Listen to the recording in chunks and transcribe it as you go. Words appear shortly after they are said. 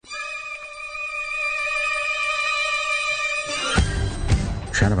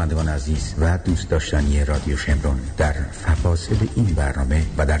شنوندگان عزیز و دوست داشتنی رادیو شمرون، در فواصل این برنامه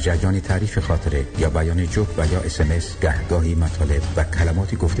و در جریان تعریف خاطره یا بیان جوک و یا SMS گهگاهی مطالب و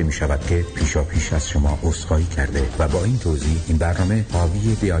کلماتی گفته می شود که پیشاپیش از شما عذرخواهی کرده و با این توضیح این برنامه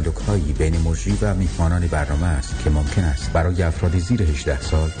حاوی دیالوگ هایی بین مجری و میهمانان برنامه است که ممکن است برای افراد زیر 18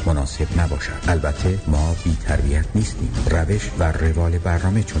 سال مناسب نباشد. البته ما بی تربیت نیستیم. روش و روال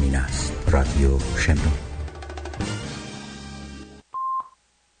برنامه چنین است. رادیو شمرون.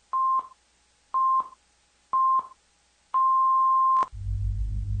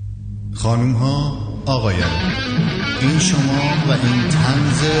 خانوم ها، آقایان، این شما و این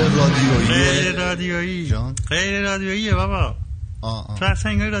طنز رادیویی. غیر رادیویی جان؟ غیر رادیوییه بابا. تو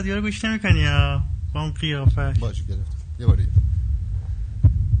اصلا این رادیو رو گوش نمی‌کنی ها؟ با اون قیافه. باشه گرفت. یه باری.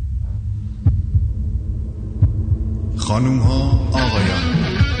 خانوم ها، آقایان،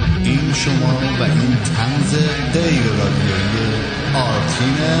 این شما و این طنز غیر رادیویی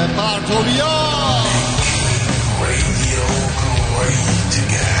آرتین پرتویان.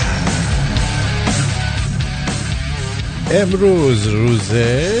 امروز روز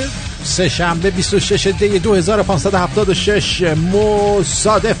سه‌شنبه 26 دی 2576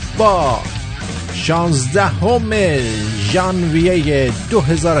 مصادف با 16 ژانویه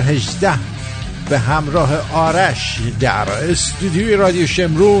 2018 به همراه آرش در استودیوی رادیو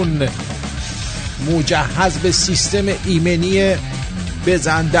شمرون مجهز به سیستم ایمنی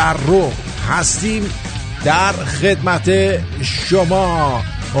بزن در رو هستیم در خدمت شما.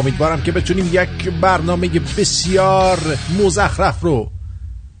 امیدوارم که بتونیم یک برنامه بسیار مزخرف رو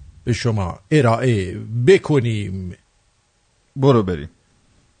به شما ارائه بکنیم. برو بریم.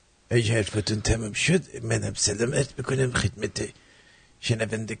 اگه حرفتون تمام شد منم سلام عرض بکنم خدمت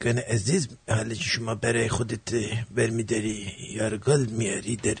شنوندگان عزیز. حالا که شما برای خودت برمیداری یارگال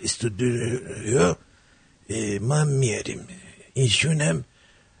میاری در استودیو، ما هم میاریم. ایشون هم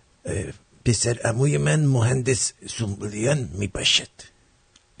پسر عموی من مهندس سنبولیان میباشد.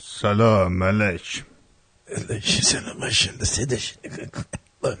 سلام علیکم. سلام ماشاءالله. صداش نگاه کن.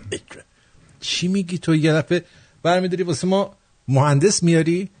 چی میگی تو؟ یه دفعه برمیداری واسه ما مهندس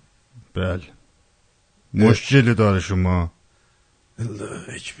میاری؟ بله. مشکل داره شما. الله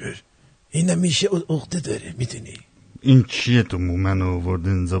اکبر. این همیشه عقده داره میدونی. این چیه تو من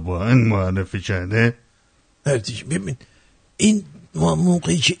آوردن زبان معرفی کرده؟ هردیش ببین، این ما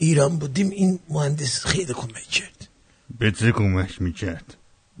موقعی که ایران بودیم این مهندس خیلی کمک کرد. به چه کمک میکرد؟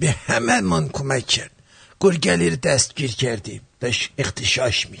 به همه من کمک کرد. گرگلی رو دستگیر کردیم، داشت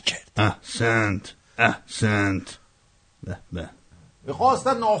اغتشاش میکرد. احسنت احسنت. به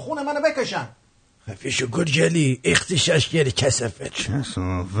میخواستن ناخون منو بکشن. خفیشو گرگلی، اغتشاش کردی. کثافت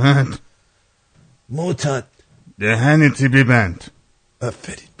معتاد. دهنتی ببند.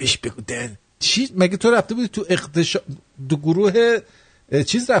 آفرین. بیش بگو دهن. چی؟ مگه تو رفته بودی تو دو گروه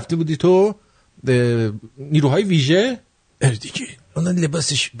چیز رفته بودی تو؟ نیروهای ویژه؟ دیگه اون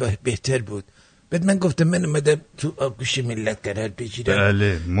لباسش بهتر بود. بعد من گفتم من اومدم تو آگوش ملت قرار بگیرم.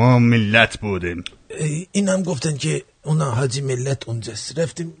 بله ما ملت بودیم. این هم گفتن که اونا حاجی ملت اونجاست.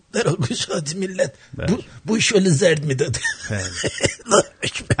 رفتیم در آگوش حاجی ملت. بوی شل زرد میداد.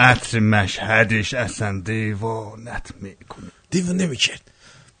 عطر مشهدش اصلا دیوانت میکنه. دیوانه میکرد.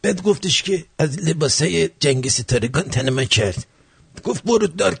 بعد گفتش که از لباسای جنگ ستارگان تن من کرد. گفت برو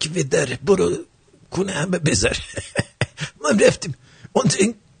دار که بداره، برو کنه همه بذار. من رفتیم اونجا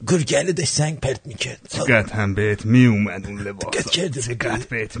این گرگله داشت سنگ پرت میکرد. سگت هم بهت میومد اون لباسا. سگت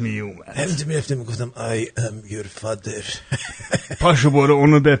بهت میومد. همینجا میرفتیم میگفتم I am your father. پاشو برو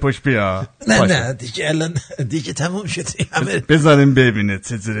اونو بپاش بیا. نه دیگه الان دیگه تموم شد. بذاریم ببینه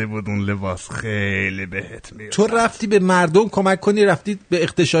چجوری بود اون لباس. خیلی بهت میومد. تو رفتی به مردم کمک کنی؟ رفتی به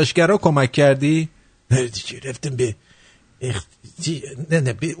اغتشاشگرا کمک کردی؟ نه دیگه رفتیم به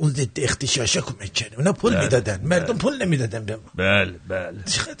نه به اون اغتشاشا کمک کردیم. اونا پول میدادن. مردم پول نمیدادن. بله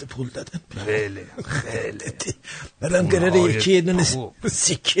چقدر پول دادن؟ خیلی الان قراره یکی یه دونه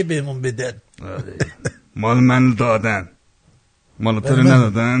سکه بهمون بدن. مال من دادن. مال تو رو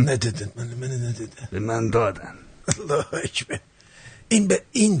ندادن؟ ندادن. مال من ندادن. به من دادن. الله اکبر.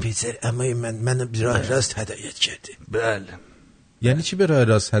 این پسر عموی منو به راه راست هدایت کرده. بله. یعنی چی به راه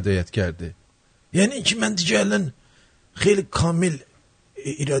راست هدایت کرده؟ یعنی که من دیگه الان خیلی کامل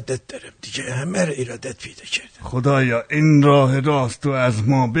ارادت دارم دیگه. همه رو ارادت پیدا کردم. خدایا این راه راست رو از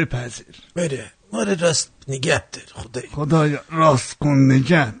ما بپذیر. بره ما رو راست نگه دار خدایا راست کن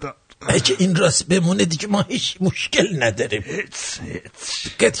نگه دار. اگه این راست بمونه دیگه ما هیچ مشکل نداریم. هیچ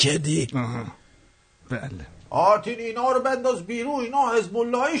دقت کردی؟ بله. آرتین اینا رو بنداز بیرون، اینا حزب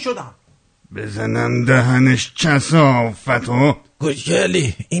اللهی شدن. بزنم دهنش کثافتو.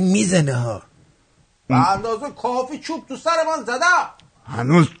 گوشگلی این میزنه ها. به اندازه کافی چوب تو سر من زدم.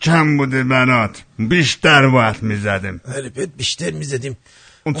 هنوز کم بوده برات، بیشتر باید میزدیم. البته بیشتر میزدیم.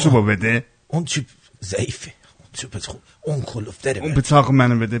 اون چوبو بده. اون چوب ضعیفه، اون چوب خوب، اون کلوفتره. اون پیچاق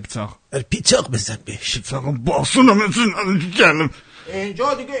منو بده. پیچاق پیچاق بزن بهش. پیچاق باسونو میزنم.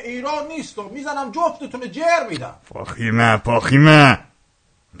 اینجا دیگه ایران نیست و میزنم جفتتون جر میدم. پاخیمه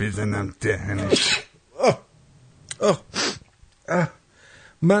بزنم دهنش.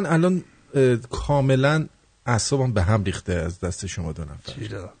 من الان کاملا اعصابم به هم ریخته از دست شما دو نفر.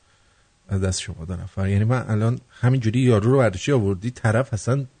 از دست شما دو نفر. یعنی من الان همینجوری یارو رو برداشتی آوردی طرف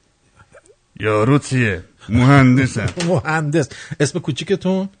اصلا. یارو چیه؟ مهندسم. مهندس. اسم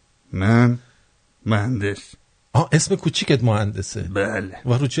کوچیکتون؟ من مهندس. اسم کوچیکت مهندسه؟ بله.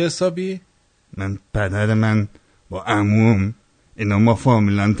 و رو چه حسابی؟ من پدر من با عموم اینا ما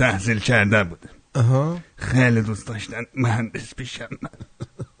فامیلان تحصیل کرده بودم. خیلی دوست داشتن مهندس پیشم. من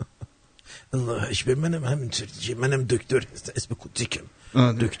اللهش به منم همینطوری. منم دکتر هست، اسم کوچیکم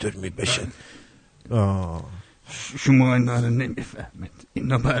دکتر میبشن. شما اینا رو نمیفهمید.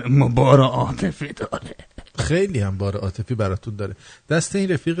 اینا بر ما بار عاطفی داره. خیلی هم بار عاطفی براتون داره. دست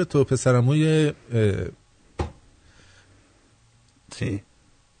این رفیق تو پسرموی چی؟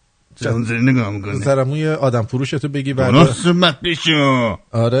 جانزری نگاه میکنه. پسرموی آدم فروشتو بگی درست اومد پیشو.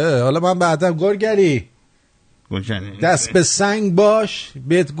 آره حالا من بعدم گرگلی دست به سنگ باش.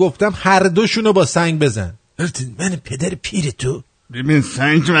 بهت گفتم هر دوشونو با سنگ بزن. من پدر پیر تو. ببین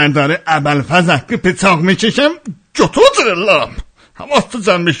سنگ من داره ابلفزه که پچاق میچشم جتو زرلام. هماست تو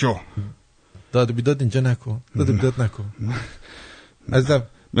زن بشو. داد بیداد اینجا نکن. داد بیداد نکن عزیزم.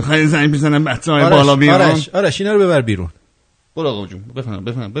 میخوایی زنگ بزنم بچه های بالا بیان؟ آرش اینا رو ببر بیرون. برو آقا جون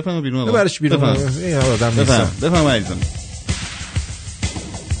بفهم بیرون آقا. ببرش بیرون. این آدم نیستم. بفهم عزیزم.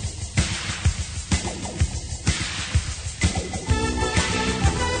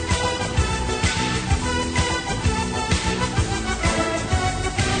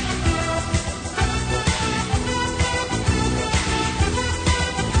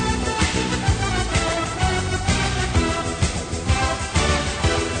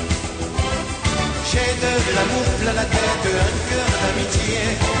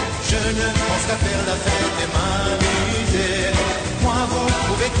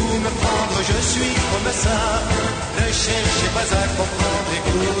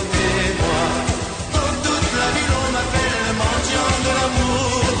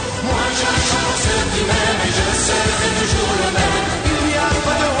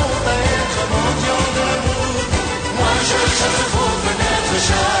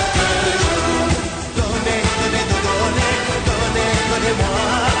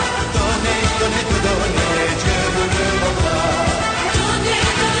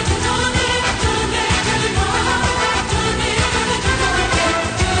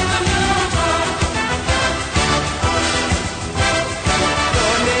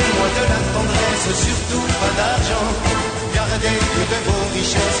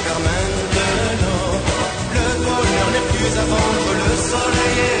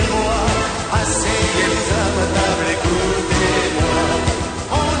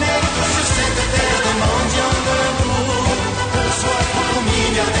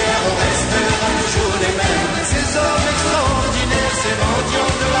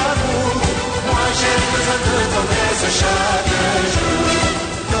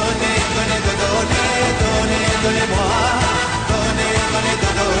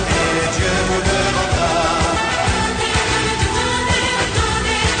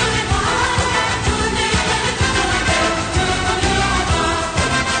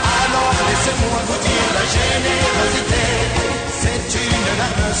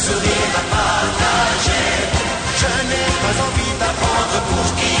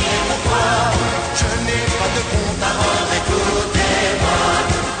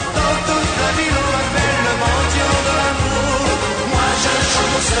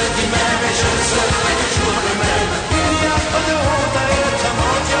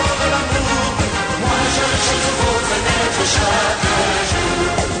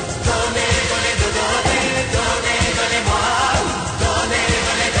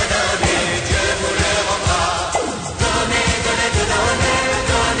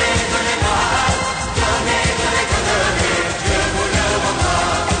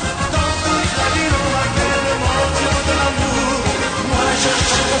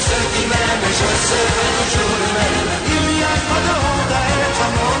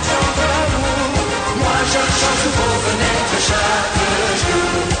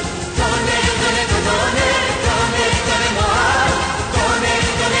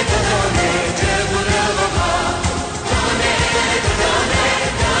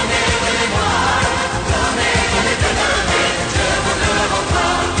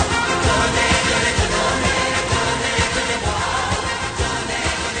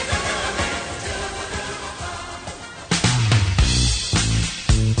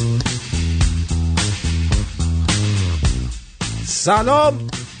 سلام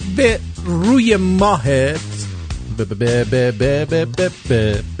به روی ماهت،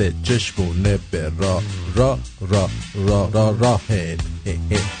 به چشمونه، به راهت.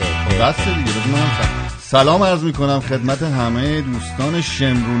 بس دیگه. سلام عرض میکنم خدمت همه دوستان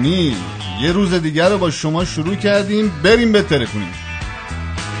شمرونی. یه روز دیگر رو با شما شروع کردیم، بریم بهتره کنیم.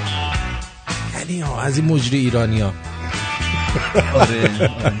 یعنی از این مجری ایرانی ها. آره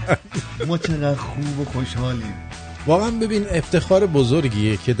ما چقدر خوب و خوشحالیم واقعا. ببین افتخار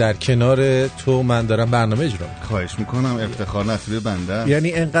بزرگیه که در کنار تو من دارم برنامه اجرا میکنم. خواهش میکنم، افتخار نصیب بنده است.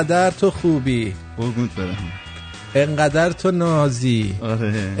 یعنی انقدر تو خوبی، قربونت برم، انقدر تو نازی،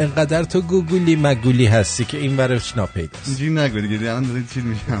 آره انقدر تو گوگولی مگولی هستی که این برش ناپیداست. اینجوری نگو دیگه، الان داره چیز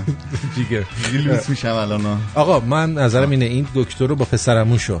میشم جیگر لوس میشم الان. آقا من نظرم اینه این دکتر رو با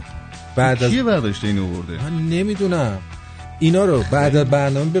پسرمون شو بعد از کی برداشته اینو برده؟ من نمیدونم. اینا رو بعد از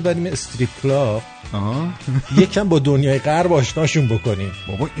برنامه ببریم استریپ کلاب، یکم با دنیای غرب آشناشون بکنیم.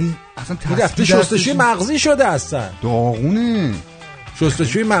 بابا این اصلا رفته شستشوی مغزی شده، اصلا داغونه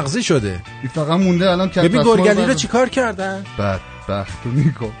شستشوی مغزی شده. این فقط مونده الان که ببین گرگلی رو چیکار کردن؟ بدبختو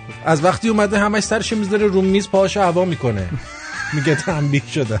نگاه. از وقتی اومده همش سرش میذاره رو میز، پاهاشو هوا میکنه، میگه تنبیه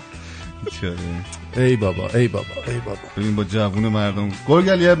شده. چرا؟ ای بابا ای بابا ای بابا. ببین با جوون مردم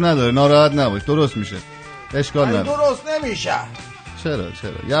گرگلی اب نداره، ناراحت نباش، درست میشه، اشکال نداره. درست نمیشه. چرا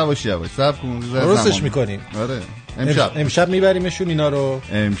یواش یواش صبر کن، درستش میکنیم. آره امشب میبریمشون اینا رو،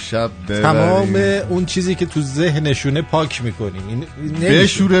 امشب ببریم تمام اون چیزی که تو ذهنشونه پاک میکنیم. این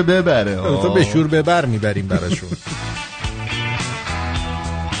بشوره ببره تو بشور ببر میبریم براشون.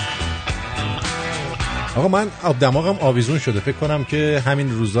 آقا من دماغم آویزون شده، فکر کنم که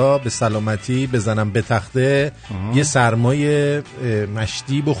همین روزا به سلامتی بزنم به تخته یه سرمای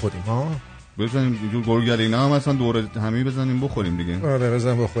مشتی بخوریم. بزنیم گرگلی اینا هم اصلا دور همی بزنیم بخوریم دیگه. آره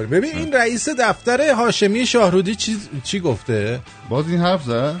بزن بخوریم. ببین این رئیس دفتر هاشمی شاهرودی چی گفته؟ باز این حرف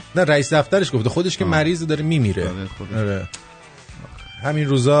زد؟ نه رئیس دفترش گفته، خودش که مریض داره میمیره. آره همین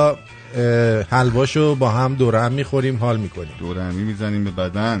روزا حلواشو با هم دور هم میخوریم، حال میکنیم، دور همی میزنیم به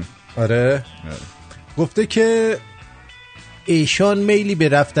بدن. آره. گفته که ایشان میلی به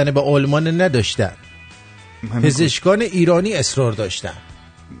رفتن به آلمان نداشتن، پزشکان ایرانی اصرار داشتن.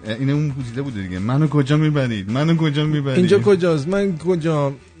 این اون بودیده بوده دیگه، منو کجا میبرید؟ اینجا کجاست؟ من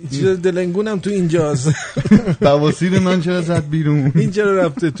کجام؟ چیز دلنگونم تو اینجاست. بواسیر من چرا زد بیرون؟ این چرا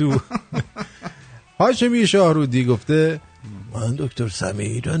رفته تو؟ هاشمی شاهرودی گفته من دکتر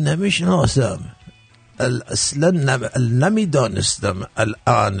سمیعی رو نمیشناسم، اصلا نمیدانستم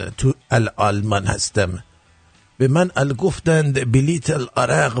الان تو الآلمان هستم. به من گفتند بلیت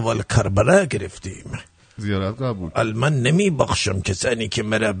العراق و الکربلا گرفتیم، زیارت قبول. من نمی بخشم کسانی که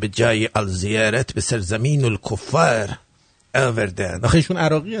مرا به جای زیارت به سرزمین الکفار آوردن. آخه ایشون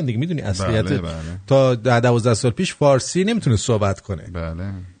عراقی هستند دیگه، میدونی اصلیت. بله. تا 12 سال پیش فارسی نمیتونه صحبت کنه.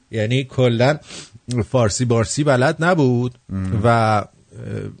 بله. یعنی کلا فارسی بارسی بلد نبود و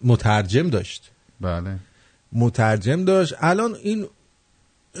مترجم داشت. بله. مترجم داشت. الان این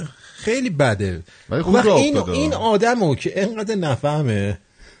خیلی بده. این آدمو که انقدر نفهمه،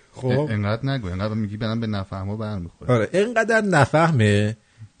 خب انقدر نگو، انقدر میگی برام به نفهمو برمیخوره. آره انقدر نفهمه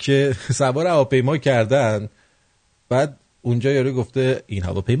که سوار هواپیما کردن، بعد اونجا یارو گفته این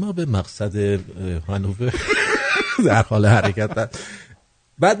هواپیما به مقصد هانوفر در حال حرکت.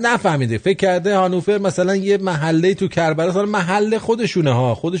 بعد نفهمیده، فکر کرده هانوفر مثلا یه محله تو کربلا، مثلا محله خودشونه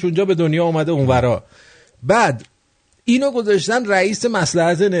ها، خودش اونجا به دنیا اومده اونورا. بعد اینو گذاشتن رئیس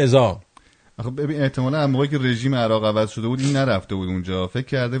مصلحت نظام. آخه ببین احتمالاً موقعی که رژیم عراق عوض شده بود این نرفته بود اونجا، فکر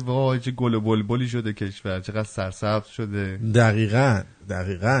کرده وای چه گل و بلبلی شده کشور، چقدر سرسبز شده.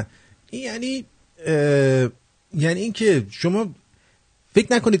 دقیقاً این یعنی این که شما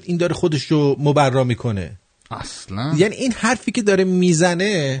فکر نکنید این داره خودش رو مبرا میکنه اصلا. یعنی این حرفی که داره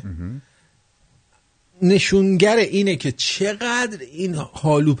میزنه نشونگر اینه که چقدر این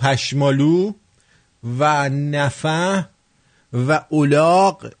حالو پشمالو و نفه و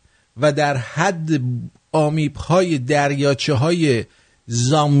اولاغ و در حد آمیب‌های دریاچه‌های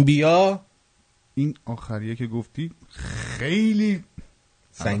زامبیا. این آخریه که گفتی خیلی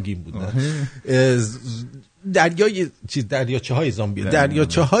سنگین بود. دریاچه‌های زامبیا،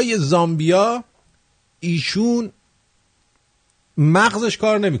 دریاچه‌های زامبیا ایشون مغزش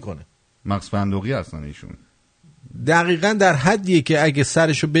کار نمیکنه، مغز فندقی هستن ایشون. دقیقاً در حدیه که اگه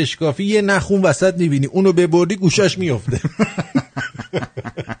سرشو بشکافی یه نخون وسط میبینی، اونو ببردی گوشاش میفته.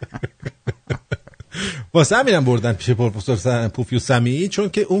 واسه همینم بردن پیش پروفسور پوفیوس سمیعی، چون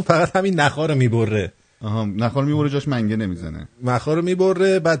که اون فقط همین نخا رو میبره. نخا رو میبره جاش منگه نمیزنه، نخا رو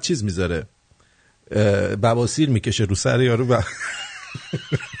میبره بعد چیز میذاره، بواسیر میکشه رو سر یارو.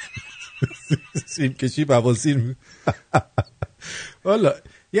 سیم کشی بواسیر والا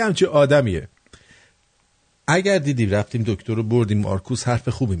یه همچین آدمیه. اگر دیدیم رفتیم دکتر رو بردیم، مارکوس حرف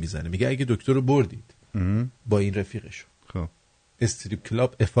خوبی میزنه، میگه اگه دکتر رو بردید با این رفیقشون خب استریپ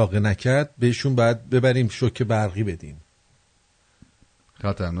کلاب افاقه نکرد، بهشون باید ببریم شوک برقی بدیم.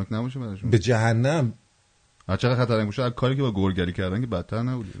 خطرناک نباشه براشون؟ به جهنم. چقدر خطرناک باشه، کاری که با گورگری کردن که بدتر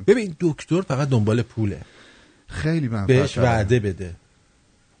نبود. ببین دکتر فقط دنبال پوله، خیلی منفعت بهش وعده بده،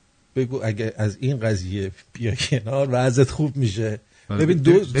 بگو اگه از این قضیه بیا کنار وضعت خوب میشه.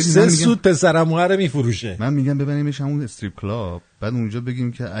 ببین 3 سود پسرموها رو میفروشه. من میگم ببریمش همون استریپ کلاب، بعد اونجا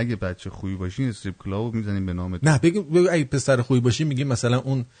بگیم که اگه بچه خوبی باشین استریپ کلابو میزنیم به نام تو. نه بگو اگه پسر خوبی باشی میگیم مثلا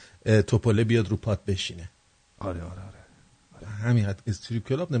اون توپله بیاد رو پات بشینه. آره همین حد استریپ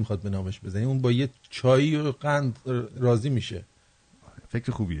کلاب نمیخواد به نامش بزنی، اون با یه چای و قند راضی میشه.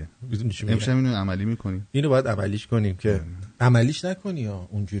 فکر خوبیه. امشب اینو عملی میکنیم. اینو باید عملیش کنیم که عملیش نکنی ها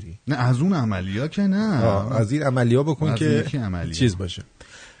اونجوری. نه از اون عملیا که نه. از این عملیا بکن که چیز باشه.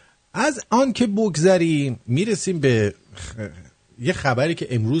 از آن که بگذریم میرسیم به یه خبری که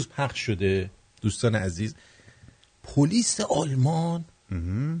امروز پخش شده دوستان عزیز. پلیس آلمان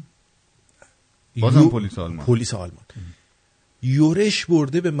بازم پلیس آلمان یورش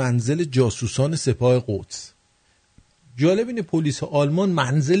برده به منزل جاسوسان سپاه قدس. جالب اینه پلیس آلمان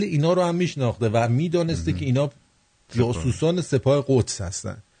منزل اینا رو هم میشناخته و میدانسته که اینا جاسوسان سپاه قدس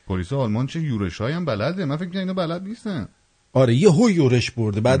هستن. پلیس آلمان چه یورشایی هم بلده، من فکر کنم اینا بلد نیستن. آره یهو یورش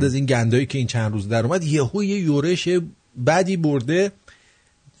برده بعد از این گندایی که این چند روز در اومد، یهو یه یورش بعدی برده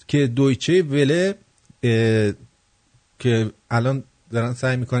که دویچه وله که الان دارن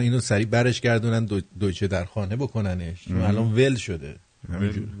سعی میکنن اینو سریع برش گردونن دویچه در خانه بکننش، چون الان ول شده.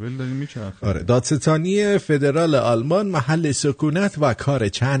 ول داریم میچرخه. آره دادستانی فدرال آلمان محل سکونت و کار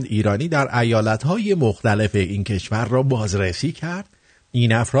چند ایرانی در ایالت‌های مختلف این کشور را بازرسی کرد.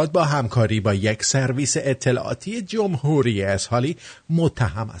 این افراد با همکاری با یک سرویس اطلاعاتی جمهوری اسرائیل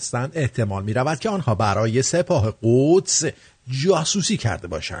متهم هستند. احتمال می‌رود که آنها برای سپاه قدس جاسوسی کرده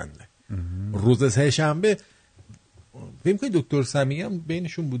باشند. روز سه‌شنبه فکر کنید دکتر سمیع هم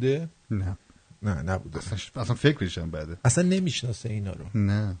بینشون بوده؟ نه نبوده. اصلا فکرش هم بده. اصلا نمیشناسه اینا رو.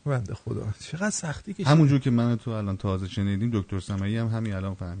 نه بنده خدا چقدر سختی که همونجور که من تو الان تازه شنیدیم دکتر سمیعی هم همین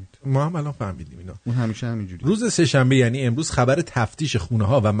الان فهمید. ما هم الان فهمیدیم اینا. اون همیشه همینجوری. روز سه‌شنبه یعنی امروز خبر تفتیش خونه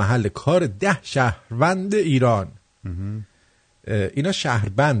ها و محل کار 10 شهروند ایران اینا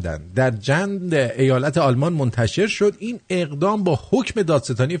شهربندن در چند ایالت آلمان منتشر شد. این اقدام با حکم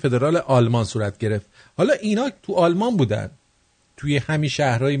دادستانی فدرال آلمان صورت گرفت. حالا اینا تو آلمان بودن، توی همین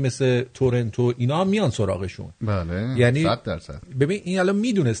شهرهایی مثل تورنتو اینا هم میان سراغشون. بله یعنی 100%. ببین این الان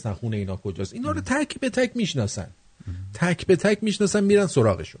میدونستن خونه اینا کجاست، اینا رو تک به تک میشناسن، تک به تک میشناسن، میرن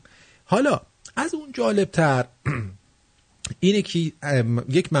سراغشون. حالا از اون جالبتر اینه که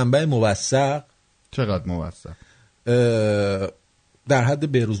یک منبع موثق، چقدر موثق؟ در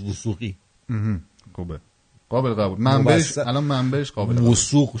حد بهروز وثوقی. خوبه، قابل قبول. منبعش الان منبعش قابل قبول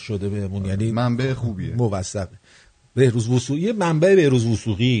وثوق شده بهمون، یعنی منبع خوبیه، موثق. بهروز وثوقی، منبع بهروز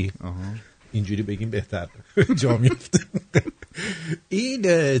وثوقی، اینجوری بگیم بهتر جا میفته.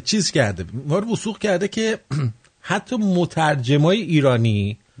 این چیز کرده، ما رو وثوق کرده که حتی مترجمای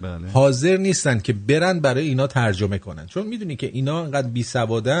ایرانی حاضر نیستن که برن برای اینا ترجمه کنن، چون میدونی که اینا انقدر بی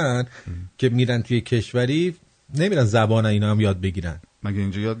سوادن که میرن توی کشوری نمیرن زبان اینا هم یاد بگیرن. مگه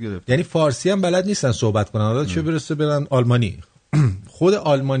اینجا یاد گرفت؟ یعنی فارسی هم بلد نیستن صحبت کنن، حالا چه برسه برن آلمانی. خود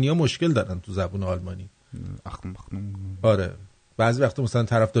آلمانی‌ها مشکل دارن تو زبان آلمانی. آره بعضی وقتا مثلا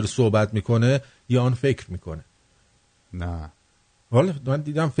طرف داره صحبت میکنه یا آن فکر میکنه. نه والا من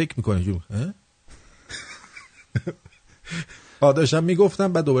دیدم فکر میکنه جو. داشتم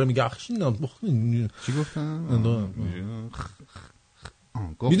میگفتم بعد دوباره میگه چی گفتم؟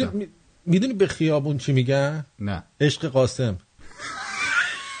 میدونی به خیابون چی میگن؟ نه. عشق قاسم.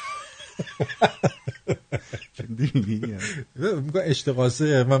 میگن عشق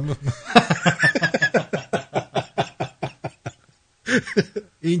قاسم.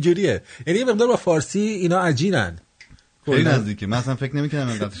 اینجوریه، یعنی یه مقدار با فارسی اینا عجینن، خیلی نزدیکه. من اصلا فکر نمی‌کردم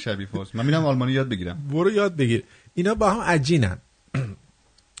اینقدر شبیه فارسی. من میرم آلمانی یاد بگیرم. برو یاد بگیر، اینا با هم عجینن.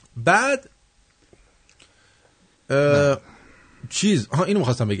 بعد اینو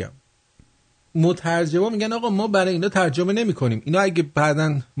می‌خواستم بگم، مترجما میگن آقا ما برای اینا ترجمه نمی‌کنیم، اینا اگه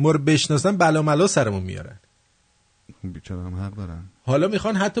بعدن ما رو بشناسن بلا ملا سرمون میارن. بیچاره هم حق دارن. حالا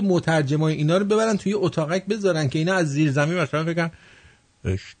میخوان حتی مترجمای اینا رو ببرن توی اتاقک بذارن که اینا از زیر زمین مثلا بگن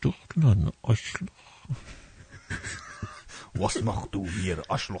اشتغلن اشلخ was machst du hier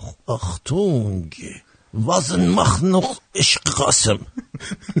Arschloch? Achtung, was macht noch Ishq Qasem?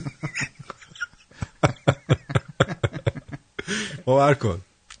 باور کن.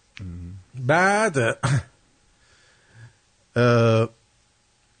 بعد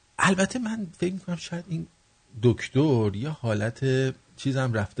البته من فکر میکنم شاید این دکتر یا حالت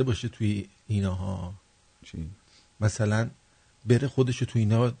چیزم رفته باشه توی ایناها. چی؟ مثلا بره خودشو توی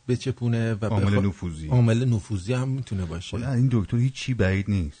اینا بچپونه و عامل نفوذی هم میتونه باشه. این دکتر هیچ چی بعید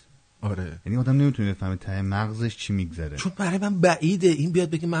نیست. آره، یعنی آدم نمیتونه بفهمه ته مغزش چی میگذره. چون برای من بعیده این بیاد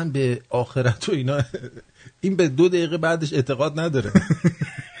بگه من به آخرت و اینا این به 2 دقیقه بعدش اعتقاد نداره.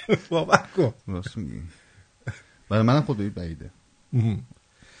 باور کن. راست میگی. برای منم خود بعیده.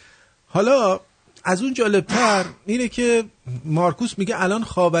 حالا از اون جالبتر اینه که مارکوس میگه الان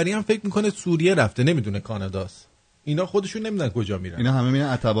خاوری هم فکر میکنه سوریه رفته، نمیدونه کاناداست. اینا خودشون نمیدونن کجا میرن. اینا همه میرن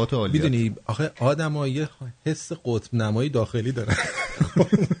عتبات عالیت. میدونی آخه آدم‌ها یه حس قطب نمایی داخلی دارن.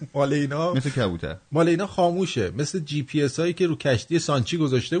 مال اینا مثل کبوتر، مال اینا خاموشه، مثل جی پی اس هایی که رو کشتی سانچی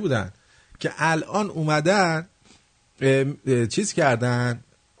گذاشته بودن که الان اومدن چیز کردن،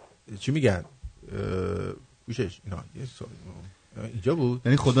 چی میگن، گوشش اینا اینجا بود.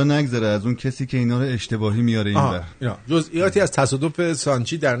 یعنی خدا نگذره از اون کسی که اینا رو اشتباهی میاره اینور. اینا جزئیاتی از تصادف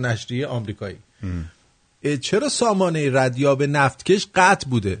سانچی در نشریه آمریکایی. چرا سامانه ردیاب نفتکش قطع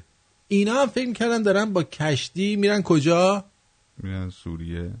بوده؟ اینا هم فکر می‌کردن دارن با کشتی میرن کجا؟ میرن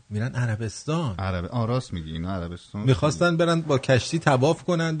سوریه، میرن عربستان. راست میگی، اینا عربستان میخواستن برن با کشتی طواف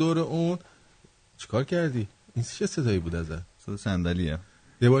کنن دور اون. چیکار کردی؟ این چه صدایی بود ازت؟ صدا صندلیه.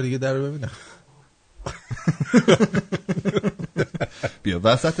 یه بار دیگه در رو ببینم. بیا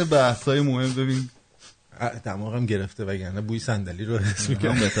وسط بحثای مهم ببین. دماغم گرفته وگرنه بوی صندلی رو حس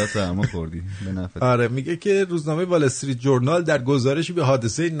می‌کردم. بهتر سرما خوردی به نفع. آره، میگه که روزنامه وال استریت جورنال در گزارشی به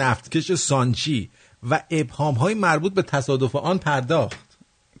حادثه نفتکش سانچی و ابهام‌های مربوط به تصادف آن پرداخت.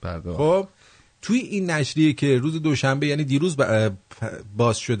 خب توی این نشریه که روز دوشنبه یعنی دیروز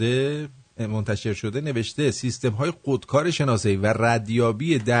باز شده، منتشر شده، نوشته سیستم‌های خودکار شناسایی و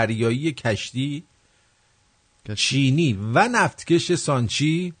ردیابی دریایی کشتی چینی و نفتکش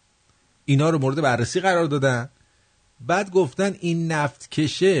سانچی اینا رو مورد بررسی قرار دادن. بعد گفتن این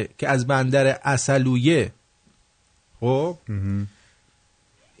نفتکشه که از بندر عسلویه، خب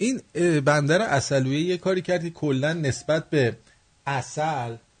این بندر عسلویه یه کاری کرد که کلا نسبت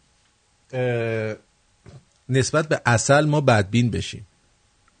به عسل ما بدبین بشیم.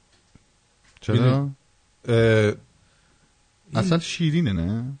 چرا؟ عسل شیرینه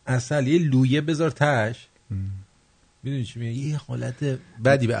نه؟ عسل یه لویه بذار تش، میدونی چی میگه، یه حالت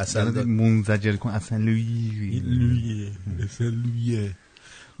بدی به عسل داد، منزجر کن. عسل لویه.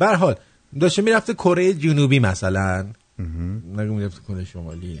 به هر حال داشته میرفته کره جنوبی مثلا، نگو میرفته کره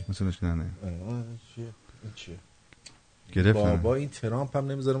شمالی مثلا. نه چیه گرفتن بابا، این ترامپ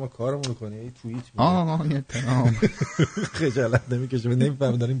هم نمیذاره ما کارمون رو کنیم. این توییت میگه یه ترامپ خجالت نمیکشه،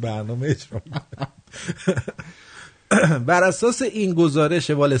 نمیفهمم داریم برنامه اجرا میکنیم. بر اساس این گزارش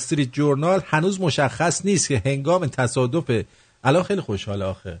وال استریت جورنال هنوز مشخص نیست که هنگام تصادف، الان خیلی خوشحاله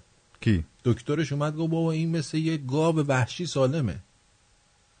آخه کی دکترش اومد گفت بابا این مثل یه گاو وحشی سالمه.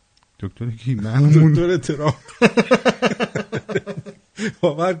 دکتر کی؟ من دکتر ترامپ.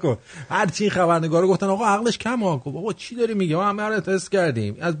 باور کن هرچی خبرنگارا گفتن آقا عقلش کم ها، بابا چی داری میگه، ما همه رو تست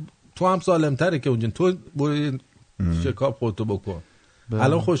کردیم، از تو هم سالم تره که اونجا، تو برو چکاپ خودتو بکن.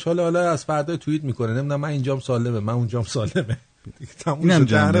 الان خوشحاله، حالا از فردا توییت میکنه نمیدونم من اینجام سالمه، من اونجام سالمه. اینم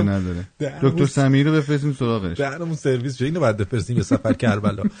جنبه نداره. دکتر سمیر رو بفرستیم سراغش. دهنمون سرویس شد، اینو بعد بفرستیم به سفر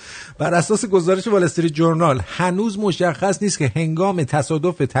کربلا. بر اساس گزارش وال استریت جورنال هنوز مشخص نیست که هنگام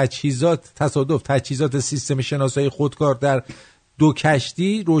تجهیزات سیستم شناسایی خودکار در 2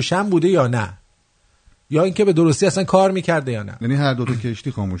 کشتی روشن بوده یا نه، یا اینکه به درستی اصلا کار میکرده یا نه. یعنی هر 2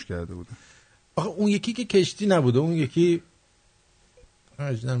 کشتی خاموش کرده بوده. آخه اون یکی که کشتی نبوده، اون یکی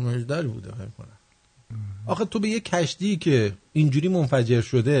مجدر بوده فکر کنم. آخه تو به یه کشتی که اینجوری منفجر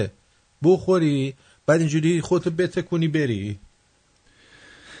شده بخوری، بعد اینجوری خودتو بتکونی بری.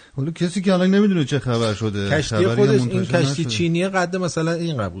 حالا کسی که الان نمیدونه چه خبر شده، کشتی خودش این کشتی چینیه قد مثلا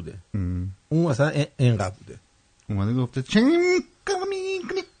اینقدر بوده، اون مثلا اینقدر بوده، اومده گفته چه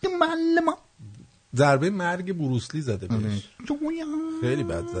معلم، ضربه مرگ بروسلی زده بهش. خیلی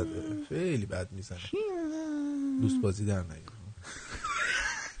بد زده، خیلی بد میزنه. دوست بازی در نیار.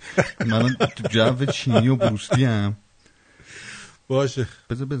 من تو جو چینی و بروسلی هم باشه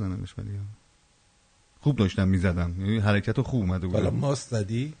بذار بزنمش، ولی خوب داشتم میزدم، یعنی حرکت خوب اومده بود. حالا ماست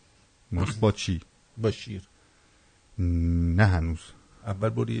زدی؟ ماست با چی؟ با شیر. نه هنوز. اول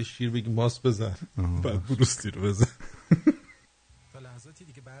برو یه شیر بگی ماست بزن، بعد بروسلی رو بزن. تا لحظاتی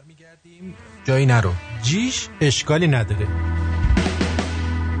دیگه برمیگردیم، جایی نرو، جیش اشکالی نداره.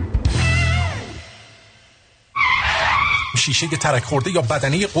 شیشه ترک خورده یا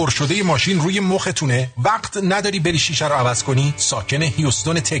بدنه قُر شده ماشین روی مختونه، وقت نداری بری شیشه رو عوض کنی؟ ساکن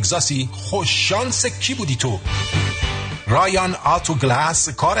هیوستون تگزاسی؟ خوش شانس کی بودی تو؟ رایان آتو گلاس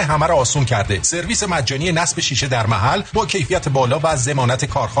کار همه را آسون کرده. سرویس مجانی نصب شیشه در محل با کیفیت بالا و ضمانت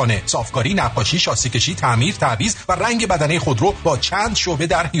کارخانه، صافکاری، نقاشی، شاسی کشی، تعمیر، تعویض و رنگ بدنه خودرو با چند شعبه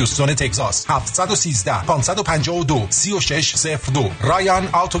در هیوستون تگزاس. 713 552 3602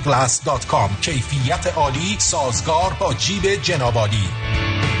 ryanautoglass.com. کیفیت عالی، سازگار با جیب جناب عالی.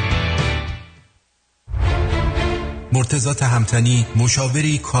 مرتضی تهمتنی،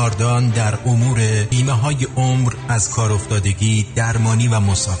 مشاوری کاردان در امور بیمه‌های عمر از کار افتادگی، درمانی و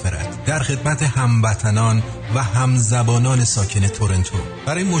مسافرت، در خدمت هموطنان و همزبانان ساکن تورنتو.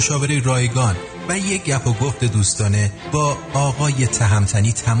 برای مشاوره رایگان و یک گپ و گفت دوستانه با آقای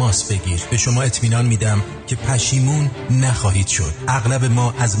تهمتنی تماس بگیر. به شما اطمینان میدم که پشیمون نخواهید شد. اغلب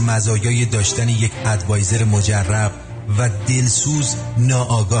ما از مزایای داشتن یک ادوایزر مجرب و دلسوز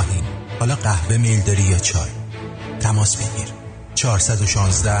ناآگاهیم. حالا قهوه میل داری یا چای؟ تماس بگیر.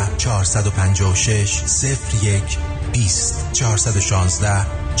 416 456 01 20 416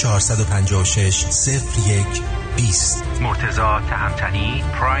 456 01 20. مرتضی تهمتنی،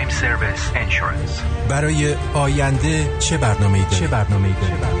 پرایم سرویس انشورنس. برای آینده چه برنامه‌ای داری؟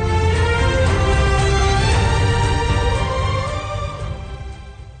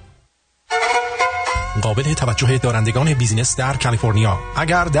 قابل توجه دارندگان بیزینس در کالیفرنیا.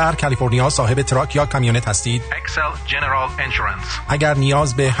 اگر در کالیفرنیا صاحب تراک یا کامیونت هستید، اکسل جنرال انشورنس. اگر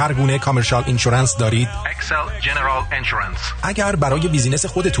نیاز به هر گونه کامرشال اینشورنس دارید، اکسل جنرال انشورنس. اگر برای بیزینس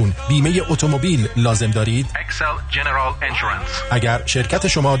خودتون بیمه اتومبیل لازم دارید، اکسل جنرال انشورنس. اگر شرکت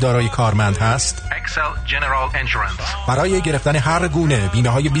شما دارای کارمند هست، اکسل جنرال انشورنس. برای گرفتن هر گونه بیمه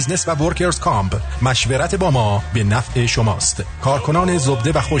های بیزنس و ورکرز کامپ مشورت با ما به نفع شماست. کارکنان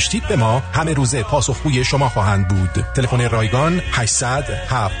زبده و خوشتیپ به ما همه روزه پاسخگوی شما خواهند بود. تلفن رایگان 800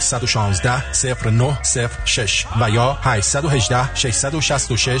 716 0906 و یا 818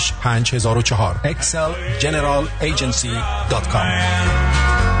 666 5004 excelgeneraalagency.com.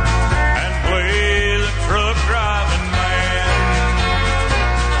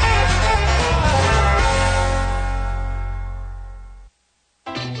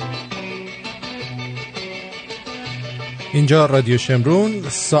 اینجا رادیو شمرون،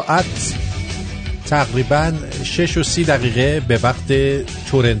 ساعت تقریباً 6:30 به وقت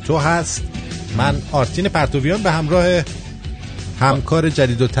تورنتو هست. من آرتین پرتویان به همراه همکار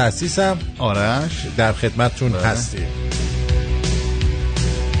جدید و تأسیسم آرش در خدمتتون هستیم.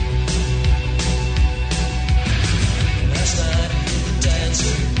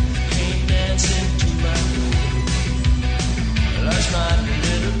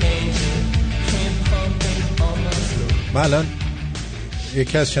 من الان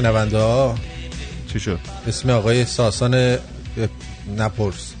یکی از شنونده ها چی شد؟ اسم آقای ساسان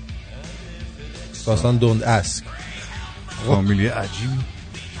نپرس، ساسان دوند اسک، فامیلی عجیبی،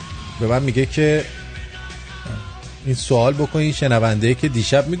 به من میگه که این سوال بکنی شنونده که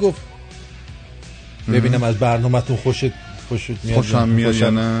دیشب میگفت ببینم از برنامه‌تون خوشت میاد، خوشم میاد یا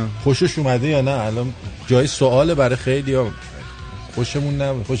نه، خوشش اومده یا نه. الان جای سواله برای خیلی ها. خوشمون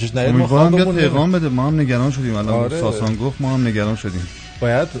نه، خوشش نیاد ما خوابمون پیغام بده. ما هم نگران شدیم الان. آره. ساسان گفت ما هم نگران شدیم.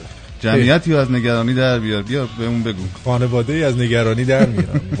 باید جمعیتی از نگرانی در بیار. بیا بهمون بگو. خانواده‌ای از نگرانی در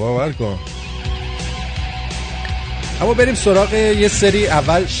میارن. باور کن. اما بریم سراغ یه سری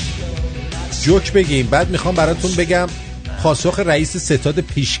اول جوک بگیم، بعد میخوام براتون بگم پاسخ رئیس ستاد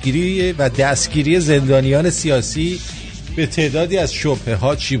پیشگیری و دستگیری زندانیان سیاسی به تعدادی از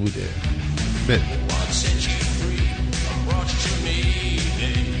شبهه‌ها چی بوده.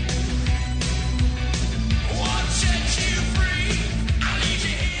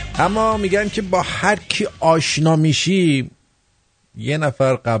 اما میگن که با هر کی آشنا میشی، یه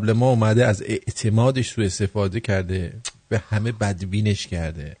نفر قبل ما اومده از اعتمادش سوء استفاده کرده، به همه بدبینش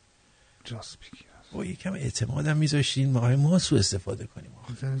کرده. جاست بگیر با یکم اعتمادم میذاشتین ما سوء استفاده کنیم.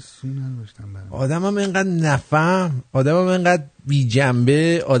 آدمم اینقدر نفهم، آدمم اینقدر بی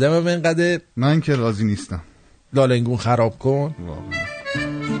جنبه، آدمم اینقدر من که راضی نیستم. لالنگون خراب کن واقعا.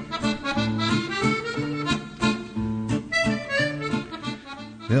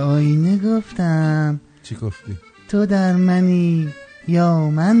 به آینه گفتم. چی گفتی؟ تو در منی یا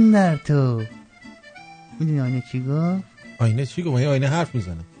من در تو. میدونی آینه چی گفت؟ آینه چی گفت؟ آینه حرف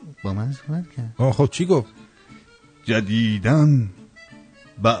میزنه. با من صحبت کرد. خب چی گفت؟ جدیدن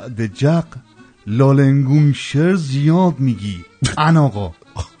بعد جق لالنگون شر زیاد میگی. ان آقا.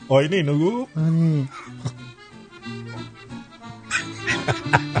 آینه اینو گفت؟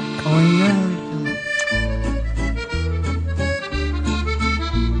 آینه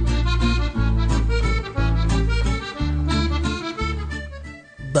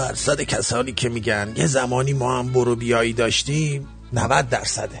درصد کسانی که میگن یه زمانی ما هم برو بیایی داشتیم 90%.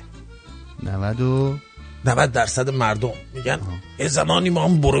 90 90% مردم میگن یه زمانی ما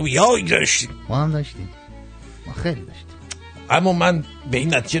هم برویایی داشتیم. ما هم داشتیم، ما خیلی داشتیم. اما من به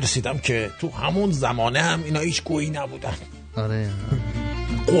این نتیجه رسیدم که تو همون زمانه هم اینا هیچ گویی نبودن. آره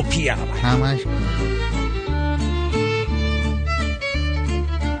قپی همش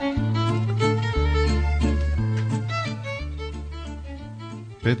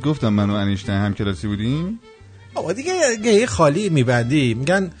بهت گفتم من و انیشتین هم کلاسی بودیم. آقا دیگه یه خالی میبندی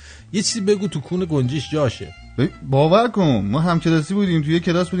میگن یه چیزی بگو تو کون گنجیش جاشه. باور کن ما هم کلاسی بودیم، توی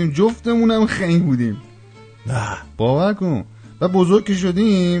کلاس بودیم، جفتمونم خنگ بودیم. نه باور کن. و بزرگ که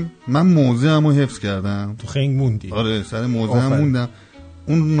شدیم من موضعمو حفظ کردم. تو خنگ موندی؟ آره سر موضعم موندم.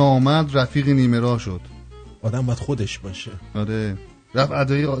 اون نامرد رفیق نیمه راه شد. آدم باید خودش باشه. آره رفت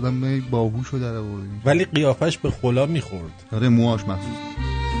ادای آدم باهوشو در آوردیم، ولی قیافش به خلا میخورد. آره موهاش مخصوص.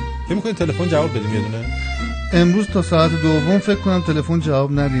 فکر می‌کنی تلفن جواب بدیم یه دونه؟ امروز تا ساعت 2 فکر کنم تلفن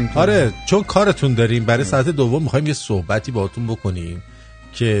جواب ندیم. آره چون کارتون داریم برای ساعت 2 می‌خوایم یه صحبتی باهاتون بکنیم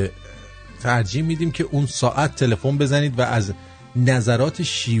که ترجیح میدیم که اون ساعت تلفن بزنید و از نظرات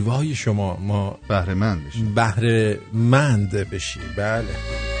شیوای شما ما بهره مند بشیم. بله.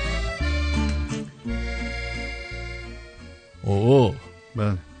 اوه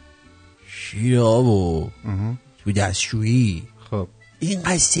بله شیابو تو دستشویی خب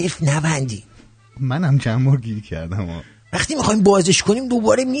اینقدر صرف نبندی. منم چند بار گیر کردم وقتی میخوایم بازش کنیم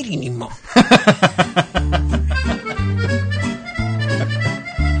دوباره میرینیم ما.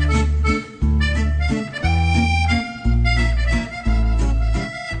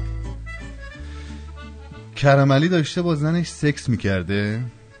 کرملی داشته با زنش سکس میکرده.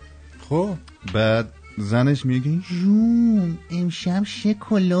 خب بعد زنش میگه جون امشب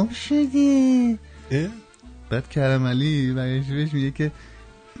شکلات شده. بعد کرملی بهش میگه که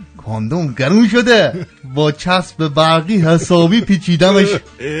کاندوم گرون شده، با چسب برقی حسابی پیچیدمش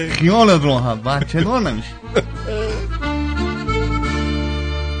خیالت راحت بچه دار نمیشه.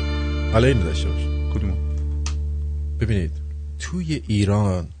 حالا اینو داشته باش. کدومو؟ ببینید توی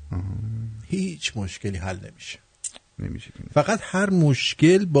ایران هیچ مشکلی حل نمیشه. فقط هر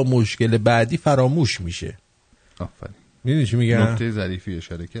مشکل با مشکل بعدی فراموش میشه. آفرین. میدونی چی میگم؟ نکته ظریفی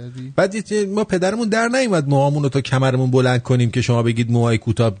اشاره کردی. بعد ما پدرمون در نیومد موهامون رو تا کمرمون بلند کنیم که شما بگید موهای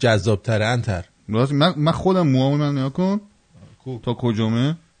کوتاه جذاب‌تره انتر. من خودم موهامو من نگاه کن تا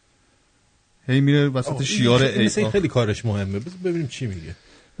کجومه هی میره وسط شیار ای. مثلا خیلی کارش مهمه. ببینیم چی میگه.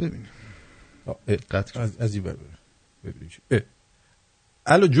 ببینیم. از این ببینیم چی.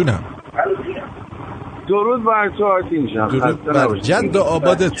 الو جونم. درود بر تو آتین جان. درود بر جد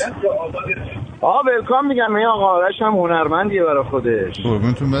آبادت. ولکام میگم. این آقا آرش هم هنرمندیه برای خودش.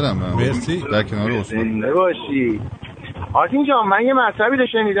 قربونتون برم. مرسی. در کنار عثمان باشی. آتین جان من یه مطلبی رو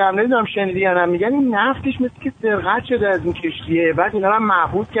شنیدم، نمیدونم شنیدی یا نه، میگن این نفتش مثل که سرقت شده از این کشتیه، بعد اینا رو هم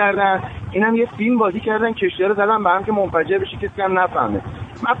محفوظ کردن، اینم یه فیلم بازی کردن، کشتی‌ها رو زدن به هم که منفجر بشه کسی هم نفهمه.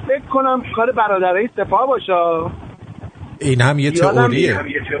 من فکر کنم کار برادرای سپاه باشه. این هم یه تئوریه.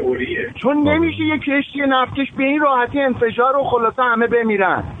 چون نمیشه یه کشتی نفتکش به این راحتی انفجار و خلاصه همه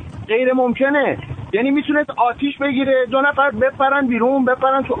بمیرن. غیر ممکنه. یعنی میتونه آتیش بگیره، 2 نفر بپرن بیرون،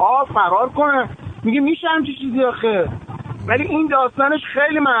 بپرن تو آب فرار کنن. میشه همچین چیزی آخه. ولی این داستانش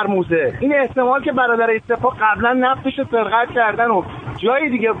خیلی مرموزه. این احتمال که برادرای سپاه قبلا نفتش رو سرقت کردن و جای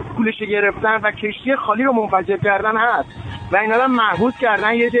دیگه پولش گرفتن و کشتی خالی رو منفجر کردن هست و اینا رو محفوظ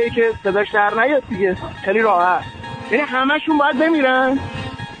کردن یه جایی که صداش در نیاد دیگه، خیلی راحت. یعنی همشون باید بمیرن.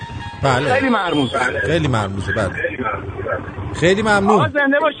 بله. خیلی مرموزه. خیلی مرموزه. بله. خیلی ممنون. آقا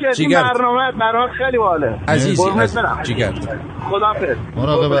زنده باشید. این برنامه برای خیلی باحاله. عزیزی جیگر. خداحافظ.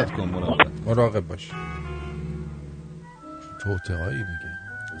 مراقبت کن. مراقب باش. توتهایی میگه.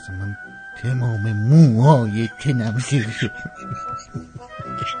 مثلا من تمام موهای تنم سیر شد.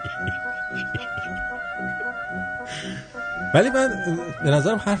 ولی من به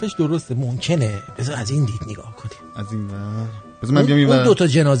نظرم حرفش درسته. ممکنه. بذار از این دید نگاه کنیم. از این بذار من بیام این اون 2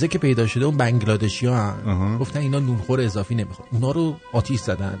 جنازه که پیدا شده اون بنگلادشی‌ها گفتن اینا نونخور اضافی نمیخواد. اونا رو آتیش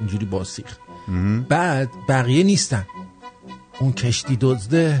زدن اینجوری باسیخ. بعد بقیه نیستن. اون کشتی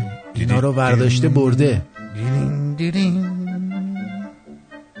دزده اینا رو برداشته برده.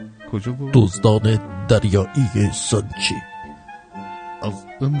 کجا بود؟ دزدان دریایی سانچی. از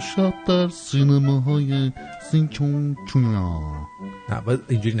امشب در سینماهای سینچون چونا. نه باید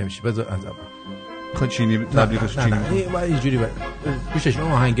اینجوری نمیشه. بذار از اول خواهد چینی تبلیغش چینی. نه باید اینجوری باید گوشش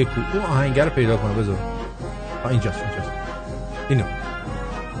اون آهنگه کو. اون آهنگه رو پیدا کنه. بذار اینجاست. اینو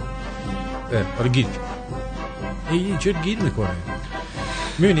حالا گیر این چرا گیر میکنه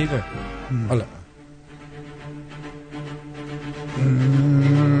میبینید حالا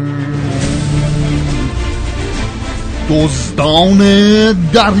دزدان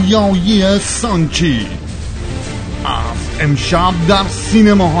دریایی سانچی امشب در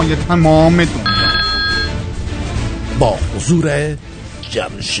سینماهای تمام دنیا با حضور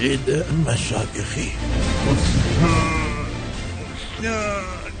جمشید مشایخی.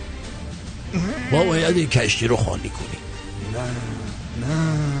 ما باید این کشتی رو خالی کنیم. نه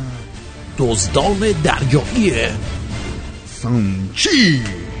دزدان دریایی سانچی.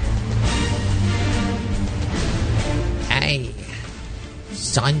 ای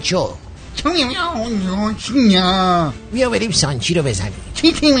سانچو، بیا بریم سانچی رو بزنیم.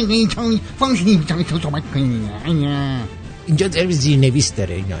 اینجا در زیرنویس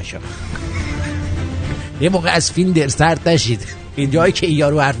داره این آشا. یه موقع از فیلم در سرد نشید، اینجایی که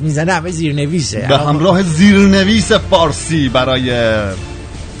یارو حرف میزنه همه زیرنویسه، به همراه زیرنویس فارسی برای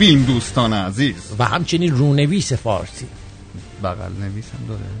فیلم دوستان عزیز و همچنین رونویس فارسی. بغل نویس هم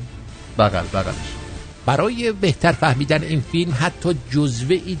داره، بغلش. برای بهتر فهمیدن این فیلم حتی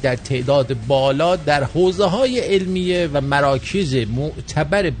جزوه‌ای در تعداد بالا در حوزه‌های علمیه و مراکز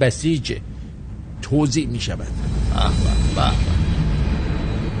معتبر بسیج توزیع می شود.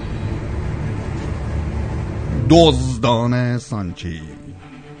 دزدان سانچی،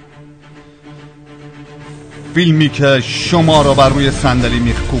 فیلمی که شما را بر روی صندلی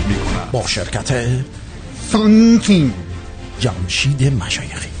میخکوب میکند با شرکت سانچی جمشید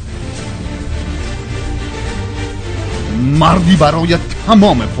مشایخی. مردی برای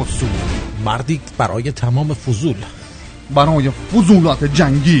تمام فضول، مردی برای تمام فضول، برای فضولات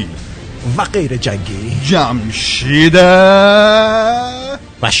جنگی و غیر جنگی، جمشید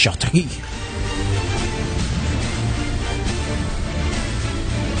مشایخی.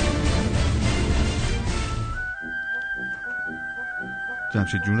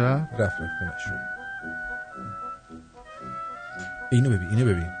 جمشید جون رفت خونش. اینو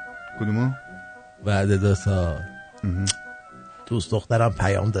ببین. کدومو؟ بعد 2 سال دوست دخترم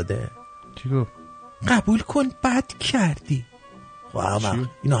پیام داده. چی گفت؟ قبول کن بد کردی. خب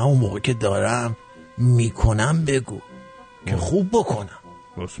اینو همون موقع که دارم میکنم بگو که خوب بکنم.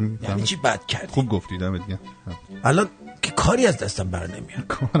 یعنی چی بد کردی؟ خوب گفتی، دمت گرم. الان که کاری از دستم بر نمیاد.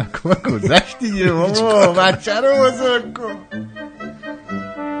 کار گذشت دیگه بابا، بچه رو بزرگ کن.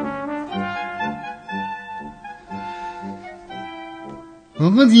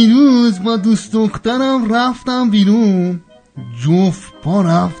 آقا دیروز با دوست دخترم رفتم بیرون، جفت پا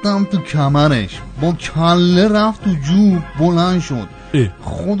رفتم تو کمرش، با کله رفت تو جوب، بلند شد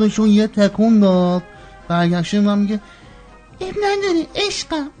خودشو یه تکون داد، برگشته من میگه اب نداره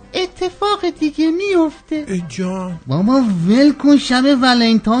عشقم، اتفاق دیگه میفته. ای جان بابا ول کن، شب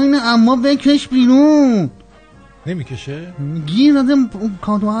ولنتاین اما بکش بیرون. نمیکشه؟ گیر داده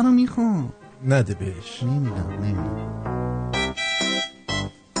کادوها رو میخوام. نده بهش. نمیدم.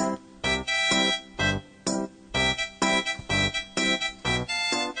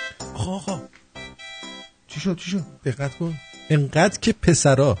 آقا چی شد؟ دقت کن، انقدر که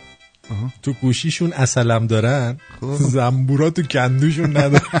پسرا تو گوشیشون عسلم دارن، زنبورا تو گندوشون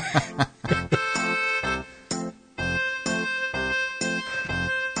ندارن.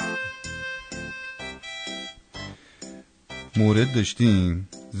 مورد داشتیم،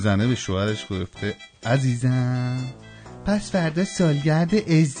 زنه به شوهرش گفته عزیزم پس فردا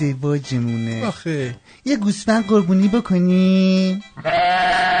سالگرد ازدواجمونه، آخه یه گوسفند قربونی بکنیم.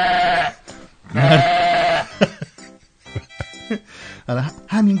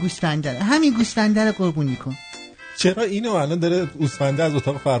 همین گوسفنده رو قربونی کن. چرا اینو الان داره گوسفنده از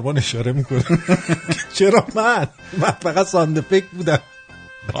اتاق فرمان اشاره میکنه؟ چرا من فقط ساندفک بودم.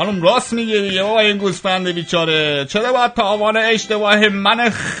 خانم راست میگه دیگه بابا، این گوسفند بیچاره چرا باید تاوان اشتباه من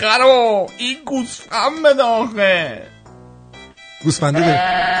خرو این گوسفند بداخه؟ گوسفنده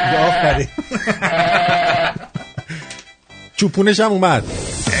داره آفرین. چوپونش هم اومد.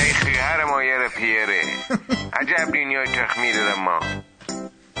 ای خیهر مایر پیره، عجب دنیای تخمیر ما.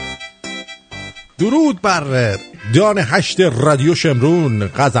 درود بر جان 8 رادیو شمرون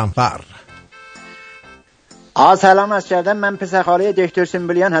قزنفر. سلام از کردم، من پسر خاله دکتر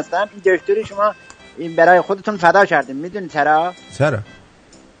سمبولیان هستم. این دکتری شما این برای خودتون فدا کردیم، میدونی چرا؟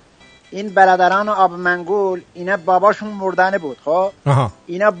 این برادران آب منگول اینا باباشون مردنه بود. خب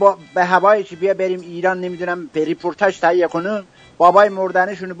اینا به هوایی که بیا بریم ایران نمیدونم ریپورتاج تهیه کنن، بابای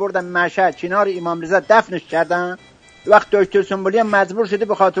مردنشون بردن مشهد کنار امام رضا دفنش کردن. وقت دکتر سمبولیان مجبور شده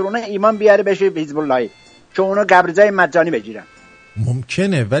به خاطر اون ایمان بیاره بشه حزب اللهی که اونو قبرزای مجانی بگیرن.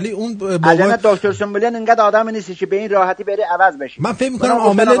 ممکنه ولی اون بابا دکتر سمبولیان انقدر آدم نیست که به این راحتی بره عوض بشه. من فکر می‌کنم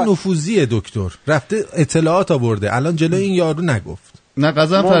عامل نفوذیه دکتر، رفته اطلاعات آورده الان جلوی این یارو نگفت. نه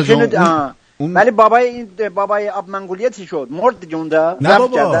قزنفر ولی بابای آب منگولیا چی شد؟ مرد جونده؟ نه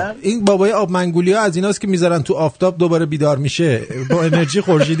بابا، این بابای آب منگولیا از ایناست که میذارن تو آفتاب دوباره بیدار میشه، با انرژی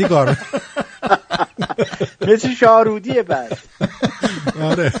خورشیدی کار. مثل شاهرودیه بعد.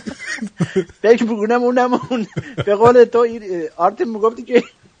 آره فکر میکنم اون به قول تو آرتین میگفتی که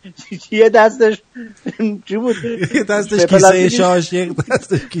یه دستش چی بود؟ یه دستش کیسه شاش، یه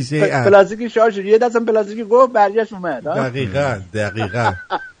دستش کیسه پلاستیکی شاش، یه دستم پلاستیکی گفت برگشت اومد. دقیقاً.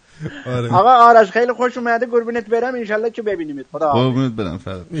 آره. آقا آرش خیلی خوش اومده، قربونت برم، انشالله که ببینیمت. خدا قربونت برم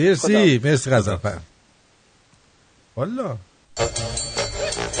فرد. مرسی غزنفر. والا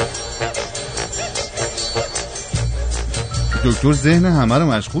دکتر ذهن همه رو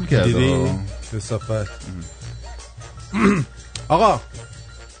مشغول کرده. دیدی؟ کثافت. آقا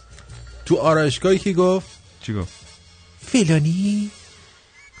تو آرایشگاهی کی گفت؟ چی گفت؟ فلانی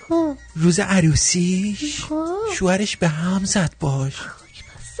روز عروسیش شوهرش به هم زد باش.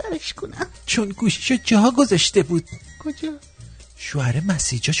 سرش کنم چون گوشیشو جا گذاشته بود. کجا؟ شوهر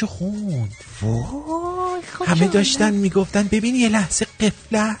مسیجاشو خوند. وای همه داشتن میگفتن ببین یه لحظه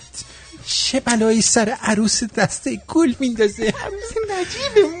غفلت، چه بلایی سر عروس دسته گل میندازه. عروس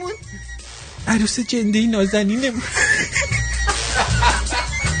نجیبمون، عروس جنده نازنینمون.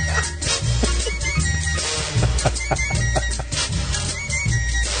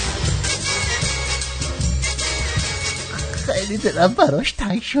 خیلی دلم براش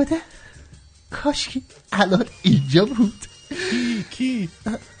تنگ شده. کاشکی الان اینجا بود. کی؟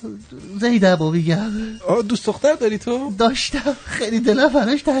 زیدبا میگم. دوست دختر داری تو؟ داشتم، خیلی دلم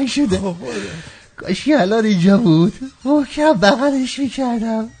براش تنگ شده. کاشکی الان اینجا بود، محکم بغلش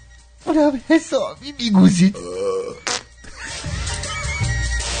میکردم، اونم حسابی میگوزید.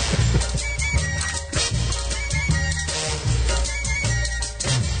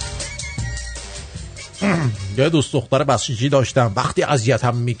 یه دوست دختر بسیجی داشتم، وقتی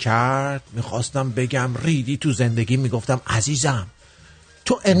اذیتم میکرد میخواستم بگم ریدی تو زندگی، میگفتم عزیزم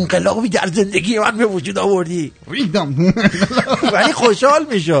تو انقلابی در زندگی من به وجود آوردی. ریدم ولی خوشحال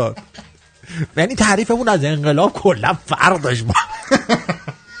میشد. یعنی تعریفمون از انقلاب کلا فرق داشت.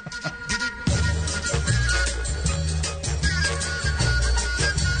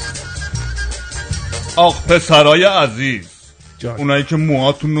 آخ پسرای عزیز، اونایی که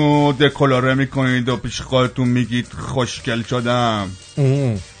موهاتون رو دکولاره میکنید و پیش خودتون میگید خوشگل شدم،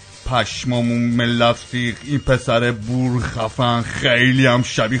 پشمامون ملت فیق، این پسر بور خفن خیلی هم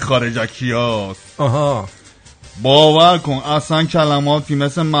شبیه خارجکی هاست. آها باور کن اصلا کلماتی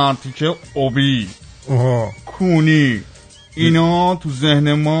مثل مرتیکه اوبی کونی اینا تو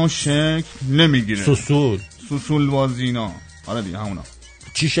ذهن ما شکل نمیگیره. سوسول بازی اینا. آره دیگه همونا.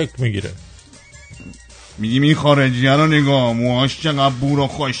 چی شکل میگیره؟ میگیم این خارجیه رو نگاه، موهاش چقدر بور و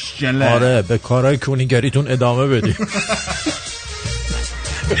خوشگله. آره به کارهای کونیگریتون ادامه بدید.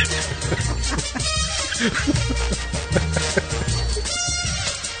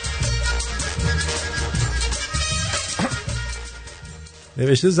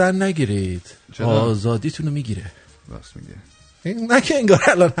 نوشته زن نگیرید، آزادیتون رو میگیره. راست میگه. این نه که انگار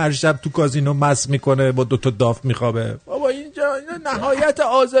الان هر شب تو کازینو مست میکنه با 2 داف میخوابه. بابا اینجا نهایت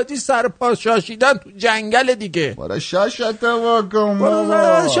آزادی سرپا شاشیدن تو جنگل دیگه. برای شاشت واکن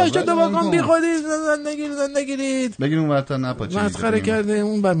بابا، شاشت واکن بی خودی زن نگیرید. بگیر اون وقتا نپاچید. مسخره کرده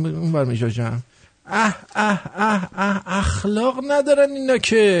اون بر میشاشم. اخلاق ندارن اینا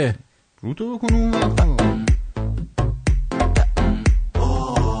که. رو تو بکن اون وقتا.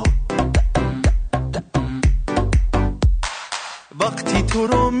 وقتی تو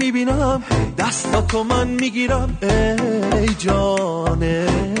رو میبینم دستاتو من میگیرم، ای جان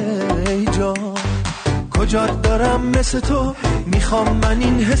ای جان، کجا دارم مثل تو، میخوام من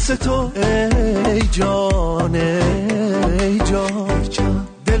این حس تو، ای جان ای جان،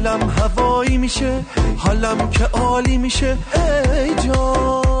 دلم هوایی میشه، حالم که عالی میشه، ای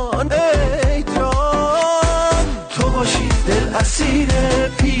جان ای جان، تو باشی دل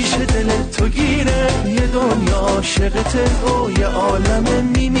اسیره، پیش دل تو گیره، یه دنیا عاشقته و یه عالم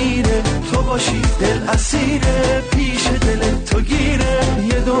میمیره، تو باشی دل اسیره، پیش دل تو گیره،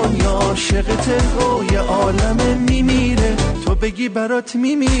 یه دنیا عاشقته و یه عالم میمیره، تو بگی برات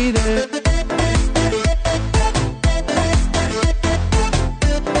میمیره.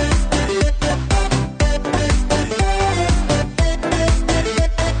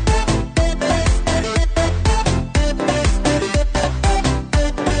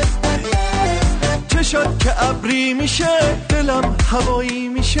 شد که ابری میشه، دلم هوایی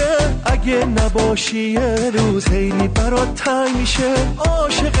میشه، اگه نباشی یه روز خیلی برات تنگ میشه،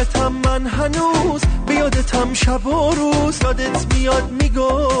 عاشقتم من هنوز، بیادتم شب و روز، یادت میاد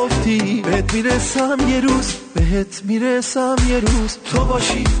میگفتی بهت میرسم یه روز، بهت میرسم یه روز، تو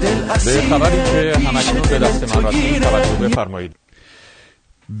باشی دل اسیره، به خبری که همکنون به دست من رسید توجه بفرمایید.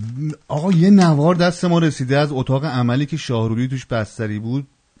 آقا یه نوار دست ما رسیده از اتاق عملی که شاهروری توش بستری بود،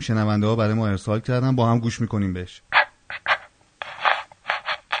 شنونده ها برای ما ارسال کردن، با هم گوش میکنیم بهش.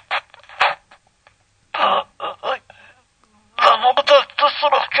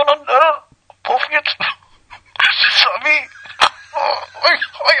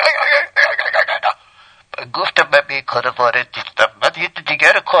 گفتم من به این کار وارد نیستم، من یه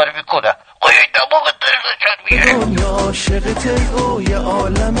دیگر کار میکنم. دنیا عاشقته و یه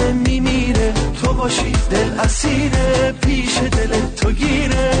عالم میمیره، تو باشی دل اسیره پیش دل تو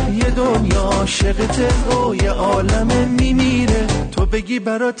گیره. یه دنیا عاشقته و یه عالم میمیره، تو بگی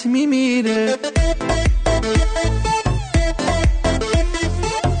برات میمیره.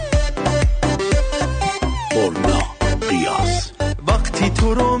 برنا قیاس. وقتی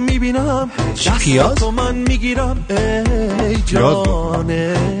تو رو میبینم دست تو من میگیرم، ای جان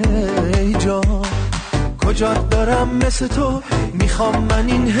ای جان. کجا دارم مثل تو، میخوام من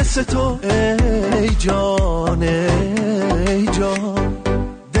این حس تو، ای جان ای جان.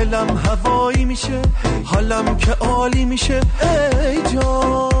 دلم هوایی میشه، حالم که عالی میشه، ای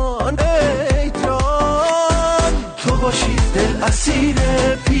جان ای جان. تو باشی دل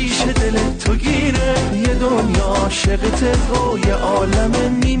اسیره پیش دل تو گیره. یه دنیا عاشقته و یه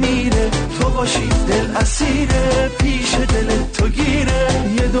عالم میمیره، تو باشی دل اسیره پیش دل تو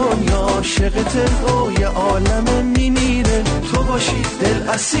گیره. یه دنیا عاشقته و یه عالم میمیره، تو باشی دل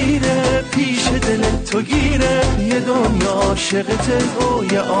اسیره پیش دل تو گیره. یه دنیا عاشقته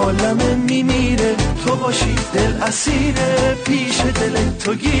و یه عالم میمیره، تو باشی دل اسیره پیش دل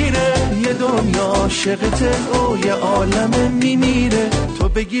تو گیره. یه دنیا عاشقته و یه عالم میمیره، تو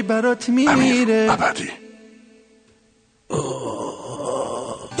بگی برات میمیره. ابدی.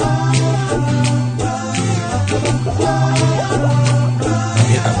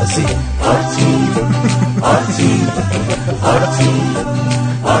 عوضی آرتین آرتین آرتین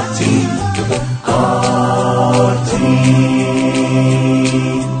آرتین آرتین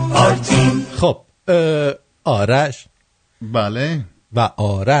آرتین. خب آرش. بله. و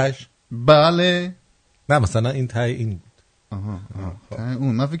آرش. بله. نه مثلا این تای این بود. آها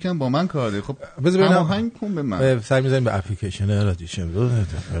اون من فکرم با من کار داره. خب بذار ببینم هماهنگ کن به من. سر می‌زنیم به اپلیکیشن رادیو شمرون.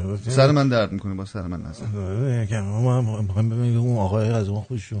 سر من درد میکنه با سر من نزن. ما می‌خوایم ببینیم اون آقای از اون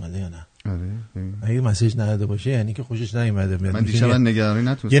خوشش اومده یا نه. آره. اگه مسیج نداده باشه یعنی که خوشش نیومده. من دیشب نگرانی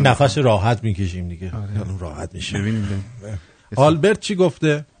نتونستم. یه نفس راحت میکشیم دیگه. اون راحت میشه. ببینیم. آلبرت چی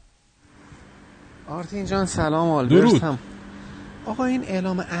گفته؟ آرتین جان سلام. آلبرت هم. آقا این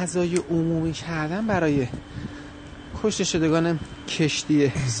اعلام عزای عمومی کردن برای کشته شدگان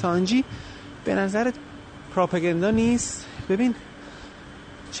کشتی سانجی به نظرت پراپاگاندا نیست؟ ببین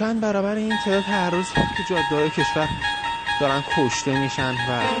چند برابر این تعداد هر روز تو جاده‌های کشور دارن کشته میشن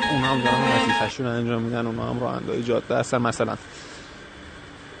و اونا هم دارن وظیفه‌شون رو انجام میدن، اونا هم راننده‌های جاده هستن مثلا.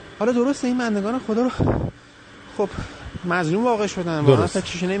 حالا درسته این بندگان خدا رو خب مظلوم واقع شدن، واقعا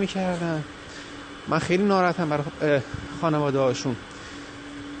فکرش نمی‌کردن. من خیلی ناراحتم برای خانواده هاشون.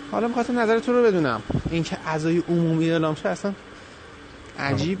 حالا می‌خواستم نظر تو رو بدونم، این که عزای عمومی اعلام شد اصلا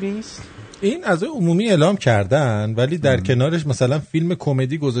عجیب نیست؟ این عزای عمومی اعلام کردن ولی در کنارش مثلا فیلم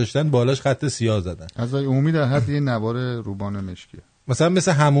کمدی گذاشتن، بالاش خط سیاه زدن. عزای عمومی در حد یه نوار روبان مشکیه، مثلا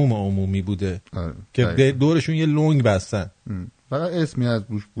مثل حموم عمومی بوده که دورشون یه لنگ بستن، فقط اسمی از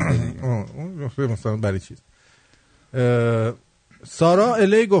روش بوده دیگه. مثلا برای چیز. سارا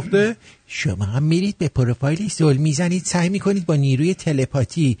الی گفته شما هم میرید به پروفایل زل میزنید، سعی میکنید با نیروی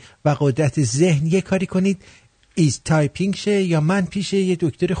تلپاتی و قدرت ذهن یه کاری کنید ایز تایپینگ شه یا من پیش یه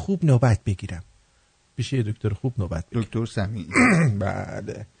دکتر خوب نوبت بگیرم. پیش یه دکتر خوب نوبت بگیرم. دکتر سمیع.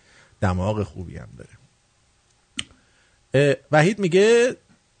 بله دماغ خوبی هم داره. وحید میگه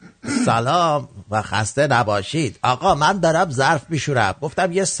سلام و خسته نباشید. آقا من دارم ظرف میشورم،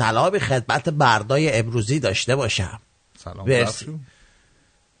 گفتم یه سلامی خدمت مردای امروزی داشته باشم. سلام.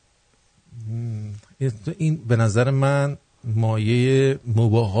 این به نظر من مایه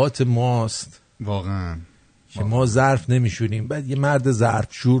مباهات ماست واقعا که ما ظرف نمیشوریم، بعد یه مرد ظرف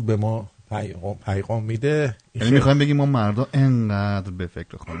شور به ما پیغام میده. یعنی میخوایم بگیم ما مردا انقدر به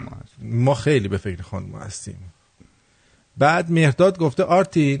فکر خانم هستیم. ما خیلی به فکر خانم هستیم. بعد مهرداد گفته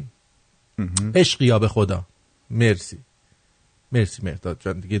آرتین عشقیا به خدا. مرسی مهرداد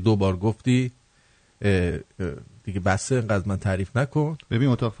جان، دیگه 2 بار گفتی دیگه بسه، اینقدر من تعریف نکن. ببین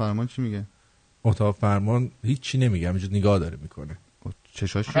اتاق فرمان چی میگه؟ اتاق فرمان هیچی نمیگه، همینجور نگاه داره میکنه.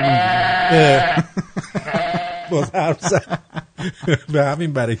 چشاش باز حرف زد. به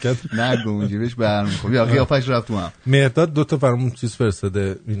همین برکت نگو اونجی بهش برمیخوری یا قیافش رفت تو هم. مهرداد 2 تا فرمون چیز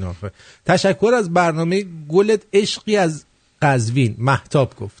فرستاده. اینا تشکر از برنامه گلت عشقی از قزوین.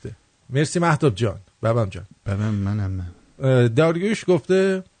 مهتاب گفته مرسی مهتاب جان. بابام جان. بابام منم. داریوش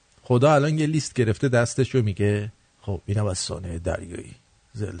گفته خدا الان یه لیست گرفته دستشو، میگه خب اینم از سانه دریایی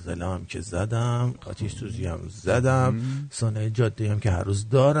زلزله هم که زدم، آتش سوزی هم زدم، سانحه جاده هم که هر روز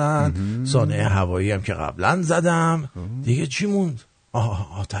دارن، سانحه هوایی هم که قبلا زدم. دیگه چی موند؟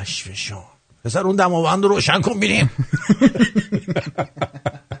 آتش فشان. پسر اون دماوند رو روشن کن بینیم.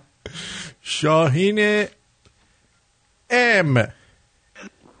 شاهین ام.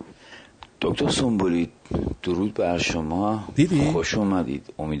 دکتر سنبولی درود بر شما. دیدی؟ خوش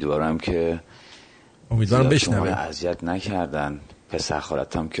اومدید. امیدوارم بشنوه. اذیت نکردن. پسر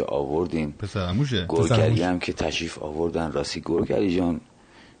خالتم که آوردین، پسر عموشه، گرگلی هم که تشریف آوردن. راستی گرگلی جان،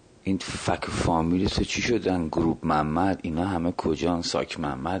 این فک فامیلی تو چی شدن؟ گروپ محمد اینا همه کجان؟ ساک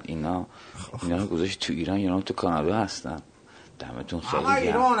محمد اینا گذاشت تو ایران یا تو کانادا هستن؟ دمتون خیلی گرم.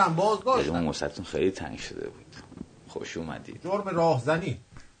 ایرانم بازداشت. دلمون واسهتون خیلی تنگ شده بود. خوش اومدید. جرم راهزنی.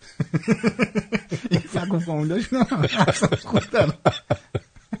 این فک فامیلاشون خودن.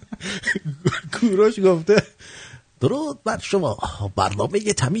 کوروش گفته درود بر شما، برنامه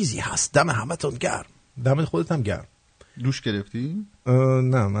یه تمیزی هست، دم همتون گرم. دم خودت هم گرم. دوش گرفتی؟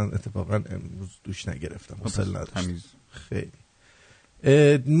 نه من اتفاقا امروز دوش نگرفتم، حوصله نداشتم. تمیز خیلی.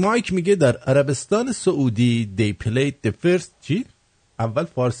 مایک میگه در عربستان سعودی they played the first چی؟ اول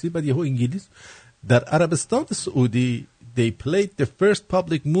فارسی بعد یهو انگلیس. در عربستان سعودی they played the first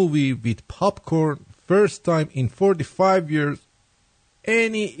public movie with popcorn first time in 45 years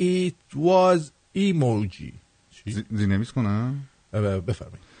and it was emoji. زینویس کنم؟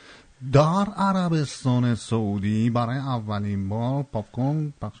 بفرمایید. در عربستان سعودی برای اولین بار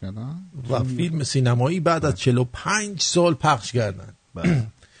پاپکورن پخش کردن و فیلم سینمایی بعد از 45 سال پخش کردن.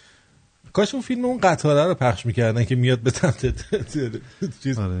 کاش اون فیلم اون قطاره رو پخش میکردن که میاد به سمت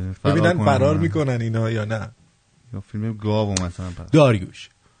چیز ببینن فرار میکنن اینا یا نه. یا فیلم گاو مثلا پخش. داریوش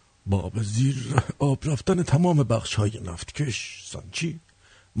با وزیر آب رفتن تمام بخش‌های نفتکش سانچی،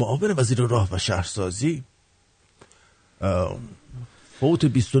 معاون وزیر راه و شهرسازی، فوت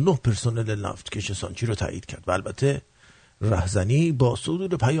 29 پرسنل نفتکش سانچی رو تایید کرد و البته رهزنی با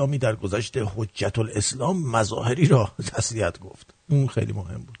صدور پیامی در گذشت حجت الاسلام مظاهری را تسلیت گفت. اون خیلی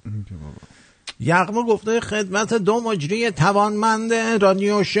مهم بود. یغما گفته خدمت دو مجری توانمند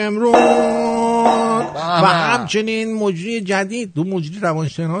رادیو شمرون و همچنین مجری جدید، دو مجری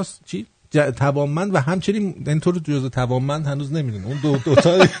روانشناس چی؟ توانمند و همچنین اینطور جزء توانمند هنوز نمیدونم اون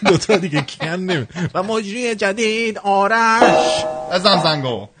دو تا دیگه کیان نمیدونم. و مجری جدید آرش ازم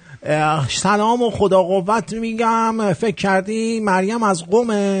زنگو سلام و خدا قوت میگم. فکر کردی مریم از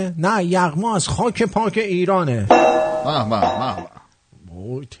قمه؟ نه، یغما از خاک پاک ایرانه.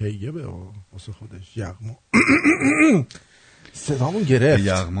 اوه طیبه واسه خودش یغما. صدامون گرفت.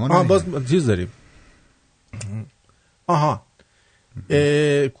 یغما باز چیز داریم. آها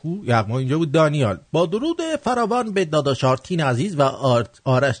کو یغما اینجا بود. دانیال با درود فراوان به داداش آرتین عزیز و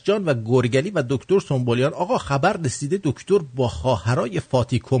آرش جان و گرگلی و دکتر سنبولیان. آقا خبر رسیده دکتر با خواهرای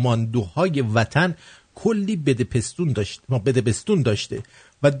فاتی کماندوهای وطن کلی بدبستون داشته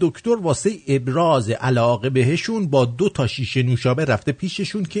و دکتر واسه ابراز علاقه بهشون با 2 شیشه نوشابه رفته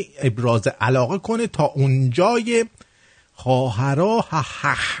پیششون که ابراز علاقه کنه. تا اونجای خواهرا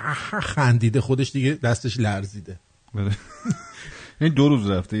خندیده، خودش دیگه دستش لرزیده. این 2 روز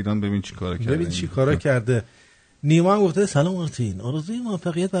رفته ایران ببین چی کارا کرده. ببین چی کارا کرده. نیما هم گفته سلام آرتین، آرزوی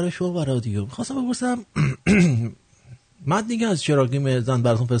موفقیت برای شما و رادیو. خواستم بپرسم متنی از چراگیم زن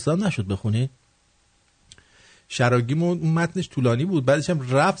براتون فرستادم نشد بخونید؟ شراگیم متنش طولانی بود، بعدش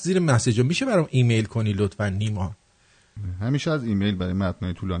هم رفت زیر مسیجا. میشه برام ایمیل کنی لطفا نیما؟ همیشه از ایمیل برای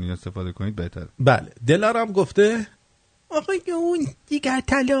متنای طولانی استفاده کنید بهتره. بله. دلارم گفته آقایون دیگر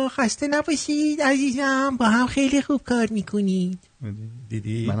طلا خسته نباشید عزیزم، با هم خیلی خوب کار میکنید.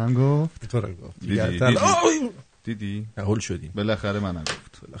 دیدی؟ منم گفت تو رو گفت دیگر طلا. دیدی؟ هول شدیم. بالاخره منم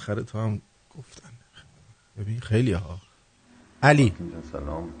گفت. بالاخره تو هم گفتن. ببین خیلی ها. علی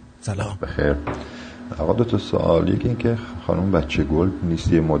سلام بخیر. آقا 2 تا سوال. یکی این که خانم بچه گل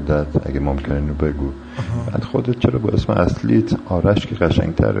نیست یه مدت، اگه ممکنه اینو بگو. بعد خودت چرا با اسم اصلیت آرش که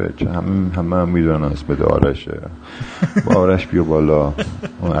قشنگتره؟ چه همه میدونن اسم آرشه. با آرش بیا بالا.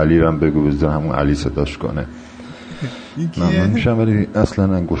 اون علی رو هم بگو بزن همون علی صداش کنه. ممنون میشم، ولی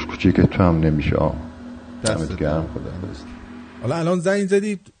اصلا انگوش کوچیک تو هم نمیشه. دمت گرم. خدا حافظ. حالا الان زنگ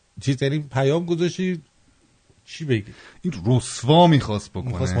زدی چیز یعنی پیام گذاشتی چی بگی؟ این رسوا میخواست بکنه.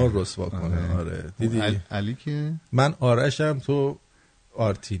 میخواست ما رسوا کنه. آره. دیدی؟ علی که من آرشم تو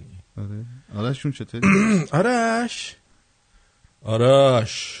آرتینی. آره. آرشون چطوری؟ آرش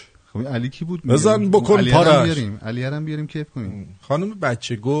خب این علی کی بود؟ بزن بکن پارش. علی هم بیاریم کیف کنیم. خانم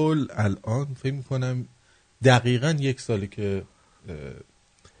بچه گل الان فکر میکنم دقیقاً 1 ساله که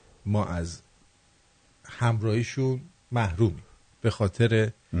ما از همراهیشون محرومیم به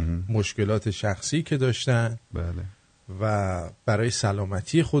خاطر مشکلات شخصی که داشتن. بله. و برای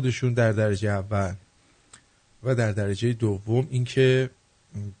سلامتی خودشون در درجه اول و در درجه دوم اینکه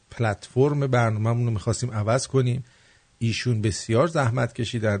پلتفرم برنامه‌مون رو می‌خواستیم عوض کنیم. ایشون بسیار زحمت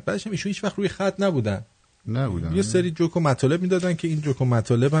کشیدن، بعدش هم ایشون هیچ وقت روی خط نبودن. یه سری جوک و مطالب میدادن که این جوک و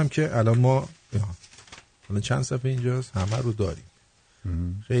مطالب هم که الان ما الان چند صفحه اینجاست همه رو داریم.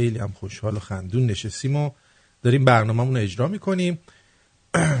 خیلی هم خوشحال و خندون نشستیم و داریم برنامه‌مون رو اجرا میکنیم.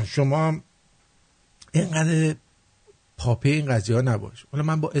 شما هم اینقدر پاپه این قضیه ها نباش. حالا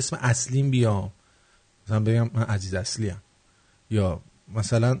من با اسم اصلیم بیام مثلا بگم من عزیز اصلیم، یا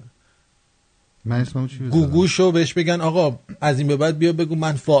مثلا من اسمم چی بزنم؟ گوگوشو بهش بگن آقا از این به بعد بیا بگو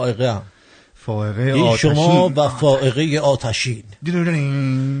من فائقه ام. فائقه این آتشین. شما و فائقه آتشین.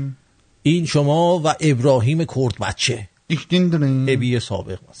 این شما و ابراهیم کرد بچه. ابی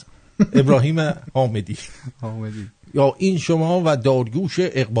سابق مثلا ابراهیم حامدی. یا این شما و داریوش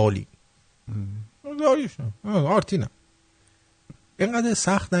اقبالی. داریوش آرتینم. اینقدر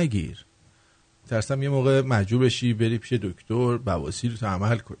سخت نگیر. ترسم یه موقع مجبور بشی بری پیش دکتر بواسیر رو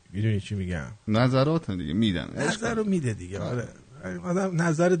عمل کنی. میدونی چی میگم؟ نظرات دیگه میدن. نظر رو میده دیگه. آره. آدم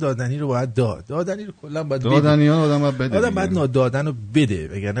نظر دادنی رو باید دادنی رو کلا باید دادنی ها آدم باید بده. آدم باید نادادن رو بده،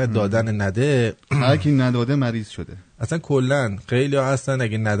 وگرنه دادن نده. هر کی نداده مریض شده. اصلا کلا خیلی ها هستن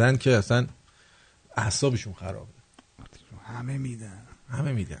اگه ندن که اصلا اعصابشون خرابه.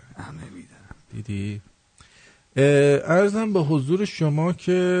 همه میدن. دیدی؟ عرضم به حضور شما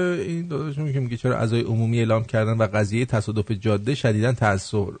که این داداشون که میگه چرا اعضای عمومی اعلام کردن و قضیه تصادف جاده شدیداً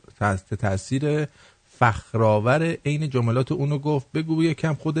تحت تاثیر فخرآور عین جملات اونو گفت. بگو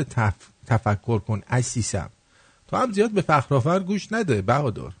یکم خود تفکر کن عزیزم. تو هم زیاد به فخرآور گوش نده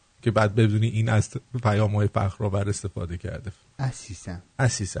بهادر که بعد بدونی این از پیام‌های فخرآور استفاده کرده.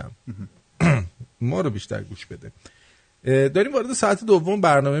 عزیزم ما رو بیشتر گوش بده. داریم وارد ساعت دوم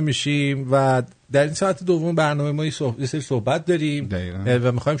برنامه میشیم و در این ساعت دوم برنامه ما یه سری صحبت داریم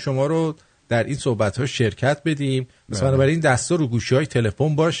و میخوایم شما رو در این صحبت ها شرکت بدیم. مثلا برای این دستا رو گوشی های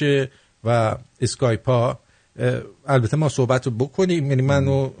تلفن باشه و اسکایپ ها. البته ما صحبت رو بکنیم، یعنی من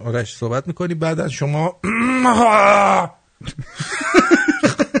و آرش صحبت میکنیم، بعد از شما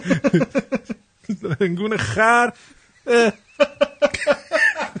رنگون خر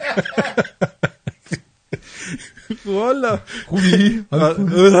والا خوبی؟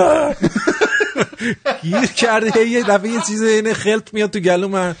 گیر کرده یه دفعه یه چیز اینه خلط میاد تو گلو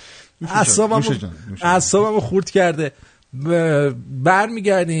من، اعصابمو خورد کرده.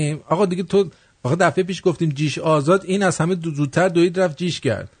 برمیگردیم آقا دیگه. تو آقا دفعه پیش گفتیم جیش آزاد، این از همه زودتر دوید رفت جیش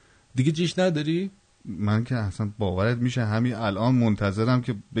کرد. دیگه جیش نداری؟ من که اصلا باورت میشه همین الان منتظرم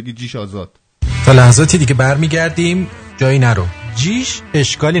که بگی جیش آزاد. تا لحظاتی دیگه برمیگردیم، جایی نرو. جیش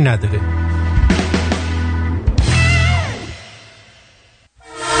اشکالی نداره.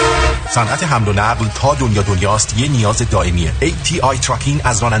 صنعت حمل و نقل تا دنیاست یه نیاز دائمیه. ATI تراکینگ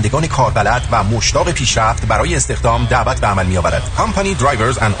از رانندگان کاربلد و مشتاق پیشرفت برای استخدام دعوت به عمل می‌آورد. Company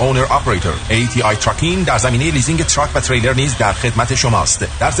Drivers and Owner Operator ATI تراکینگ در زمینه لیزینگ تراک و تریلر نیز در خدمت شماست.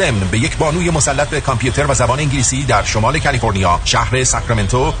 در ضمن به یک بانوی مسلط به کامپیوتر و زبان انگلیسی در شمال کالیفرنیا شهر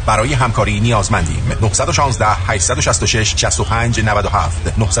ساکرامنتو برای همکاری نیازمندیم. 916 866 65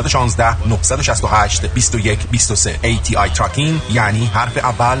 97 916 968 21 23. ATI تراکینگ یعنی حرف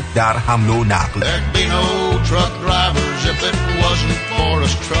اول در حمل و نقل. There'd be no truck drivers if it wasn't for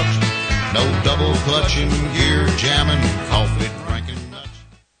us trucks. No double clutching, gear jamming, coffee drinking nuts.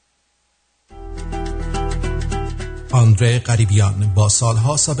 آندره قریبیان با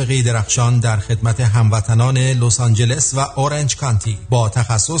سالها سابقه درخشان در خدمت هموطنان لس آنجلس و اورنج کانتی با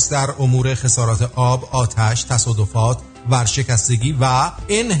تخصص در امور خسارات آب، آتش، تصادفات، ورشکستگی و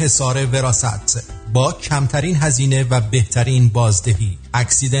انحصار وراثت با کمترین هزینه و بهترین بازدهی.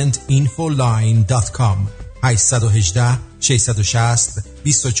 accidentinfoline.com 818 660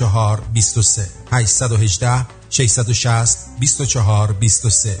 24 23 818 660 24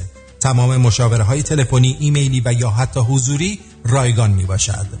 23. تمام مشاوره های تلفنی، ایمیلی و یا حتی حضوری رایگان می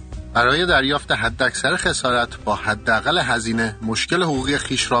باشد. برای دریافت حداکثر خسارت با حداقل هزینه مشکل حقوقی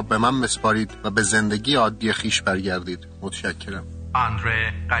خیش را به من بسپارید و به زندگی عادی خیش برگردید. متشکرم.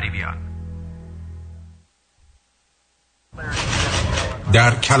 آندره قریبیان.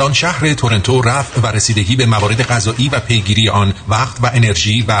 در کلان شهر تورنتو رفع و رسیدگی به موارد قضایی و پیگیری آن وقت و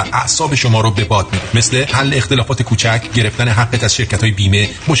انرژی و اعصاب شما رو به باد می‌بره. مثل حل اختلافات کوچک، گرفتن حقت از شرکت‌های بیمه،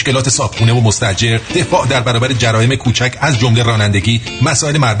 مشکلات صاحبخونه و مستاجر، دفاع در برابر جرایم کوچک از جمله رانندگی،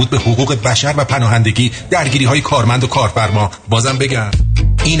 مسائل مربوط به حقوق بشر و پناهندگی، درگیری‌های کارمند و کارفرما. بازم بگم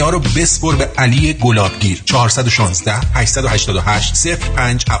اینا رو بسپر به علی گلابگیر. 416 888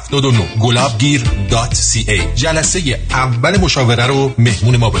 0579 gulabgir.ca. جلسه اول مشاوره رو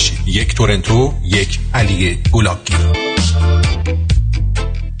مهمون ما باشید. یک تورنتو، یک علی گلابگیر.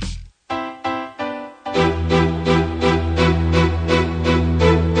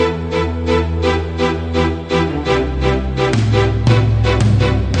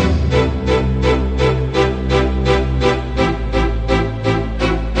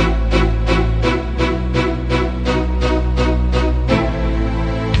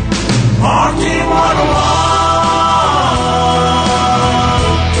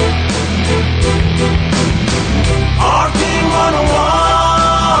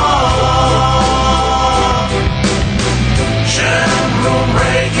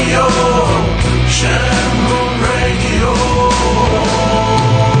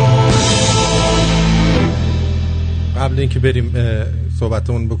 بریم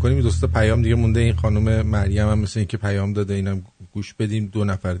صحبتمون بکنیم. دوستا پیام دیگه مونده. این خانم مریم هم مثل این که پیام داده، اینم گوش بدیم. 2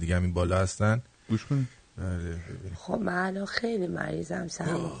 نفر دیگه هم این بالا هستن، گوش کنیم. خب من الان خیلی مریضم،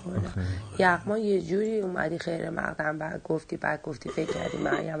 سرم خوردم. یغما یه جوری اومدی خیر مقدم بعد گفتی فکر کردی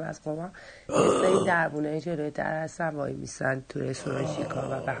مریم از قومم. یه سری دربونه جلوی در هستن وای میسن تو رستوران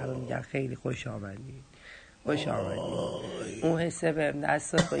شیکار و به همه میگن خیلی خوش آمدی. اون حسه بهم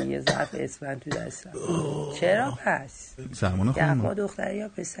دست داد با یه ظرف اسفند تو دستم. چرا پس؟ یغما دختره یا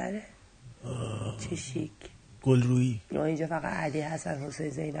پسره؟ چه شیک. گلرویی. ما اینجا فقط علی حسن حسین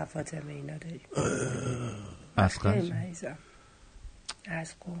زینب فاطمه اینا داریم. اصلا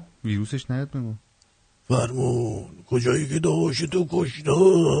از قوم ویروسش نیاد بگو. فرمون کجایی که داشت تو کشتاد؟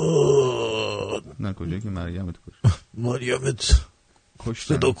 نه کجایی که مریمت کشت. مریمت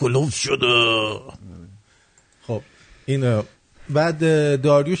صدا کلوف شده. خب این بعد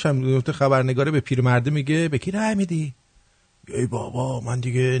داریوش هم خبرنگاره به پیرمرده میگه به کی رای میدی؟ ای بابا من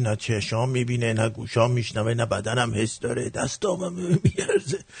دیگه نه چشام میبینه نه گوشام میشنوه نه بدنم حس داره، دستام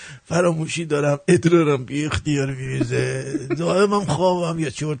میارزه، فراموشی دارم، ادرارم بی اختیار میریزه، دائمم خوابم یا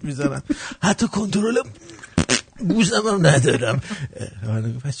چرت میزنم، حتی کنترل بوزم هم ندارم.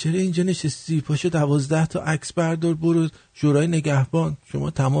 پس چرا اینجا نشستی؟ پاشو 12 تا عکس بردار برو شورای نگهبان.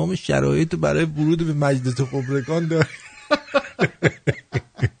 شما تمام شرایط برای ورود به مجلس خبرگان داری.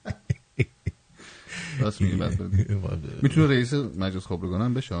 راست میگی. میتونه رئیس مجلس خبرگان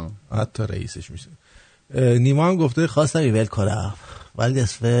هم بشه، حتی رئیسش میشه. نیما هم گفته خواستم ایول کنم ولی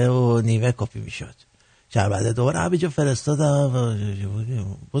نصفه و نیمه کپی میشد. بعد دوباره همینجا فرستادم.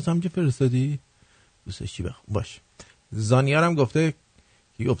 باز همینجا فرستادی؟ دوستش چی بخون باش. زانیار هم گفته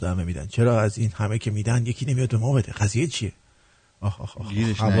کی گفته همه میدن، چرا از این همه که میدن یکی نمیاد به ما بده؟ قضیه چیه؟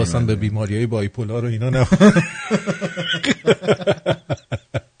 حواسم به بیماریهای بایپولار و اینا نه.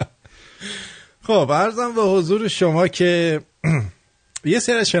 خب عرضم به حضور شما که یه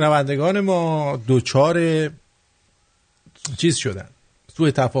سری از شنوندگان ما دوچار چیز شدن،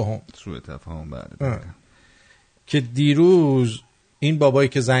 سوء تفاهم بله. که دیروز این بابایی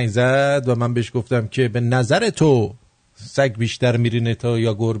که زنگ زد و من بهش گفتم که به نظر تو سگ بیشتر میرینه تا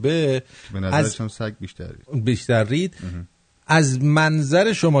یا گربه، به نظرش هم سگ بیشتر رید. از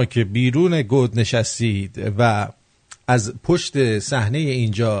منظر شما که بیرون گود نشستید و از پشت صحنه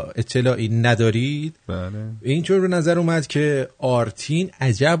اینجا اطلاعی ندارید، بله. اینطور به نظر اومد که آرتین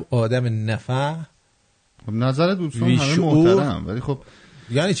عجب آدم نفهم. خب نظر دوستان همه محترم، ولی خب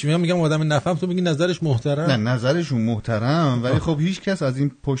یعنی چی میگم آدم نفهم، تو میگی نظرش محترم؟ نه نظرشون محترم ولی خب هیچ کس از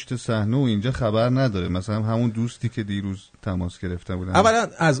این پشت صحنه و اینجا خبر نداره. مثلا همون دوستی که دیروز تماس گرفته بودن، اولا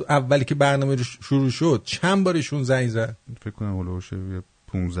از اولی که برنامه شروع شد چند بارشون زنگ زد؟ فکر کنم هولوش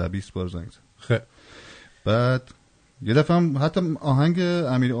 15-20 بار زنگ زد. خب بعد یه دفعه هم حتی آهنگ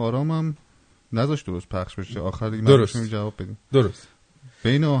امیر آرام هم نذاشت درست پخش بشه، آخر دیگه من جواب بدیم. درست.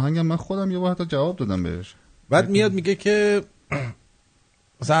 بین آهنگم من خودم یه بار حتی جواب دادم بهش. بعد میاد میگه که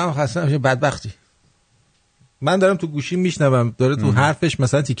مثلا خسته میشه، بدبختی. من دارم تو گوشی میشنوم داره تو حرفش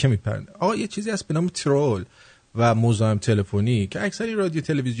مثلا تیکه میپرنه. آقا یه چیزی هست به نام ترول و مزاحم تلفنی که اکثری رادیو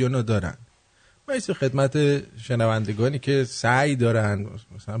تلویزیونا دارن. واسه خدمت شنوندگانی که سعی دارن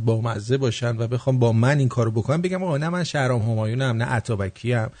مثلا با مزه باشن و بخوام با من این کارو بکنم، بگم آقا نه من شهرام همایونم، نه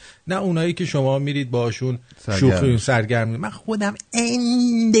عطابکیم، نه اونایی که شما میرید باشون شوخی سرگرم. من خودم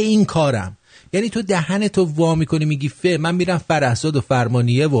این کارم. یعنی تو دهن تو وا میکنی میگی من میرم فرهزاد و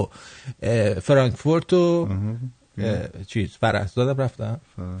فرمانیه و فرانکفورت و چیز فرهزادم رفتم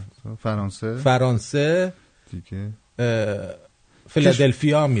فرانسه دیگه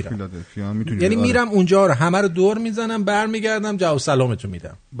فیلادلفیا میرم. یعنی میرم اونجا رو همه رو دور میزنم برمیگردم جواب سلامتو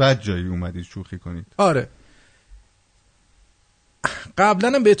میدم. بعد جایی اومدید شوخی کنید. آره قبلا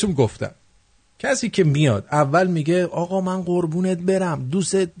هم بهتون گفتم کسی که میاد اول میگه آقا من قربونت برم،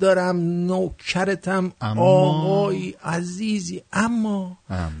 دوستت دارم، نوکرتم، آقای عزیزی، اما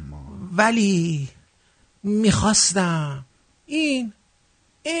ولی میخواستم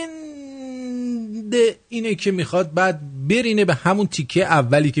اینه که میخواد بعد برینه به همون تیکه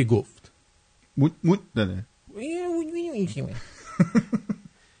اولی که گفت. مود داره.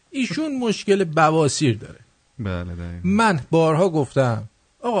 ایشون مشکل بواسیر داره. بله. من بارها گفتم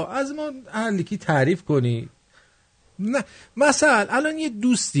آقا از ما هرلیکی تعریف کنی. نه مثلا الان یه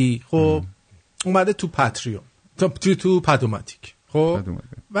دوستی خب اومده تو پاتریون تو پدوماتیک خب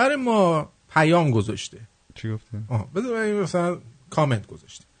برای ما پیام گذاشته. چی گفته؟ بذار مثلا کامنت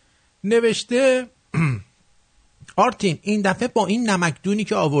گذاشته نوشته آرتین این دفعه با این نمکدونی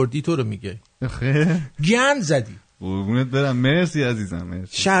که آوردی تو رو میگه گند زدی. قربونت برم، مرسی عزیزم،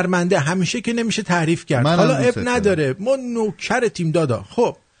 مرسی. شرمنده همیشه که نمیشه تعریف کرد. حالا اب نداره ما نوکر تیم دادا.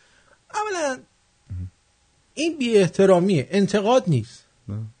 خب اولا این بی احترامیه، انتقاد نیست.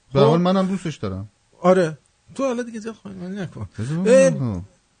 به حال منم دوستش دارم. آره تو حالا دیگه زیاد خواهی نکن.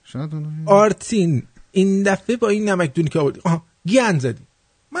 آرتین این دفعه با این نمکدونی که آوردی گند زدی.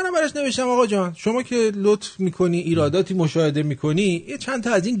 منم براش نوشتم آقا جان شما که لطف میکنی ایراداتی مشاهده میکنی یه چند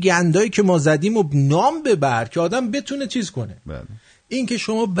تا از این گندایی که ما زدیم و نام ببر که آدم بتونه چیز کنه. بله. این که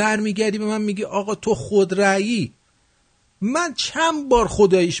شما برمیگردی به من میگی آقا تو خودرأیی، من چند بار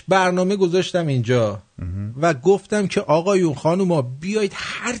خداییش برنامه گذاشتم اینجا و گفتم که آقایون خانوما بیایید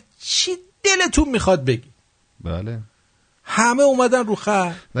هر چی دلتون میخواد بگی. بله. همه اومدن رو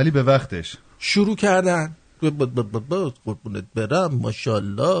خط ولی به وقتش شروع کردن قربونت برم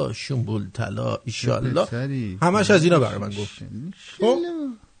ماشاءالله شنبول طلا ایشالله همش از اینا برای من گفت.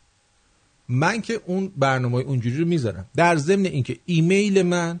 من که اون برنامه اونجوری رو میذارم، در ضمن اینکه ایمیل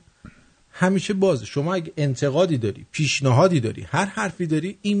من همیشه بازه. شما اگه انتقادی داری، پیشنهادی داری، هر حرفی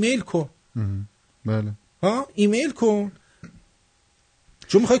داری ایمیل کن. بله. ایمیل کن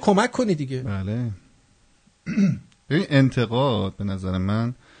چون میخوای کمک کنی دیگه. بله. ببین انتقاد به نظر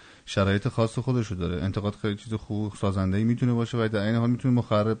من شرایط خاص خودشو داره. انتقاد خیلی چیز خوب سازنده‌ای میتونه باشه و در عین حال میتونه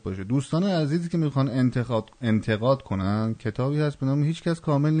مخرب باشه. دوستان عزیزی که میخوان انتقاد کنن کتابی هست به نام هیچ کس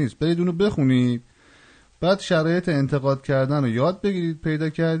کامل نیست، برید اونو بخونید، بعد شرایط انتقاد کردن رو یاد بگیرید، پیدا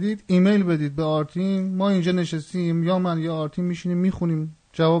کردید ایمیل بدید به آرتین، ما اینجا نشستیم یا من یا آرتین میشینیم میخونیم،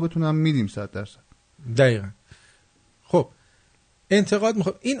 جوابتون هم میدیم 100%. دقیقاً. خب انتقاد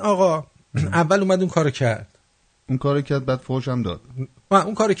میخواد این آقا اول اومد اون کارو کرد، بعد فوش هم داد.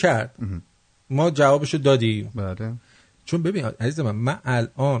 اون کارو کرد. ما جوابشو دادیم. بله. چون ببین عزیز من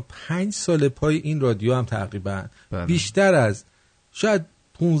الان 5 سال پای این رادیو هم تقریبا بیشتر از شاید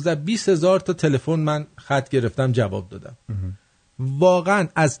 15-20 هزار تا تلفن من خط گرفتم جواب دادم. واقعا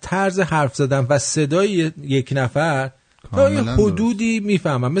از طرز حرف زدن و صدای یک نفر تا یه حدودی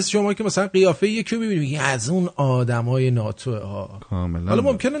میفهمم. مثل شما که مثلا قیافه یکی رو میبینی از اون آدمای ناتو ها، حالا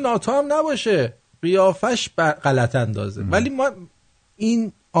ممکنه ناتو هم نباشه، قیافش غلط اندازه، ولی ما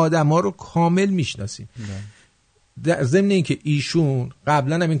این آدما رو کامل میشناسیم. در ضمن اینکه ایشون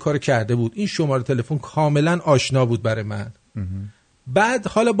قبلا هم این کار کرده بود، این شماره تلفن کاملا آشنا بود برای من. بعد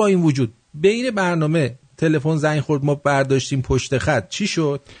حالا با این وجود بین برنامه تلفن زنگ خورد، ما برداشتیم پشت خط. چی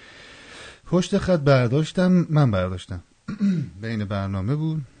شد؟ پشت خط من برداشتم بین برنامه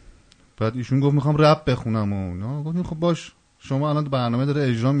بود. بعد ایشون گفت میخوام رپ بخونم و نه، گفتم خب باش، شما الان برنامه داره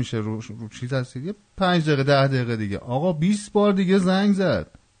اجرا میشه رو چیز هستید، یه 5 دقیقه 10 دقیقه دیگه. آقا 20 بار دیگه زنگ زد،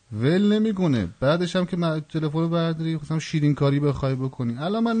 ول نمیکنه. بعدش هم که من تلفن برداری خواستم شیرین کاری بخوای بکنی.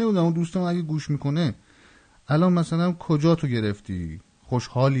 الان من نمیدونم اون دوستم اگه گوش میکنه الان مثلا کجا تو گرفتی،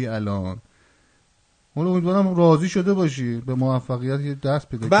 خوشحالی الان، حالا امیدوارم راضی شده باشی، به موفقیت یه دست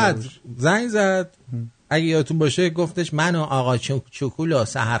پیدا کنی. بعد زنگ زد اگه یادتون باشه گفتش من و آقا چوکولو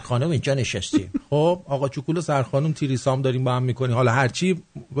سحر خانم اینجا نشستیم. خب آقا چوکولو سحر خانم تیریسام داریم با هم میکنیم، حالا هرچی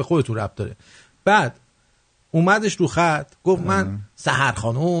به خودتون ربط داره. بعد اومدش رو خط گفت من سحر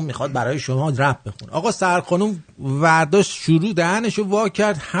خانم میخواد برای شما رپ بخونه. آقا سحر خانم ورداشت شروع دهنشو وا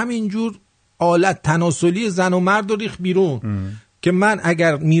کرد، همینجور آلت تناسلی زن و مرد رو ریخ بیرون که من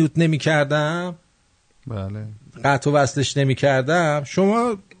اگر میوت نمی کردم، بله، قطع و وصلش نمی کردم،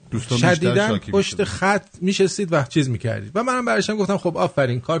 شما شدیداً پشت خط میشستید و چیز میکردید. و منم برایشم گفتم خب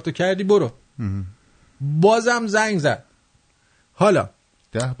آفرین کارتو کردی برو. بازم زنگ زد. حالا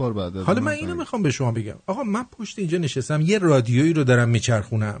 10 بار بعد. حالا من اینو میخوام به شما بگم، آقا من پشت اینجا نشستم یه رادیویی رو دارم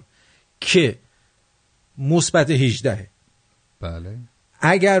میچرخونم که مثبت 18. بله.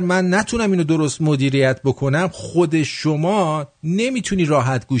 اگر من نتونم اینو درست مدیریت بکنم، خود شما نمیتونی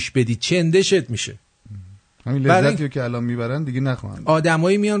راحت گوش بدی، چندشت میشه. همین لذتی که الان میبرن دیگه نخواهند.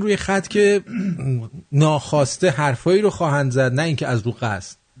 آدمایی میان روی خط که ناخواسته حرفایی رو خواهند زد، نه اینکه از رو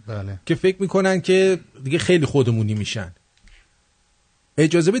قصد. بله. که فکر میکنن که دیگه خیلی خودمونی میشن.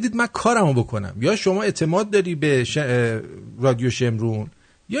 اجازه بدید من کارمو بکنم. یا شما اعتماد داری به رادیو شمرون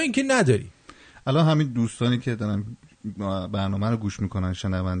یا اینکه نداری. الان همین دوستانی که دارن برنامه رو گوش میکنن،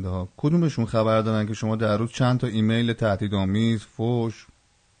 شنونده ها، کدومشون خبر دارن که شما در روز چند تا ایمیل تهدیدآمیز، فوش،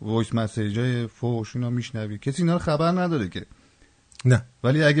 وایس مسیجای فوش اینا میشنوی؟ کسی اینا رو خبر نداره که. نه.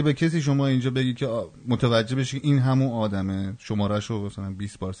 ولی اگه به کسی شما اینجا بگی که متوجه بشی این همون آدمه، شماره‌شو مثلا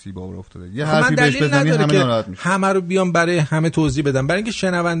 20 بار 30 بار افتاده، یه حرفی بهش بزنی همه ناراحت میشه. همه رو بیام برای همه توضیح بدم، برای اینکه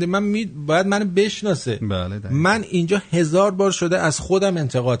شنونده من باید منو بشناسه. بله. من اینجا 1000 بار شده از خودم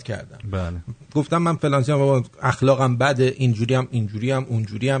انتقاد کردم. بله. گفتم من فلانم، اخلاقم بده، اینجوریم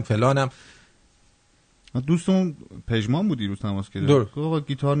اونجوریم فلانم. دوستمون پژمان بود دیروز تماس گرفت. آقا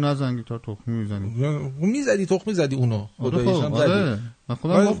گیتار نزن، گیتار تخمی میزنی. تخمی زدی اونو. خداییش هم زدی. من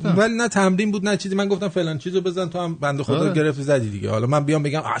خودم گفتم. ولی نه تمرین بود نه چیزی. من گفتم فلان چیزو بزن، تو هم بنده خدا گرفتی زدی دیگه. حالا من بیام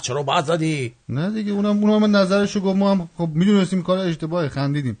بگم چرا باید زدی؟ نه دیگه اونم نظرشو گفت، ما هم خب میدونستیم کار اشتباهه،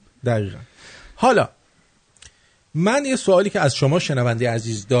 خندیدیم. دقیقاً. حالا من یه سوالی که از شما شنونده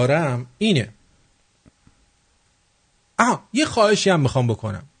عزیز دارم اینه. یه خواهشی هم میخوام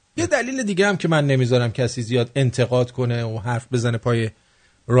بکنم. یه دلیل دیگه هم که من نمیذارم کسی زیاد انتقاد کنه و حرف بزنه پای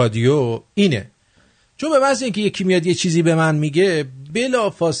رادیو اینه، چون به محض اینکه یکی میاد یه چیزی به من میگه بلا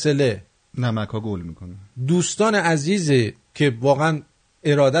فاصله نمکا گل میکنه. دوستان عزیزی که واقعا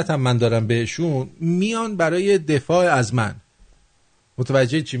ارادتم من دارم بهشون میان برای دفاع از من.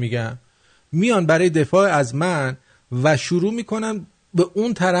 متوجه چی میگم؟ میان برای دفاع از من و شروع میکنن به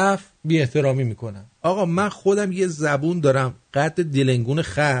اون طرف بی احترامی میکنن. آقا من خودم یه زبون دارم قد دلنگون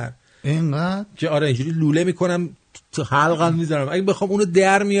خر اینقدر که آره اینجوری لوله میکنم تو حلقم میذارم، اگه بخوام اونو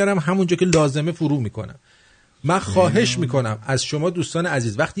در میارم همونجا که لازمه فرو میکنم. من خواهش میکنم از شما دوستان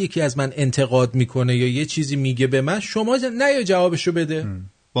عزیز وقتی یکی از من انتقاد میکنه یا یه چیزی میگه به من، شما نه یا جوابشو بده،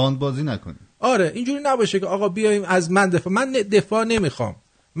 باند بازی نکنید. آره اینجوری نباشه که آقا بیایم از من دفاع. من دفاع نمیخوام،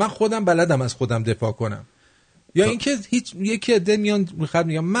 من خودم بلدم از خودم دفاع کنم. یا اینکه هیچ یکی عده میان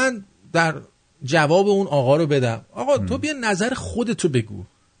میگم من در جواب اون آقا رو بدم. آقا تو بیا نظر خودتو بگو.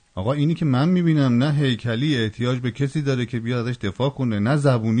 آقا اینی که من میبینم نه هیکلی احتیاج به کسی داره که بیاد ازش دفاع کنه، نه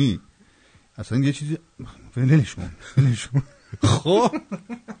زبونی، اصلا یه چیزی ولشون. خب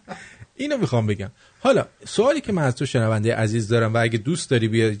اینو میخوام بگم. حالا سوالی که من از تو شنونده عزیز دارم و اگه دوست داری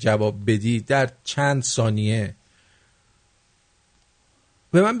بیا جواب بدی در چند ثانیه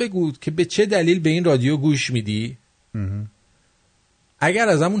به من بگو که به چه دلیل به این رادیو گوش میدی. اگر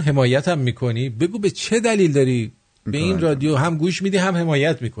از همون حمایت هم میکنی بگو به چه دلیل داری به این رادیو هم گوش میدی هم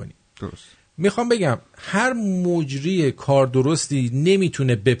حمایت میکنی. درست. میخوام بگم هر مجری کار درستی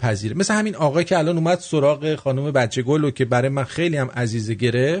نمیتونه بپذیره. مثل همین آقا که الان اومد سراغ خانم بچه گلو که برای من خیلی هم عزیزه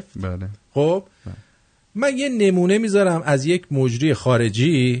گرفت. بله. خب من یه نمونه میذارم از یک مجری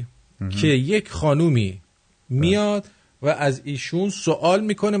خارجی که یک خانومی میاد و از ایشون سوال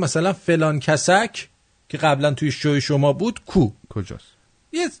میکنه مثلا فلان کسک که قبلا توی شوی شما بود کجاست؟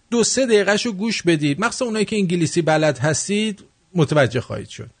 یه 2-3 دقیقه‌شو گوش بدید، مخصوصا اونایی که انگلیسی بلد هستید متوجه خواهید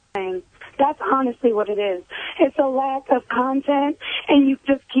شد. That's honestly what it is. It's a lack of content, and you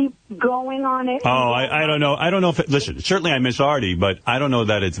just keep going on it. Oh, I don't know. I don't know if listen. Certainly, I miss Artie, but I don't know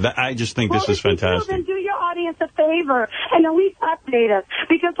that it's that. I just think this is fantastic. Then do your audience a favor and at least update us.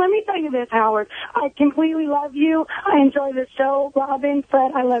 Because let me tell you this, Howard. I completely love you. I enjoy the show. Robin,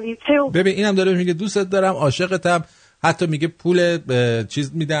 Fred, I love you too. ببین اینم داره میگه دوستت دارم، عاشقتم، حتی میگه پول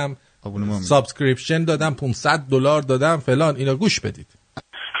چیز میدم، سابسکریپشن دادم، $500 دادم فلان. اینا گوش بدید.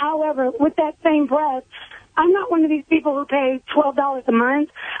 However, with that same breath, I'm not one of these people who pay $12 a month.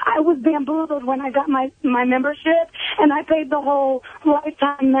 I was bamboozled when I got my membership, and I paid the whole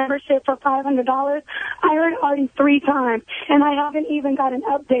lifetime membership for $500. I heard Artie 3 times, and I haven't even got an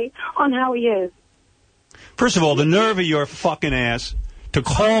update on how he is. First of all, the nerve of your fucking ass to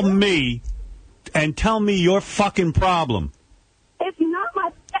call me and tell me your fucking problem. It's not my...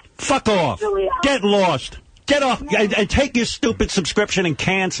 Fuck off. Get lost. Get off and take your stupid subscription and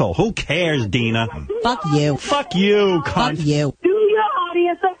cancel. Who cares, Dina? Fuck you. Fuck you, cunt. Fuck you. Do your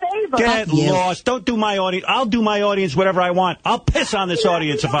audience a favor. Get lost. Don't do my audience. I'll do my audience whatever I want. I'll piss on this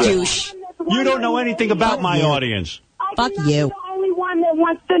audience if I... You don't know anything about my audience. Fuck you. I'm the only one that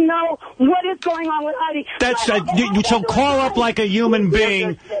wants to know what is going on with Artie. That's so call up like a human being.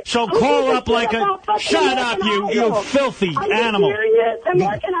 So call up like a... Shut up, you filthy animal.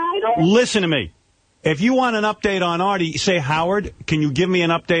 Listen to me. If you want an update on Artie, say, Howard, can you give me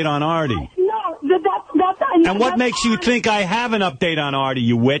an update on Artie? No, that's... And what makes you think I have an update on Artie,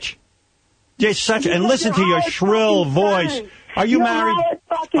 you witch? You're such... And listen to your shrill voice. Are you married?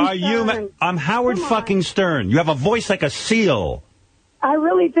 Are you... I'm Howard fucking Stern. You have a voice like a seal. I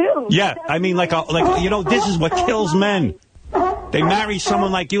really do. Yeah, I mean, like, you know, this is what kills men. They marry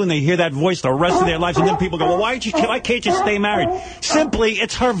someone like you and they hear that voice the rest of their lives, and then people go, well, why can't you stay married? Simply,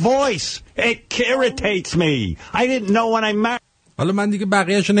 it's her voice. It irritates me. I didn't know when I married. حالا من دیگه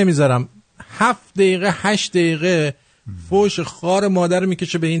بقیه‌اشو نمیذارم. 7 دقیقه 8 دقیقه فوش خار مادر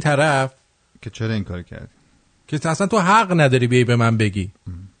میکشه به این طرف که چرا این کار کردی، که اصلا تو حق نداری بیای به من بگی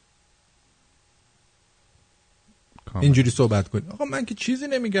اینجوری صحبت کنی. آقا من که چیزی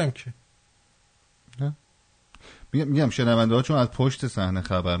نمیگم که. میگم شنونده ها چون از پشت صحنه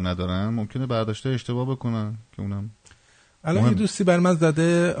خبر ندارن ممکنه برداشته اشتباه بکنن که اونم الان یه دوستی بر من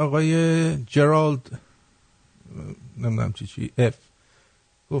زده، آقای جرالد نمیدونم چی اف،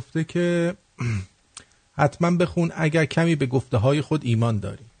 گفته که حتما بخون اگر کمی به گفته های خود ایمان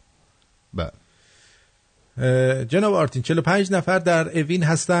داری. بله. جناب آرتین 45 نفر در اوین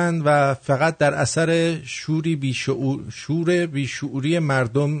هستند و فقط در اثر شور بیشعوری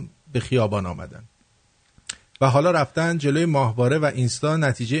مردم به خیابان آمدن و حالا رفتن جلوی ماهواره و اینستا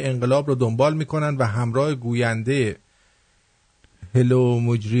نتیجه انقلاب رو دنبال میکنن و همراه گوینده هلو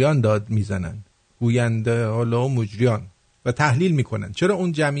مجریان داد میزنن، گوینده هلو مجریان، و تحلیل میکنن چرا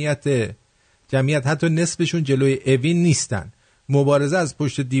اون جمعیت حتی نصفشون جلوی اوین نیستن. مبارزه از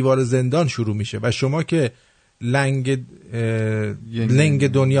پشت دیوار زندان شروع میشه و شما که لنگ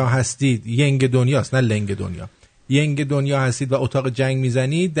دنیا هستید، ینگ دنیاست نه لنگ دنیا، ینگ دنیا هستید و اتاق جنگ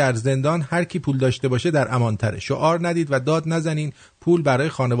میزنید، در زندان هر کی پول داشته باشه در امان تره. شعار ندید و داد نزنین، پول برای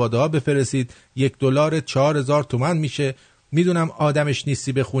خانواده ها بفرستید، $1 4,000 تومان میشه. میدونم آدمش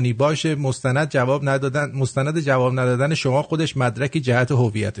نیستی بخونی باشه، مستند جواب ندادن شما خودش مدرک جهت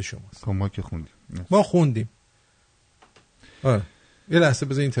هویت شماست. ما که خوندیم. ما خوندیم. یه لحظه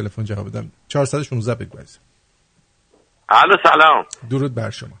بذار این تلفن جواب بدم. 416 بگو عزیزم. الو سلام. درود بر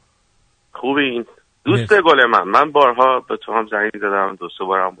شما. خوبین؟ دوست گل من بارها به تو هم زنگ زدم، 2-3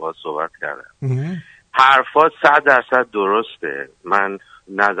 بارم باهات صحبت کردم. حرفات 100% درسته. من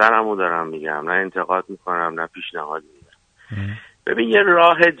نظرمو دارم میگم، نه انتقاد میکنم نه پیشنهاد میدم. ببین یه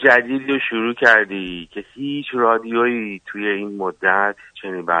راه جدیدی رو شروع کردی که هیچ رادیویی توی این مدت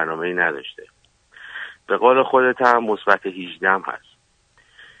چنین برنامه‌ای نداشته. به قول خودت هم مثبت 18 هست.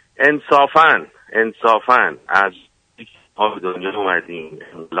 انصافاً از ها دنیا اومدیم،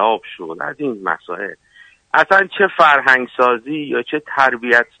 انقلاب شد، از این مسائل اصلا چه فرهنگ سازی یا چه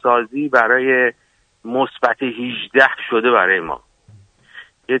تربیت سازی برای مثبت 18 شده برای ما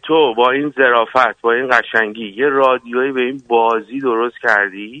که تو با این ظرافت، با این قشنگی یه رادیویی به این بازی درست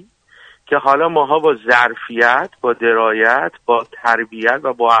کردی که حالا ماها با ظرفیت، با درایت، با تربیت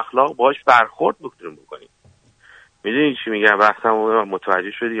و با اخلاق باش برخورد بکنیم. میدونی چی میگم؟ بحثم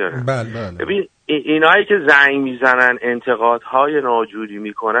متوجه شدی یا نه؟ بله. ببین اینایی که زنگ میزنن، انتقادهای ناجوری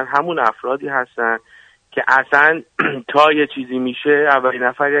میکنن، همون افرادی هستن که اصلا تا یه چیزی میشه اولین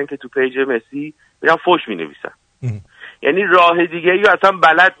نفری که تو پیج مسی میرن فوش مینویسن. یعنی راه دیگه ای اصلا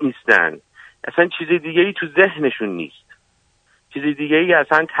بلد نیستن، اصلا چیز دیگه ای تو ذهنشون نیست، چیز دیگه ای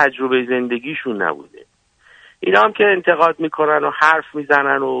اصلا تجربه زندگیشون نبوده. اینا هم که انتقاد میکنن و حرف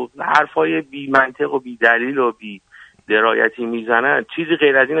میزنن و حرفای بی منطق و بی دلیل و بی درایتی میزنن، چیزی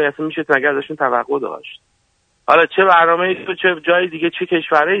غیر از این اصلا میشه مگر ازشون توقع داشت؟ حالا چه برنامه‌ای تو چه جای دیگه چه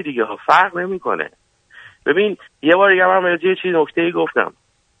کشورهای دیگه ها فرق نمیکنه. ببین یه بار دیگه من یه چیز نکته‌ای گفتم،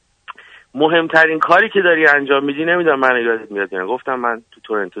 مهمترین کاری که داری انجام میدی، نمیدونم من یادت میاد یا نه، گفتم من تو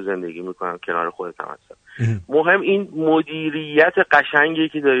تورنتو زندگی میکنم، کنار خودت هم هستم. مهم این مدیریت قشنگی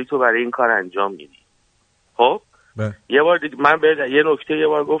که داری تو برای این کار انجام میدی. خب یه بار دیگه من به یه نکته یه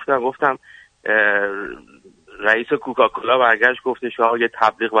بار گفتم رئیس کوکاکولا برگشت گفتش آقا یه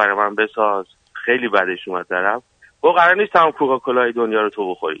تبلیغ برای من بساز، خیلی بدش اومد طرف. خب قرار نیست تمام کوکاکولای دنیا رو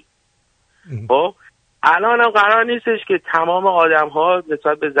تو بخوری. خب الان هم قرار نیستش که تمام آدم‌ها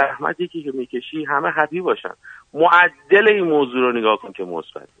نسبت به زحمتی که میکشی همه هپی باشن. معدل این موضوع رو نگاه کن که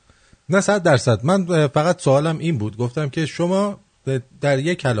مثبت. نه 100%. من فقط سوالم این بود، گفتم که شما در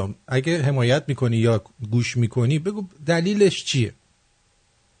یک کلام اگه حمایت میکنی یا گوش میکنی بگو دلیلش چیه.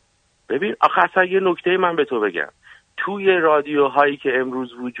 ببین آخه اصلا یه نکته من به تو بگم، توی رادیوهایی که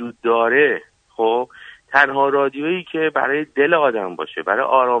امروز وجود داره، خب تنها رادیویی که برای دل آدم باشه، برای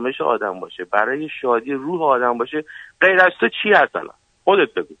آرامش آدم باشه، برای شادی روح آدم باشه، غیر از تو چی هست الان؟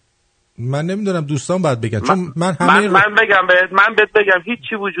 خودت بگو. من نمیدونم، دوستان باید بگن. چون من بهت بگم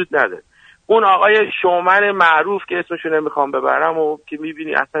هیچی وجود نداره. اون آقای شومن معروف که اسمشو نمیخوام ببرم و که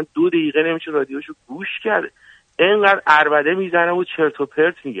میبینی اصلا 2 دقیقه نمیشه رادیوشو گوش کرده، اینقدر عربده میزنه و چرت و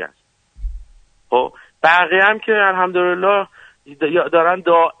پرت میگه. خب بقیه هم که الحمدلله دارن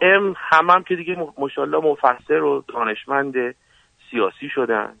دائم هم که دیگه ماشاءالله مفسر و دانشمند سیاسی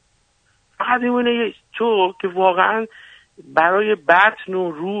شدن. فقط میمونه تو که واقعا برای بطن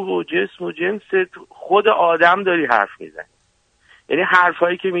و روح و جسم و جنس خود آدم داری حرف میزنی. یعنی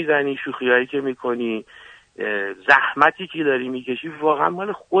حرفایی که میزنی، شوخیایی که میکنی، زحمتی که داری میکشی واقعا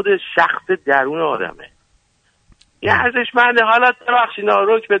مال خود شخص درون آدمه. یه ارزشمنده. حالا ببخشید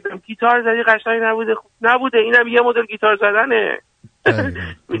ناروک بدم گیتار زدی قشنگ نبوده، اینم یه مدل گیتار زدنه.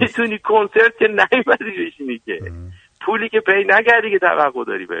 میتونی کنسرت که نیومدی بشینی که پولی که پی نگردی که توقع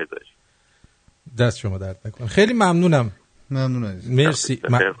داری برداشت. دست شما درد نکنه. خیلی ممنونم. ممنون.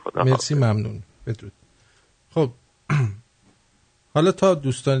 مرسی ممنون. بدرود. خب حالا تا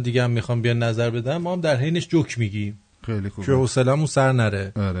دوستان دیگه هم میخوام بیان نظر بدم، ما هم در حینش جوک میگیم خیلی خوبه که حوصله‌مون سر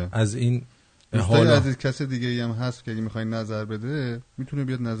نره. آره. از این دوستای عزیز کسی دیگه ای هم هست که اگه میخوای نظر بده میتونه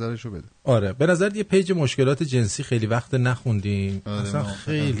بیاد نظرشو بده. آره به نظر یه پیج مشکلات جنسی خیلی وقت نخوندیم. اصلا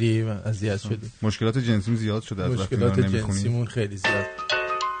خیلی اذیت شدیم. مشکلات جنسیم زیاد شده از وقتی مشکلات جنسیمون خیلی زیاد.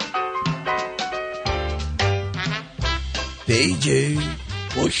 پیج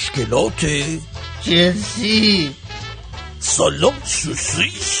مشکلات جنسی. سلام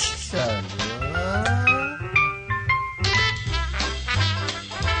سوسی.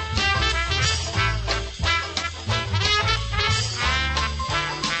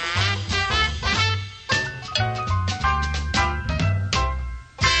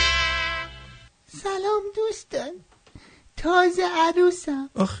 دوستان تازه عروسم.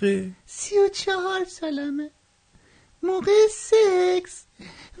 آخه 34 سالمه. موقع سکس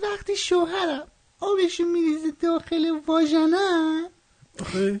وقتی شوهرم آبشو میریزه داخل واژنم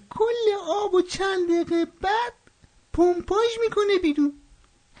کل آب و چند دقیقه بعد پمپاژ میکنه بیرون.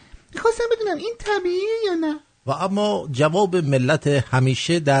 میخواستم بدونم این طبیعیه یا نه؟ و اما جواب ملت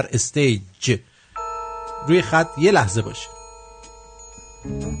همیشه در استیج. روی خط یه لحظه باشه.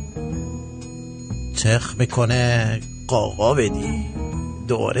 تخ میکنه قاقا بدی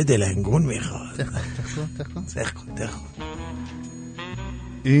دوباره دلنگون میخواد. تخ کن.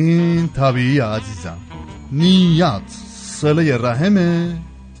 این طبیعی عزیزم. نیت صله رحمه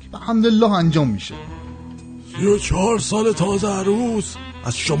که به حمدالله انجام میشه. 34 سال تازه عروس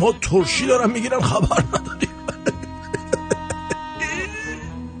از شما ترشی دارم میگیرم خبر نداری.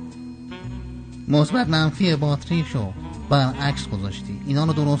 مثبت منفی باتریشو برعکس گذاشتی. اینا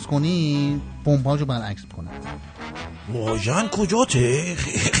رو درست کنی پمپاژو برعکس کنه. واژن کجاته؟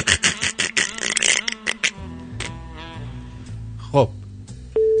 خب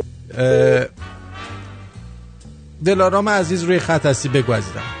دلارام عزیز روی خط هستی، بگو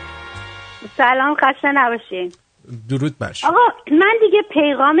عزیزم. سلام، خسته نباشین. درود بر شما. آقا من دیگه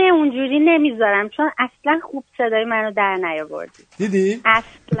پیغام اونجوری نمیذارم چون اصلا خوب صدای منو در نیاوردی. دیدی؟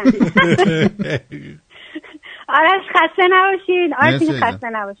 اصلا. آرش خسته نباشین. آرتین خسته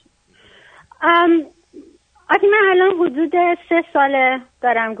نباشین. آرتین من الان حدود 3 ساله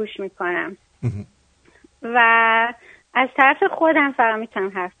دارم گوش میکنم و از طرف خودم فقط میتونم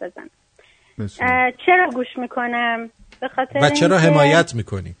حرف بزنم. چرا گوش میکنم؟ به خاطر و چرا حمایت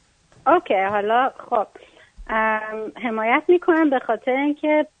میکنی؟ اوکی، حالا خب حمایت میکنم به خاطر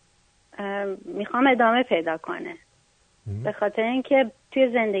اینکه میخوام ادامه پیدا کنه، به خاطر اینکه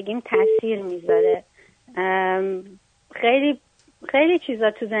توی زندگیم تاثیر میذاره. خیلی خیلی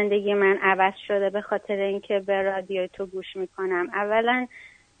چیزا تو زندگی من عوض شده به خاطر اینکه به رادیو تو گوش میکنم. اولا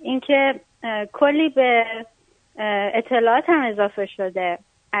اینکه کلی به اطلاعات هم اضافه شده،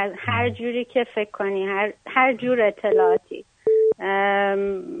 از هر جوری که فکر کنی، هر جور اطلاعاتی.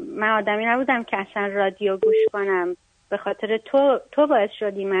 من آدمی نبودم که اصلا رادیو گوش کنم، به خاطر تو باعث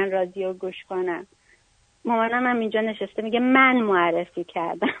شدی من رادیو گوش کنم. مامانم هم اینجا نشسته میگه من معرفی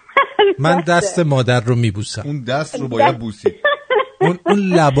کردم. من دست مادر رو میبوسم. اون دست رو باید بوسید. اون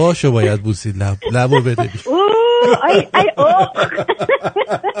لباشو باید بوسید. لبو بده.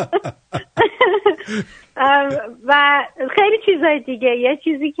 و خیلی چیزای دیگه. یه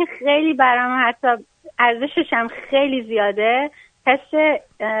چیزی که خیلی برام حتی ارزشش هم خیلی زیاده، حس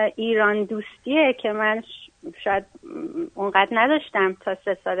ایران دوستیه که من شاید اونقدر نداشتم تا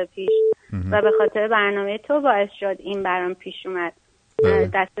 3 سال پیش و به خاطر برنامه تو باعث شد این برام پیش اومد.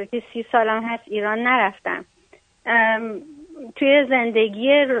 دسته که 30 سالم هست ایران نرفتم. توی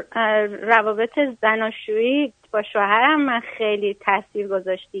زندگی روابط زناشویی با شوهرم من خیلی تاثیر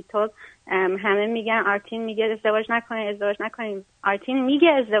گذاشتی. تو همه میگن آرتین میگه ازدواج نکنین. آرتین میگه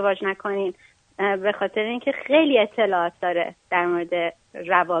ازدواج نکنین به خاطر اینکه خیلی اطلاعات داره در مورد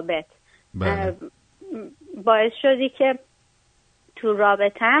روابط. باعث شدی که تو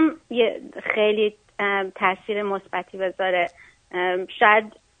رابطم خیلی تاثیر مثبتی بذاره.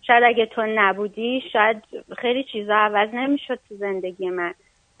 شاید اگه تو نبودی شاید خیلی چیزا عوض نمیشد تو زندگی من.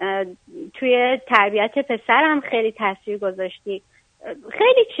 توی تربیت پسرم خیلی تاثیر گذاشتی.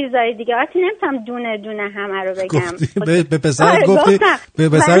 خیلی چیزای دیگه. آرتی نمیتونم دونه دونه همه رو بگم. به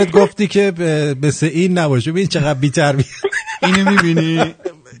پسرت گفتی که مثل این نباشه. ببین چقدر بی‌تربیت. اینو میبینی؟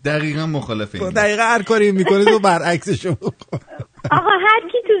 دقیقاً مخالف این. دقیقاً هر کاری میکنه تو برعکسشو بکن. آقا هر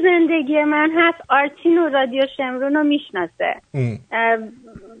کی تو زندگی من هست آرتین و رادیو شمرون رو میشناسه.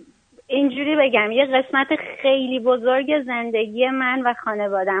 اینجوری بگم یه قسمت خیلی بزرگ زندگی من و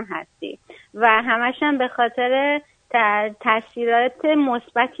خانوادم هستی و همشم به خاطر تاثیرات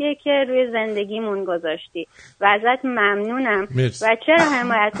مثبتیه که روی زندگیمون گذاشتی و ازت ممنونم. و چرا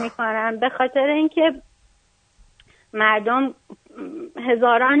حمایت میکنم؟ به خاطر اینکه مردم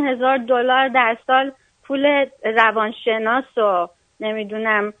 $1000 در سال پول روانشناس و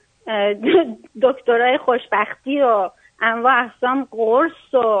نمیدونم دکترای خوشبختی و انواع اقسام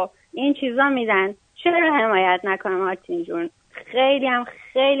قرص و این چیزا میدن. چرا حمایت نکنم آرتین جون؟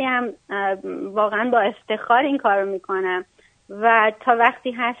 خیلی هم واقعا با افتخار این کارو میکنم و تا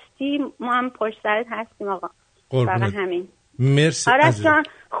وقتی هستی ما هم پشت سرت هستیم آقا. فقط همین. مرسی آرش جان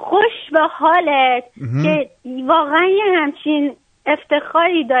خوش به حالت که واقعا یه همچین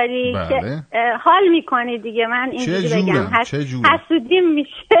افتخاری داری که حال میکنی دیگه. من اینجوری بگم حسودیم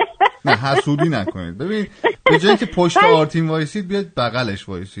میشه. نه حسودی نکنید. ببین به جایی که پشت آرتین وایسید بیاد بغلش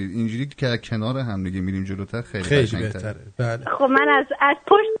وایسید، اینجوری که کنار هم دیگه میریم جلوتر خیلی بهتره. بله. خب من از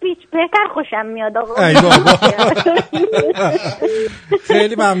پشت بهتر خوشم میاد آقا. ای بابا.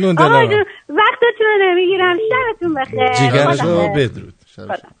 خیلی ممنون دلارم. آقا وقتتون رو نمیگیرم. شبتون بخیر. جیگرشو بدرود.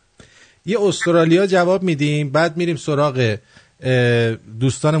 یه استرالیا جواب میدیم، بعد میریم سراغ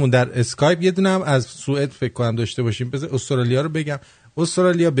دوستانمون در اسکایپ. یه دونه هم از سوئد فکر کنم داشته باشیم. بذار استرالیا رو بگم.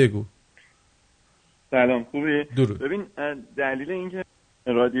 استرالیا بگو. سلام، خوبی؟ درود. ببین دلیل اینکه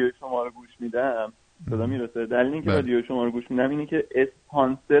رادیو شما رو گوش میدم، صدا میرسه؟ دلیل اینکه رادیو شما رو گوش میدم اینه که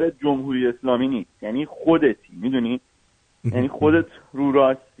اسپانسر جمهوری اسلامی نیست، یعنی خودتی، میدونی؟ یعنی خودت رو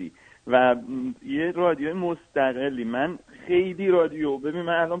راستی و یه رادیو مستقلی. من خیلی رادیو، ببین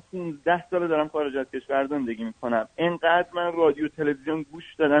من الان 15 سال دارم خارج از کشور زندگی میکنم، انقدر من رادیو تلویزیون گوش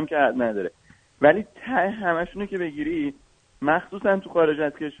دادم که حد نداره، ولی همشونو که بگیری مخصوصا تو خارج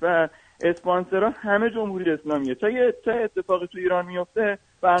از کشور اسپانسرها همه جمهوری اسلامیه. چه اتفاقی تو ایران میفته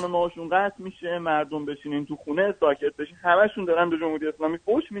برنامه‌هاشون قطع میشه، مردم بشینین تو خونه ساکت بشین، همشون دارن به جمهوری اسلامی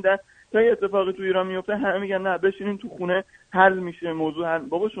فوش میدن. تا اتفاقی تو ایران میفته همه میگن نه بشینین تو خونه حل میشه موضوع حل.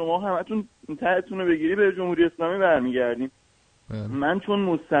 بابا شما همتون تهتون رو بگیری به جمهوری اسلامی برمیگردین. من چون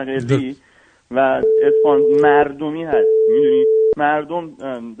مستقلی و مردمی هست، میدونی مردم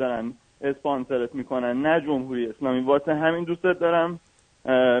دارن اسپانسرت میکنن نه جمهوری اسلامی، واسه همین دوستت دارم،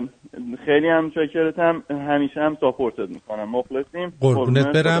 خیلی هم چاکرتم، همیشه هم ساپورتت میکنم. مخلصیم. قربونت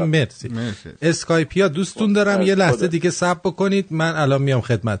برم. مرسی. اسکایپیا دوستون دارم، یه لحظه دیگه صبر بکنید، من الان میام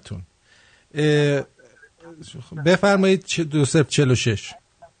خدمتتون. بفرمایید. 2046.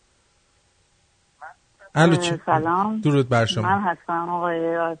 سلام. درود بر شما. من هستم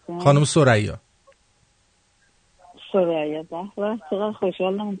آقای آرتین. خانم ثریا. چقدر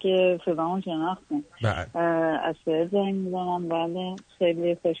خوشحالم که صدامو شناختم. از سوئد زنگ میزنم. بله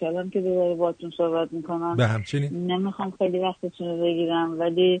خیلی خوشحالم که دوباره باهاتون صحبت میکنم. به همچنین. نمیخوام خیلی وقتتون رو بگیرم،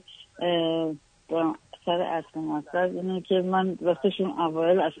 ولی سر اصل مطلب اینه که من وقتشون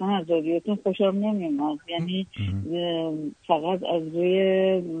اوایل اصلا از رادیوتون خوشم نمیومد، یعنی فقط از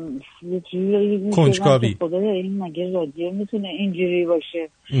روی کنجکاوی. خدایا این مگه رادیو میتونه اینجوری باشه؟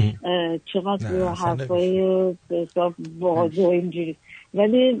 چقدر حرفای حساب واضح اینجوری،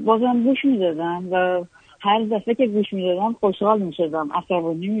 ولی بازم گوش میدادم و هر دفعه که گوش میدادم خوشحال میشدم،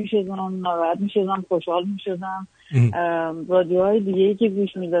 عصبانی میشدم، ناراحت میشدم، خوشحال میشدم. رادیوهای دیگه‌ای که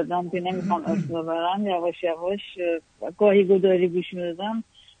گوش میدادم که نمیخوام اسم ببرم، یواش یواش گاهی گداری گوش میدادم،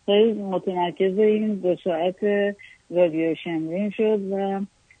 خیلی متمرکز این 2 ساعت رادیو شمرین شد و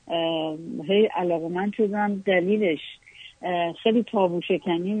هی علاقه‌مند شدم. دلیلش خیلی تابو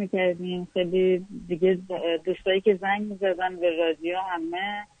شکنی میکردیم، خیلی دیگه دوستایی که زنگ میزدن به رادیو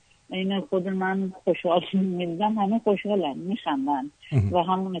همه این خود من خوشحال میدیدم، همه خوشحالن میخندن و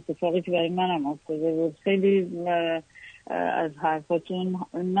همون اتفاقی که برای منم افتاده بود. خیلی از حرفاتون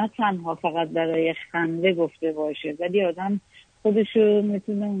نه تنها فقط برای خنده گفته باشه، ولی آدم خودشو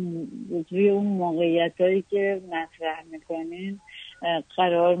میتونه روی اون موقعیتایی که مطرح میکنین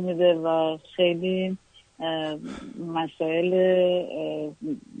قرار میده و خیلی مسائل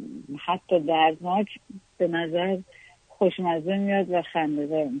حتی دردناک به نظر خوشمزه میاد و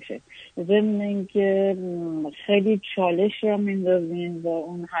خنده‌دار میشه. ضمن اینکه خیلی چالش را میندازین با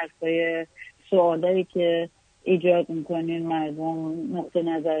اون حرفای سوالایی که ایجاد میکنین، مردم نقطه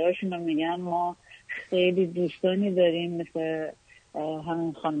نظرهاشون رو میگن. ما خیلی دوستانی داریم مثل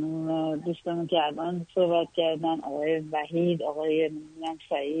همین خانم دوستانو که الان صحبت کردن، آقای وحید، آقای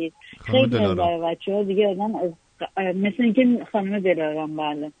سعید، خیلی از بچه‌ها دیگه آدم مثل اینکه خانم دلارام،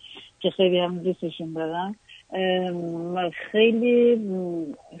 بله، که خیلی هم دوستشون دارن. خیلی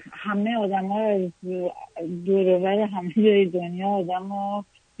همه آدم ها از دور و بر همه جای دنیا آدم ها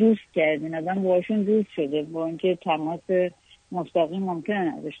دوست کردین، آدم باشون دوست شده با اینکه تماس مستقیم ممکنه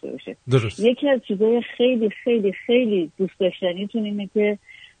نداشته باشه. درست. یکی از چیزای خیلی خیلی خیلی دوست داشتنیتون اینه که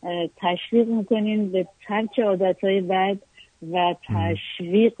تشویق میکنین به ترک عادتهای بد و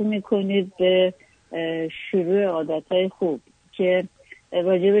تشویق میکنید به شروع عادتهای خوب که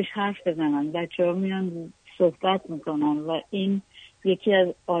راجبش حرف بزنن. بچه ها میان صحبت میکنن و این یکی از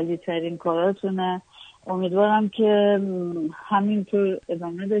عالی ترین کاراتونه. امیدوارم که همینطور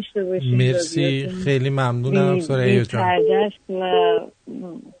ادامه داشته باشیم. مرسی، خیلی ممنونم سریا جان. و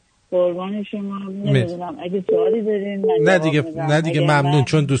قربان شما. نمیدونم اگه سوالی دارین نه دیگه ممنون،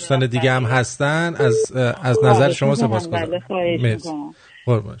 چون دوستان دیگه هم هستن. از نظر شما سپاسگزارم. مرسی.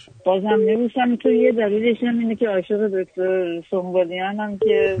 قربان شما. بازم نمی‌شم تو یه دلیلش هم اینه که عاشق دکتر سنبالیانم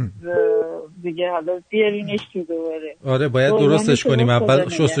که دیگه حالا بیارینش تو دوباره. آره باید درستش کنیم، اول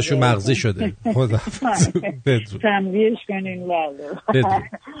شستشو مغزی شده. خداحافظ. بدرود. تنبیهش کنین. بله.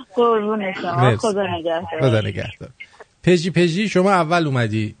 قربون شما. خدا نگهدار. خدا نگهدار. پژی شما اول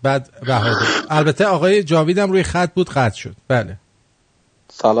اومدی، بعد بهادر. البته آقای جاویدم روی خط بود، قطع شد. بله.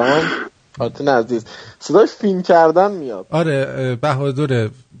 سلام آرتین عزیز. صدای فیلم کردن میاد. آره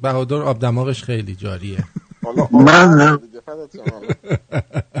بهادر آب دماغش خیلی جاریه. من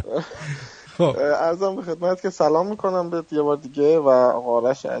خب عرضم به خدمت که سلام میکنم به یه بار دیگه و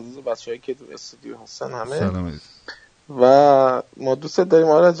آرش عزیز و بچه‌ای که تو استودیو هستن همه. سلام عزیز. و ما دوست داریم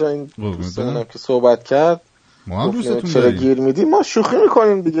آرش جان، دوستانم که صحبت کرد. ما هم دوستتون داریم. چرا گیر میدیم؟ ما شوخی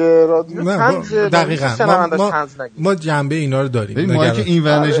میکنیم دیگه. رادیو طنز. دقیقاً ما جنبه اینا رو داریم. ما که این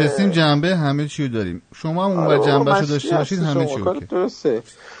ور نشستیم جنبه همه چی رو داریم. شما هم اون ور جنبه‌شو داشته باشید همه چی اوکی. درسته.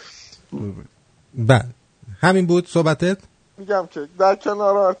 بله همین بود صحبتت. میگم که در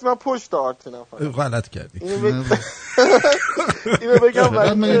کنار آرتین، من پشت آرتینم. غلط کردی. اینو بگم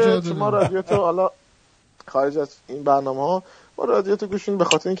ولی شما رادیو تو حالا خارج از این برنامه‌ها ما رادیو تو گوشین به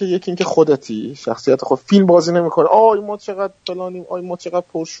خاطر اینکه یکی اینکه خودتی، شخصیت خود، فیلم بازی نمی‌کنه. آی ما چقدر فلانیم، آی ما چقدر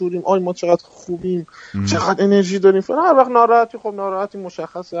پرشوریم، آی ما چقدر خوبیم، چقدر انرژی داریم. هر وقت ناراحتی، خب ناراحتی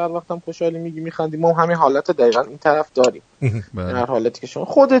مشخصه، هر وقت هم خوشحالی میگی میخندی. ما همین حالت دقیقاً این طرف داریم. هر حالتی که شما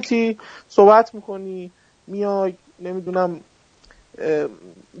خودتی صحبت می‌کنی، میای نمیدونم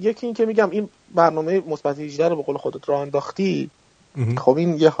یکی این که میگم این برنامه مثبت 18 رو به قول خودت راه انداختی. خب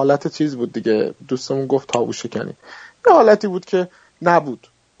این یه حالت چیز بود دیگه، دوستمون گفت تابو شکنی، یه حالتی بود که نبود.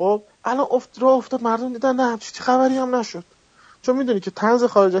 خب الان راه افتاد، مردم دیدن نه چه خبری هم نشد. چون میدونی که طنز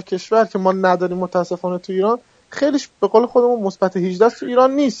خارج از کشور که ما نداریم متاسفانه تو ایران، خیلیش به قول خودمون مثبت 18 تو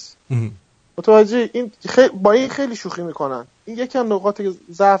ایران نیست. متوجه این با این خیلی شوخی میکنن. این یکی از نقاط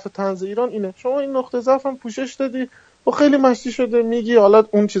ضعف طنز ایران اینه. شما این نقطه ضعف هم پوشش دادی و خیلی مشتی شده میگی. حالا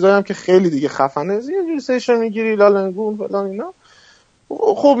اون چیزایی هم که خیلی دیگه خفنه، یه جوری سیشن میگیری لالنگون فلان اینا،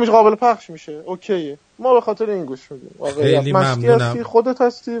 خوب میشه، قابل پخش میشه، اوکیه. ما به خاطر این گوش میدیم. خیلی ممنونم. خودت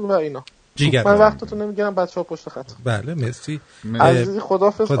هستی و اینا. من وقتتون نمیگیرم، بچه‌ها پشت خط. بله مرسی عزیزی.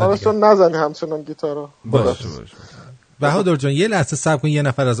 خداحافظ. آرشون نزنی همچنان گیتارو. باشه. بهادر جان یه لحظه صبر کن، یه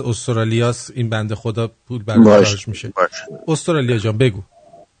نفر از استرالیاست، این بنده خدا پول برداشت میشه. استرالیا جان بگو.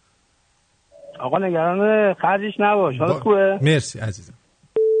 آقا نگران خرجش نباش، حالا خوبه؟ مرسی عزیزم.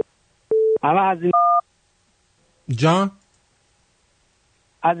 همه از این جان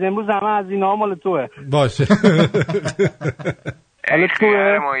از امروز همه از این ها مال توه. باشه. حالا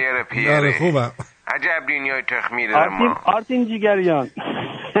خوبه؟ مایر پیره. آره خوبم. عجب دنیای تخمیره ما. آرتین جیگریان.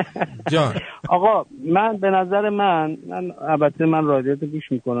 جان آقا من به نظر من البته من رادیو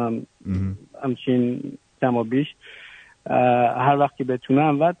گوش میکنم همچین کم و بیش هر وقت که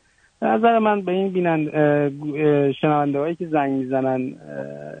بتونم، و به نظر من به این شنونده هایی که زنگ میزنن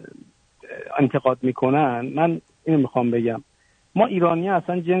انتقاد میکنن، من اینو میخوام بگم ما ایرانی ها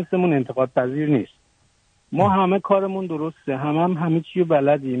اصلا جنسمون انتقاد پذیر نیست. ما همه کارمون درسته، همه چی رو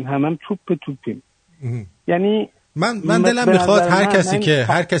بلدیم، هم توپیم. یعنی من دلم میخواد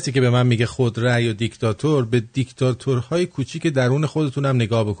هر کسی که به من میگه خودرأی و دیکتاتور، به دیکتاتورهای کوچیک درون خودتون هم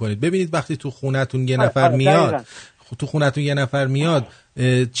نگاه بکنید. ببینید وقتی تو خونتون یه نفر میاد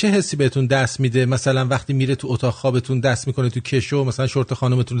چه حسی بهتون دست میده. مثلا وقتی میره تو اتاق خوابتون دست میکنه تو کشو، مثلا شورت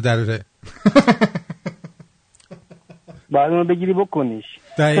خانومتون رو دراره. باید اونو بگیری بکنیش.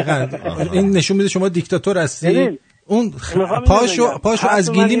 دقیقاً. این نشون میده شما دیکتاتور هستی. اون پاشو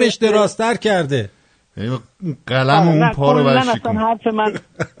از گلیمش درازتر کرده. قلم اون پا رو برشی کن.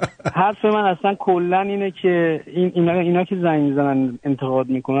 حرف من اصلا کلن اینه که اینا که زنگ میزنن انتقاد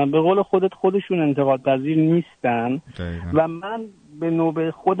میکنن، به قول خودشون انتقاد پذیر نیستن. و من به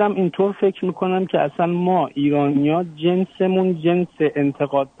نوبه خودم اینطور فکر میکنم که اصلا ما ایرانی‌ها جنسمون جنس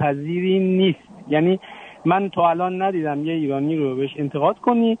انتقاد پذیری نیست. یعنی من تا الان ندیدم یه ایرانی رو بهش انتقاد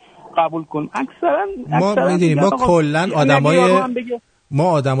کنی قبول کن. اکثرا ما میدونیم ما کلن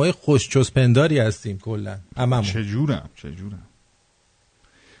آدمای خوش‌چسپنداری هستیم کلا هممون. چجورم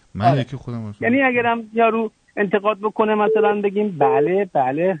من یکی خودم یعنی اگرم یارو انتقاد بکنه مثلا بگیم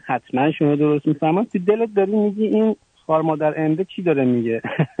بله حتما شما درست میفهمم، تو دلت داری میگی این خار مادر انده چی داره میگه.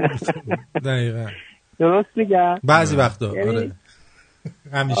 دقیقاً درست میگه بعضی وقتا. آره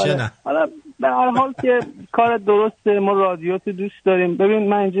همیشه نه. حالا به هر حال که کار درسته، ما رادیوتو دوست داریم. ببین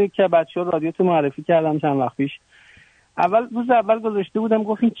من اینجا که بچه‌ها رادیوتو معرفی کردم چند وقت پیش، روز اول گذاشته بودم،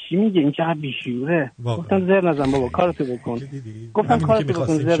 گفت این چی میگه، این چقدر بیشوره. گفتم زر نزن بابا، کارتو بکن. گفتم کارتو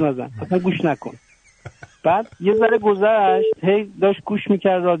بکن، زر نزن، اصلا گوش نکن. بعد یه ذره گذشت، هی داشت گوش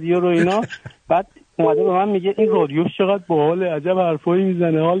میکرد رادیو رو اینا، بعد اومده به من میگه این رادیو چقدر باحاله، عجب حرفایی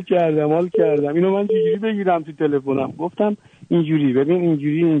میزنه، حال کردم اینو من چجوری بگیرم تو تلفنم. گفتم اینجوری، ببین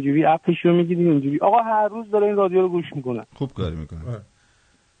اینجوری اپش رو میگیری اینجوری. آقا هر روز داره این رادیو رو گوش میکنه. خوب کاری میکنه.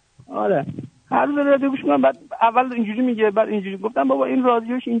 آره هر روز رادیو گوش میکنم. بعد اول اینجوری میگه، بعد اینجوری. گفتم بابا این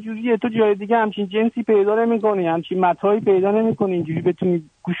رادیوش اینجوریه، تو جای دیگه همچین جنسی پیدا نمیکنی، همچین متایی پیدا نمیکنی اینجوری بتونی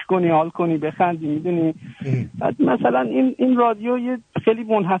گوش کنی، حال کنی، بخندی، میدونی. بعد مثلا این رادیو یه خیلی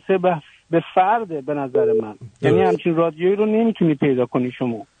منحصر به فرده به نظر من. یعنی همچین رادیویی رو نمیتونی پیدا کنی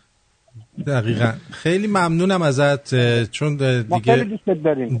شما. دقیقاً. خیلی ممنونم ازت، چون دیگه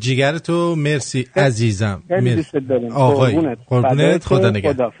جیگرتو. مرسی عزیزم. خیلی دوست داریم. قربونت. خدا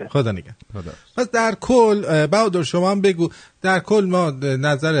نگهدار. پس در کل بهادر شما هم بگو، در کل ما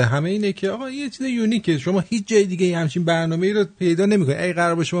نظر همه اینه که آقا یه چیز یونیکه، شما هیچ جای دیگه همچین برنامه‌ای رو پیدا نمی‌کنی. اگه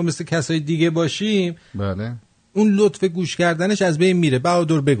قرار باشه ما مثل کسای دیگه باشیم، بله، اون لطف گوش کردنش از بین میره.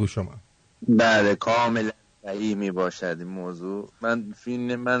 بهادر بگو شما. بله کاملا صحیح می باشد این موضوع. من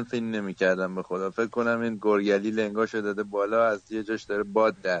فیلم نمی کردم به خدا. فکر کنم این گرگلی لنگاشو داده بالا، از یه جاش داره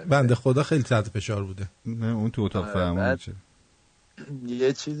باد در بنده خدا خیلی تحت فشار بوده. نه اون تو اتاق فرمان چه.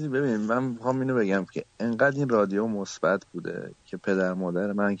 یه چیزی ببین، من میخوام اینو بگم که انقدر این رادیو مثبت بوده که پدر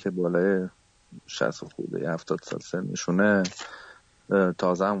مادر من که بالای 60 خورده 70 سال سنشونه،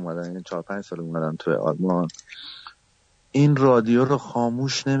 تازه هم اومدن، یعنی 4-5 سال اومدن توی آلمان، این رادیو رو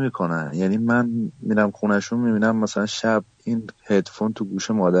خاموش نمی‌کنن. یعنی من میرم خونه‌شون میبینم مثلا شب این هدفون تو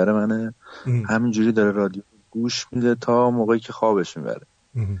گوش مادر منه، همینجوری داره رادیو گوش میده تا موقعی که خوابش میبره.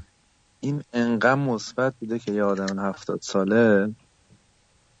 این انقدر مثبت بوده که یه آدم 70 ساله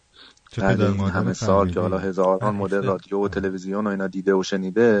بعد این همه سال که حالا هزاران مدل رادیو و تلویزیون و اینا دیده و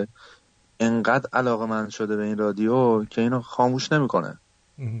شنیده، انقدر علاقه‌مند شده به این رادیو که اینو خاموش نمی‌کنه.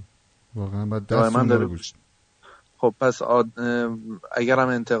 واقعا بعد دستون داره گوش. خب پس اگرم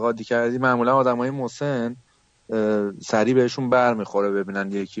انتقادی کردی، معمولا آدمای مسن سریع بهشون بر میخوره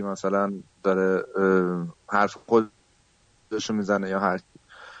ببینن یکی مثلا داره حرف خودشو میزنه یا حرف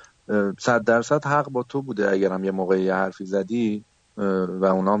 100% حق با تو بوده اگرم یه موقعی یه حرفی زدی و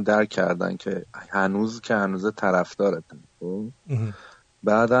اونا هم درک کردن که هنوز طرفدارتن.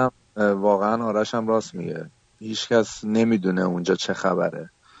 بعدم واقعا آرش هم راست میگه، هیچ کس نمیدونه اونجا چه خبره.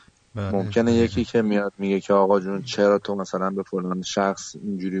 ممکنه یکی که میاد میگه که آقا جون چرا تو مثلا به فلان شخص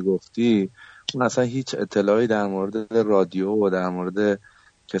اینجوری گفتی، اون اصلا هیچ اطلاعی در مورد رادیو و در مورد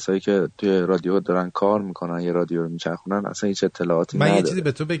کسایی که توی رادیو دارن کار میکنن، یه رادیو رو میچرخونن، اصلا هیچ اطلاعاتی نداره. من یه چیزی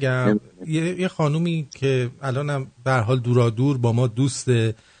به تو بگم، یه خانومی که الانم به هر حال دورادور با ما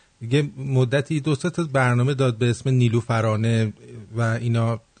دوسته، یه مدتی 2-3 تا برنامه داد به اسم نیلوفرانه و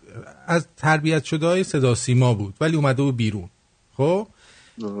اینا، از تربیت شده های صدا سیما بود ولی اومده بود بیرون. خب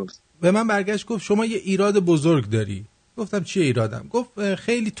به من برگشت گفت شما یه ایراد بزرگ داری. گفتم چیه ایرادم؟ گفت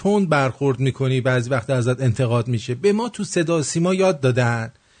خیلی تند برخورد میکنی، بعضی وقتا ازت انتقاد میشه. به ما تو صدا سیما یاد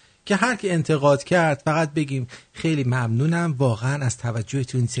دادن که هر کی انتقاد کرد فقط بگیم خیلی ممنونم، واقعا از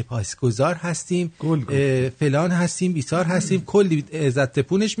توجهتون سپاسگزار هستیم، فلان هستیم، بیسار هستیم، کلی عزت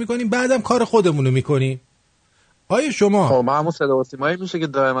تپونش میکنیم، بعدم کار خودمونو میکنیم. آیا شما خب همون صدا و سیمایی میشه که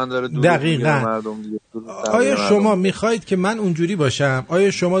دائما داره دقیقاً آیا شما میخواید که من اونجوری باشم؟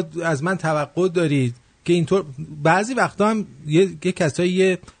 آیا شما از من توقع دارید که اینطور؟ بعضی وقتا هم یه کسایی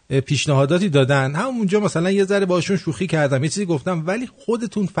یه پیشنهاداتی دادن، همونجا مثلا یه ذره باشون شوخی کردم، یه چیزی گفتم، ولی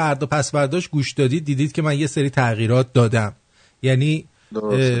خودتون فردا پس فرداش گوش دادید دیدید که من یه سری تغییرات دادم. یعنی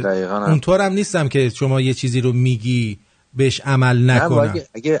اونطورم نیستم که شما یه چیزی رو میگی بهش عمل نکنم.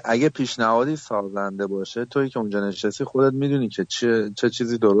 اگه پیشنهادی سازنده باشه، تویی که اونجا نشستی خودت میدونی که چه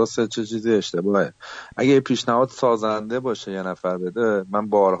چیزی درسته چه چیزی اشتباهه. اگه پیشنهاد سازنده باشه یه نفر بده، من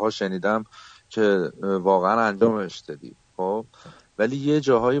بارها شنیدم که واقعا انجامش دادی. خب ولی یه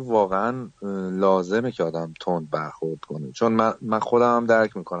جاهای واقعا لازمه که آدم تند برخورد کنه، چون من خودم هم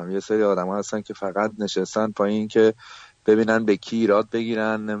درک میکنم یه سری آدم‌ها هستن که فقط نشستن پایین که ببینن به کی ایراد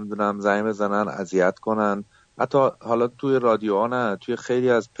بگیرن، نمیدونم زنگ بزنن، اذیت کنن. حتی حالا توی رادیوها نه، توی خیلی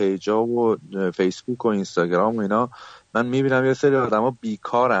از پیجا و فیسبوک و اینستاگرام و اینا من میبینم یه سری آدما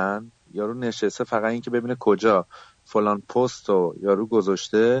بیکارن، یارو نشسته فقط این که ببینه کجا فلان پستو یارو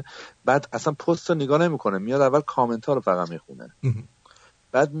گذاشته، بعد اصلا پستو نگاه نمیکنه، میاد اول کامنت ها رو فقط میخونه،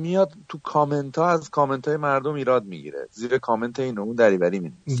 بعد میاد تو کامنت ها از کامنت های مردم ایراد میگیره، زیر کامنت اینو اون دریوری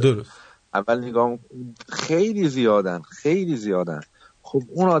مینویسه. درست. اول نگاه خیلی زیادن. خب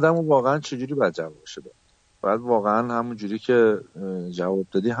اون آدمو واقعا چجوری باید جوابش بده؟ باید واقعا همون جوری که جواب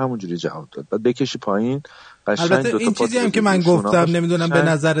دادی همون جوری جواب داد. بعد بکشی پایین. البته این چیزی هم که من گفتم نمیدونم به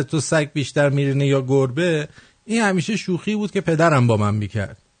نظر تو سگ بیشتر میرینه یا گربه، این همیشه شوخی بود که پدرم با من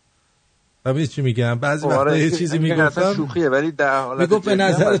میکرد. ببین چی میگم، بعضی وقتا یه چیزی میگفتم شوخیه ولی در حالت میگفت به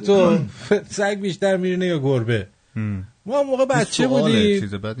نظر تو سگ بیشتر میرینه یا گربه. ما موقع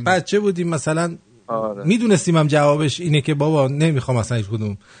بچه بودیم مثلا میدونستیم هم جوابش اینه که بابا نمیخوام اصلا هیچ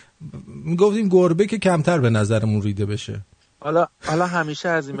کدوم، میگفتیم گربه که کمتر به نظرمون ریده بشه. حالا همیشه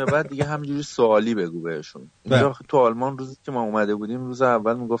از این به بعد دیگه همینجوری سوالی بگو بهشون. اینجا تو آلمان روزی که ما اومده بودیم روز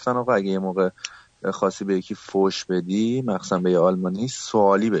اول میگفتن آقا اگه یه موقع خاصی به یکی فوش بدی مخصوصا به یه آلمانی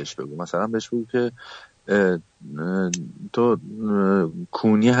سوالی بهش بگو، مثلا بهش بگو که تو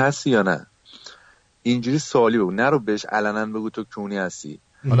کونی هستی یا نه، اینجوری سوالی بگو، نرو بهش علنا بگو تو کونی هستی.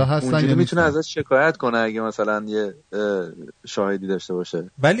 حالا هستن اونجوری میتونه ازش شکایت کنه اگه مثلا یه شاهدی داشته باشه.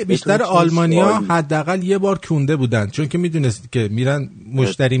 ولی بیشتر آلمانیا حداقل یه بار کونده بودن، چون که میدونستی که میرن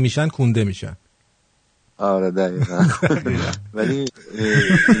مشتری میشن کونده میشن. آره دقیقاً. ولی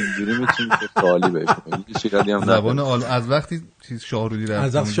اینجوری میتونی سوالی بهش بگی. شکایتی هم زبان از وقتی چیز شاهرودی رفته،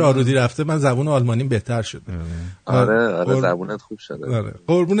 از وقتی شاهرودی رفته من زبان آلمانیم بهتر شده. آره زبونت خوب شده. آره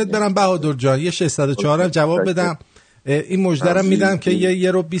قربونت برم بهادر جان. یه 604 جواب بدم. این مژدرم میدم که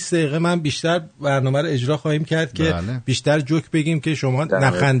یه رو 20 دقیقه من بیشتر برنامه رو اجرا خواهیم کرد که بیشتر جوک بگیم که شما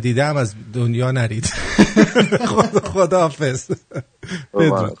نخندیدم از دنیا نرید. خداحافظ.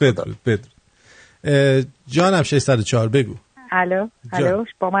 بدرود. جانم 604 بگو. الو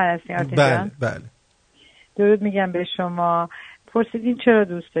با من هستین آرتین جان؟ بله. درود میگم به شما. پرسیدین چرا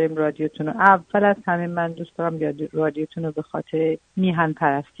دوست داریم رادیوتون رو. اول از همه من دوست دارم رادیوتون رو به خاطر میهن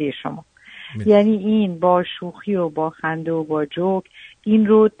پرستی شما. یعنی این با شوخی و با خنده و با جوک این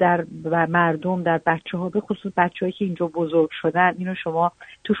رو در مردم، در بچه‌ها، به خصوص بچه‌هایی که اینجا بزرگ شدن، اینو شما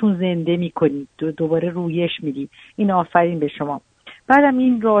توشون زنده می‌کنید، دوباره رویش میدید. این آفرین به شما. بعدم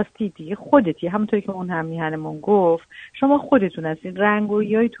این راستی دیگه خودتی، همونطوری که اون هم میهنمون گفت، شما خودتون هستین،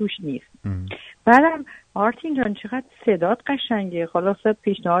 رنگویی توش نیست. بعدم آرتین جان چقدر صدات قشنگه، خلاصه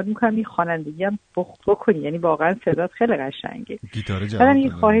پیشنهاد میکنم این خوانندگی هم بکنی، یعنی واقعا صدات خیلی قشنگه. بعدم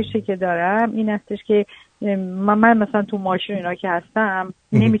این خواهشی که دارم این هستش که من مثلا تو ماشین اینا که هستم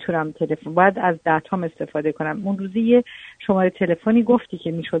نمیتونم تلفن، باید از داتام استفاده کنم. اون روزی یه شماره تلفنی گفتی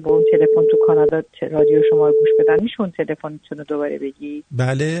که میشد با اون تلفن تو کانادا رادیو شما رو گوش بدن، میشه اون تلفنتون رو دوباره بگی؟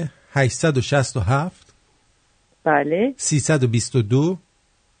 بله 867 بله 322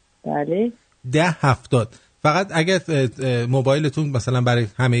 بله 1070. فقط اگر موبایلتون مثلا برای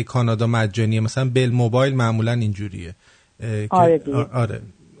همه کانادا مجانیه، مثلا بل موبایل معمولا اینجوریه. آره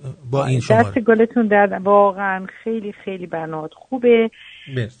با این شماره دست گلتون در واقعا خیلی خیلی برنامه خوبه.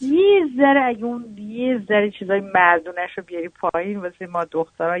 یه ذره اگه اون یه ذره چیزای مردونش رو بیاری پایین واسه ما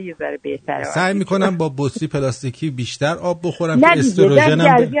دخترها یه ذره بهتره. سعی میکنم با بطری پلاستیکی بیشتر آب بخورم که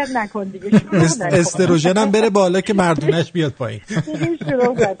استروژنم بره بالا که مردونش بیاد پایین.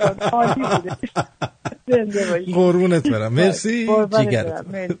 قربونت برم. مرسی جیگرت.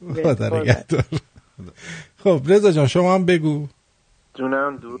 خدا نگهدار. خب رضا جان شما هم بگو.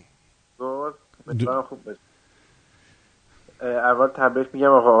 جونم دور مثلا خوب بشه. اول تبریک میگم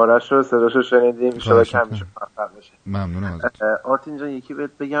آقا آرش رو صداشو شنیدیم، ان شاءالله کم میشه موفق بشه. ممنونم ازت. آرتین جان یکی بهت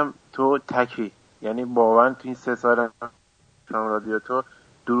بگم، تو تکی، یعنی واقعا تو این 3 سال رادیو تو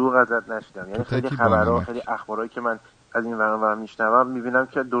دروغ ازت نشیدم. یعنی خیلی خبرها، خیلی اخبارایی که من از این ورانور میشنوم میبینم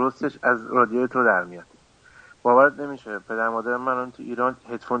که درستش از رادیو تو در میاد. باورت نمیشه پدر مادر من تو ایران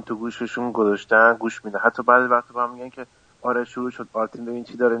هدفون تو گوششون گذاشتن گوش میدن، حتی بعضی وقتا با هم میگن که آره شروع شد آرتین ببین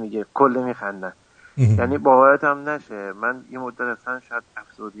چی داره میگه، کلی میخندن. یعنی باورت هم نشه من یه مدت اصلا شاید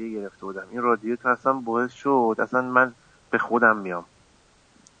افسردگی گرفته بودم، این رادیو تو اصلا باعث شد اصلا من به خودم میام،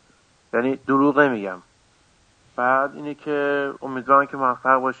 یعنی دروغ نمیگم. بعد اینه که امیدوارم که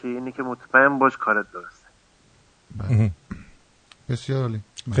موفق باشی، اینه که مطمئن باش کارت درسته. بسیار عالی.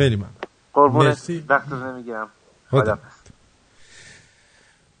 خیلی ممنون. قربونت، وقت نمیگیرم. خدا.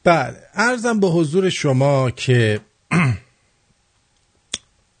 بله عرضم به حضور شما که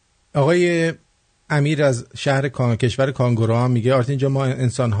آقای امیر از شهر کشور کانگورو میگه آرتین جان ما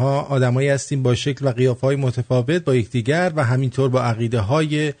انسان‌ها آدمایی هستیم با شکل و قیافه‌های متفاوت با یکدیگر و همینطور با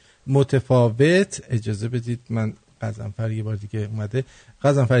عقیده‌های متفاوت. اجازه بدید من غضنفر یه بار دیگه اومده،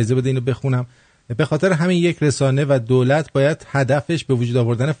 غضنفر اجازه بده اینو بخونم. به خاطر همین یک رسانه و دولت باید هدفش به وجود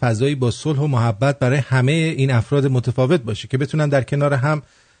آوردن فضایی با صلح و محبت برای همه این افراد متفاوت باشه که بتونن در کنار هم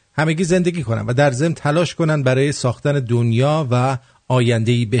همگی زندگی کنن و در ضمن تلاش کنن برای ساختن دنیا و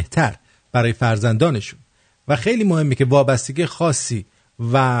آینده‌ای بهتر برای فرزندانشون. و خیلی مهمه که وابستگی خاصی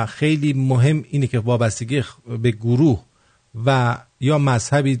و خیلی مهم اینه که وابستگی به گروه و یا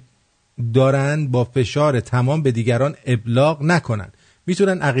مذهبی دارن با فشار تمام به دیگران ابلاغ نکنن.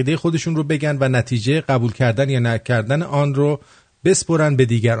 میتونن عقیده خودشون رو بگن و نتیجه قبول کردن یا نکردن آن رو بسپرن به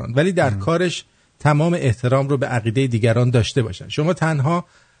دیگران، ولی در کارش تمام احترام رو به عقیده دیگران داشته باشن.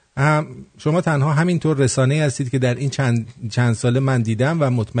 شما تنها همینطور رسانه‌ای هستید که در این چند ساله من دیدم و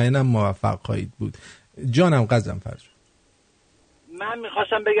مطمئنم موفق خواهید بود. جانم قزم فرج. من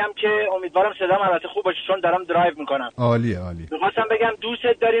میخواستم بگم که امیدوارم صدام البته خوب باشه چون دارم درایو میکنم. عالیه. میخواستم بگم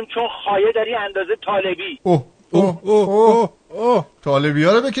دوستت داریم چون خایه داری اندازه طالبی. اوه طالبی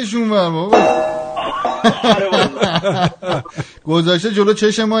ها رو بکشون بابا. گذاشته جلو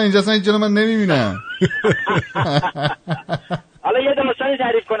چشم ما اینجا اصلا اینجا من نمیبینم. حالا یه داستانی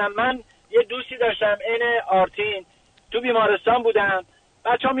تعریف کنم. من یه دوستی داشتم این آرتین، تو بیمارستان بودم،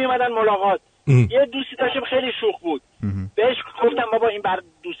 بچه‌ها می اومدن ملاقات. یه دوستی داشتم خیلی شوخ بود. بهش گفتم بابا این بر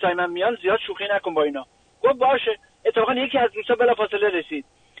دوستای من میان زیاد شوخی نکن با اینا. گفت باشه. اتفاقا یکی از دوستا بلافاصله رسید.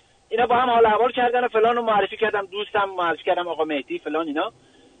 اینا با هم حال احوال کردن و فلان رو معرفی کردم، دوستم معرفی کردم آقا مهدی فلان اینا.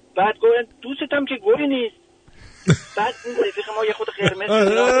 بعد گفت دوستم که گلی نیست. بعد این رفیق ما یه خود قرمز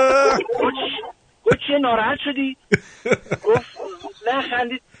گفت چیه ناراحت شدی؟ گفت نه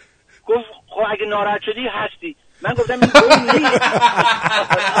خندید. گفت خب اگه ناراحت شدی هستی. من گفتم این گل نیست.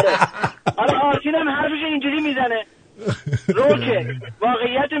 حالا آرتین هم حرفش اینجوری میزنه روکه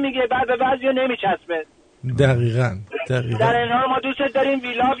واقعیت میگه، بعد به بعضیا نمیچسبه. دقیقاً در این حال ما دوست داریم،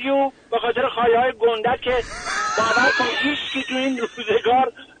 وی لاو یو، به خاطر خواهی های گندت که باور کن هیچ کی تو این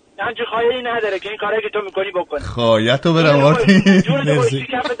روزگار همچین خواهی نداره که این کارهایی که تو میکنی بکنی. خواهیتو برم آرتین. جونت بایشی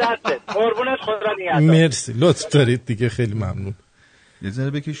کف دستت. قربونت خود را نگهدار. مرسی لطف دارید دیگه، خیلی ممنون. یه ذره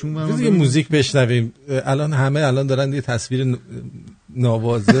بکشون برام. یه موزیک بشنویم. الان دارن یه تصویر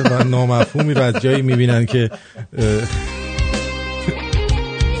ناواضح و نامفهومی رو از جایی میبینن که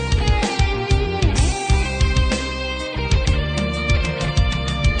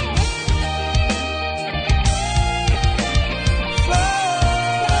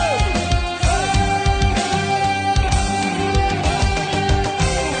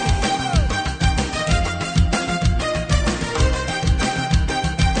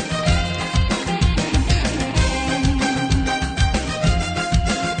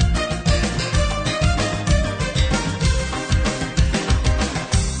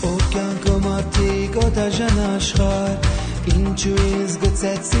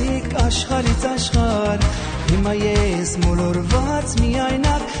Cetsik ashkhari tashkhar himayes molorvat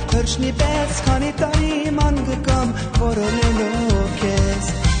miaynak pershni bets khani tari mangam vorole lokes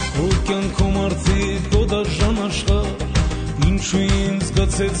Okyan komarti godajan ashkhar inchu inz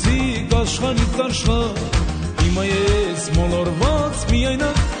cetsik ashkhari tashkhar himayes molorvat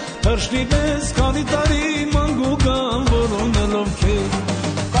miaynak pershni bets khani tari mangam vorole lokes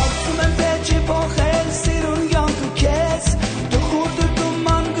Qartsum techi pokhel sirun yam tu kes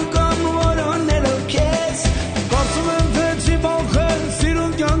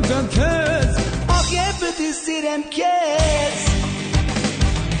Sirem kes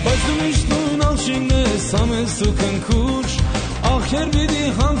Bazımıştın alşinne sames tukan kuş Ahir bidi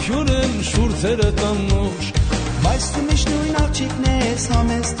hamşurem şurtere tanmuş Bazımıştın alşinne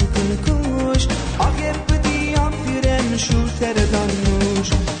sames tukan kuş Ahir bidi hamşurem şurtere tanmuş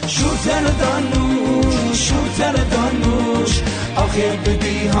Şurtere tanmuş Şurtere tanmuş Ahir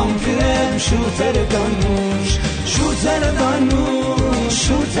bidi hamşurem şurtere tanmuş Şurtere tanmuş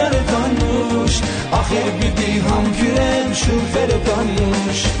Şurtere tanmuş آخر بیدی هم گیرم شوفر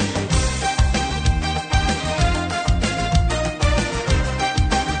دانوش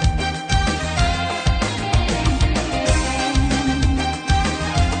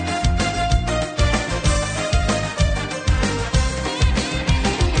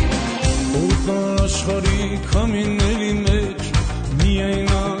Oğuzlaşları kamin elimek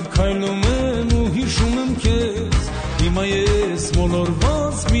Miyayna kaylome muhişumem kez Himayes molor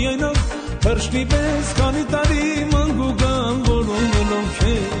vaz miyayna Pershni bez kani tari mangugam volon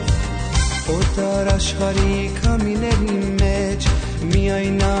elokes Otar ashkhari kamineri mech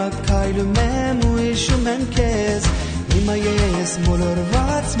miaynak kaylume muishumem kes Himayes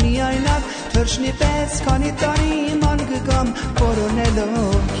molorvat miaynak pershni bez kani tari mangugam volon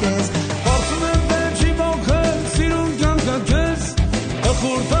elokes Qartsumem bechi bokhel sirun ganka kes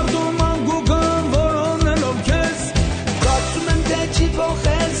Ekhurtardu mangugam volon elokes Qartsumem bechi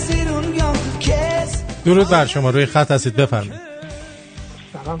bokhel sirun درود بر شما، روی خط هستید، بفرمایید.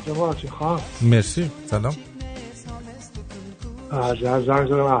 سلام جناب آرتین خان. مرسی. سلام. از زنگ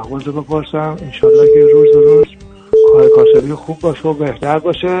زدم احوال رو بپرسم، انشالله که روز کار کاسبی خوب باشه و بهتر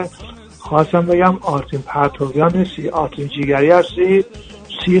باشه. خواستم بگم آرتین پرتویان نیستی، آرتین جیگری هستی.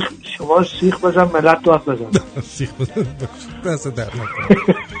 سیخ بزن ملت داد بزن. سیخ بزن دست در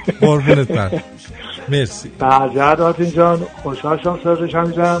نکنه. قربونت برم. مرسی. بعد آرتین جان خوشحال شدم صداتش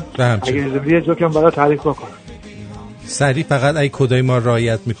شنیدم. اگه زمینی جوکم برای تعریف بکنم. سریع فقط ای کدای ما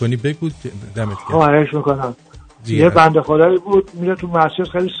رعایت میکنی بگو دمت گرم. خواهش میکنم. یه بنده خدایی بود میره تو مسجد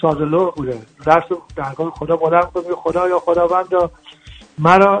خیلی ساده لوح بوده. درس درگاه خدا بلند کنه خدا یا خداوند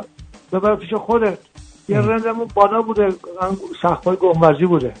مرا ببر پیش خودت. یه رندمون بالا بوده سقفای گنبدی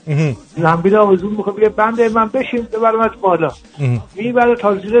بوده. زنبیل آویزون میکنه بگه بنده من بشین ببرمت بالا. میبره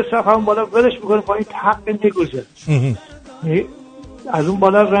تا زیر سقف هم بالا ولش میکنه پایین حق نگوزه. از اون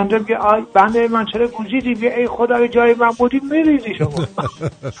بالا رنده میگه آی بنده من چرا گوزیدی بیا ای خدا جای من بودی میریزی شما.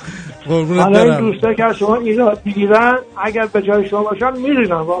 حالا این دوستا که شما اینا میگیرن اگر به جای شما باشن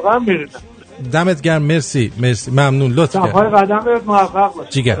میریزن واقعا میریزن. دمت گرم. مرسی ممنون لطف کردی. صفای قدمت موفق باش.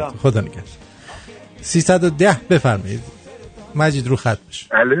 جیگر خدا نگهدار. 310 بفرمایید. مجید رو خط باش.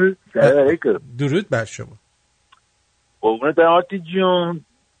 الو سلام علیکم. درود بر شما. قربونت آرتی جون.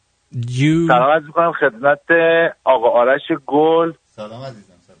 سلام عرض می‌کنم خدمت آقا آرش گل. سلام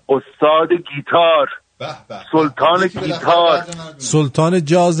عزیزم. استاد گیتار. سلطان گیتار. سلطان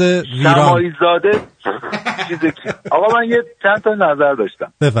جاز ویران. شمالی زاده. آقا من یه چند تا نظر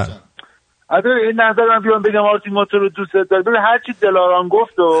داشتم. بفرمایید. این نظر من بیان بگم آرتی موتور رو دوست داره. ببین هر چی دلارام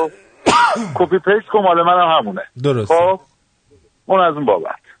گفت و کپی پیست کن مال منم همونه. درست. خب اون از اون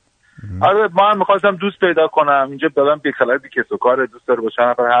بابت. آره من می‌خواستم دوست پیدا کنم اینجا دادم یک خلایی کس و کار دوست داره باشه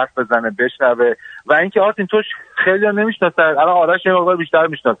نفر حرف بزنه بشنوه و اینکه آرتین توش خیلی نمیشناسه الان آرش یه مقدار بیشتر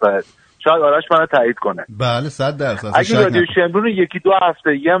میشناسه شاید آرش منو تایید کنه. بله 100%. اگه رادیو شمرون یکی دو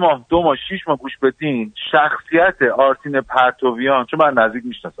هفته یه ماه 2 ماه 6 ماه گوش بدین شخصیت آرتین پرتویان چون من نزدیک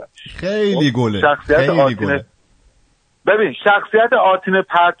میشناسم خیلی گله. شخصیت خیلی آرتین گله. ببین شخصیت آرتین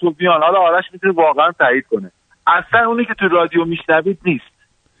پرتویان حالا آرش میتونه واقعا تایید کنه اصلا اونی که تو رادیو میشنوید نیست.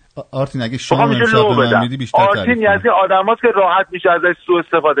 آرتین اگه شما امشب به من میدی بیشتر آرتین یعنی آدماست که راحت میشه ازش سوء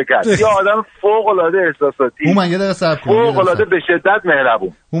استفاده کرد. یه آدم فوق العاده احساساتی. من یه دقیقه صبر کن. فوق العاده به شدت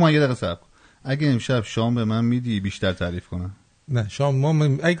مهربون. من یه دقیقه صبر کن. اگه امشب شام به من میدی بیشتر تعریف کنم. نه شام ما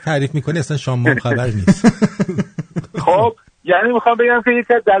اگه تعریف میکنی اصلا شام ما خبر نیست. خب یعنی میخوام بگم که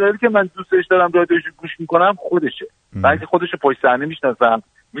یکی از دلایلی که من دوستش دارم رادیوش گوش میکنم خودشه. من که خودش پشت صحنه میشناسم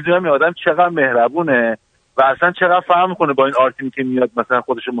میدونم این آدم چقدر مهربونه و اصلا چقدر فهم میکنه با این آرتینی که میاد مثلا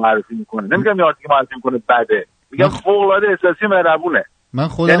خودش رو معرفی میکنه. نمیگم این آرتینی که معرفی میکنه بده میگم فوق العاده احساسی مهربونه. من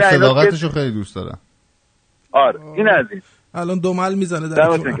خودم صداقتش رو خیلی دوست دارم. آره این عزیز الان دومل میزنه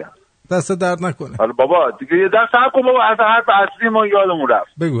در دست درد نکنه. حالا بابا دیگه یه دست حرف کن بابا اصلا حرف اصلی ما یادمون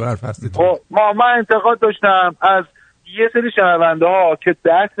رفت. بگو حرف اصلی. خب من انتقاد داشتم از یه سری شنونده ها که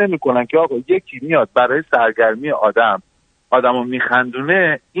درک نمیکنن که آقا یکی میاد برای سرگرمی آدمو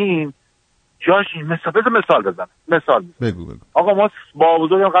میخندونه این جاش این مثال بزن. بگو. آقا ما با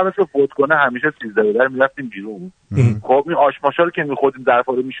بزرگم قبل از که فوت کنه همیشه 13 در میرفتیم بیرون. خب این آشماشا رو که میخوردیم در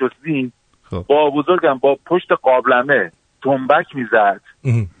پاره میشستیم با بزرگم با پشت قابلمه تنبک میزد.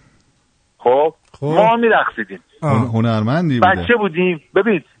 خب ما میرقصیدیم. هنرمندی بوده. بچه بودیم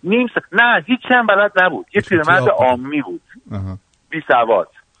ببین نه هیچ هم بلد نبود. یه پیرمرد عامی بود. بی سواد.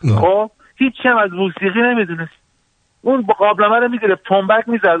 خب هیچ هم از موسیقی نمیدونست. اون با قابلمه رو میگرفت تنبک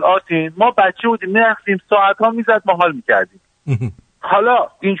میزد آرتین ما بچه بودیم میرقصیم ساعت‌ها میزد ما حال میکردیم. حالا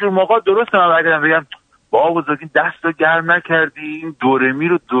اینجور موقع درست من بگم با بزرگی دست رو گرم نکردی این دورمی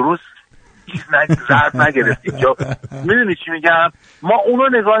رو درست زرد نگرفتیم. میدونی چی میگم ما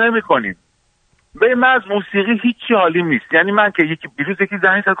اونو نگاه نمی کنیم. به من از موسیقی هیچی حالیم نیست. یعنی من که یکی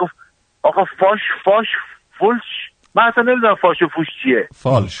زنی زد گفت آقا فاش فولش من اصلا نمیدونم فاش و فوش چیه.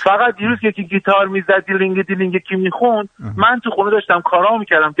 فقط دیروز یکی گیتار میزد دیلینگ کی میخوند من تو خونه داشتم کارام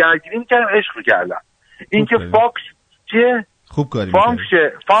میکردم درگیری میکردم عشق میکردم. این که فاکش چیه خوب کاری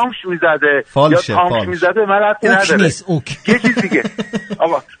فامش میزده یا تامش میزده من ربطی نداره. یه چیز دیگه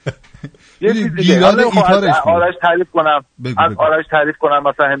آقا یه چیز دیگه آرش تعریف کنم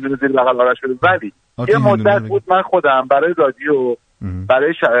مثلا هندونه زیر بغل آرش بده. ولی یه مدت بود من خودم برای رادیو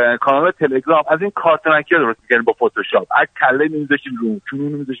برای کانال تلگرام از این کارتونکی درست می‌کردیم با فتوشاپ از کله می‌ذاشتیم رو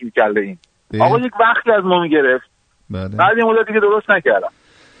چونو می‌ذاشتیم کله این آقا یک وقتی از ما می‌گرفت بعد این مدت دیگه درست نکردم.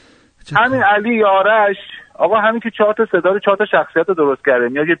 همین علی یارش آقا همین که 4 تا صدا رو 4 تا شخصیت رو درست کرده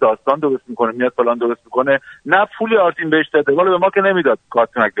میاد یه داستان درست میکنه میاد فلان درست میکنه نه پولی آرتین بهش داده ولی به ما که نمیداد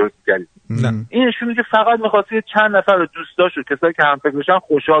کارتونک درست کردیم. این نشونه که فقط می‌خواسته یه چند نفر رو دوست داشت و کسایی که هم فکر بشن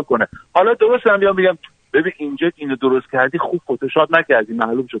خوشحال کنه. حالا درست هم بیام بگم ببین اینجا اینو درست کردی خوب فتوشاپ نکردی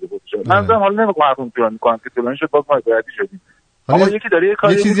معلوم شده فتوشاپ. منظورم حالا نمیگم حرفم پیران میکنم که طولانی شد باز ما حرفی شدیم. آقا یکی داره یه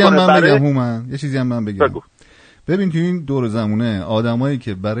کاری میکنه. یه چیزی هم من بگم. ببین تو این دور زمونه آدمایی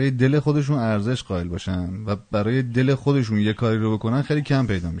که برای دل خودشون ارزش قائل باشن و برای دل خودشون یه کاری رو بکنن خیلی کم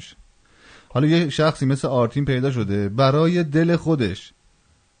پیدا میشه. حالا یه شخصی مثل آرتین پیدا شده برای دل خودش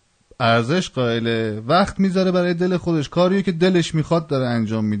ارزش قائله، وقت میذاره برای دل خودش، کاریه که دلش میخواد داره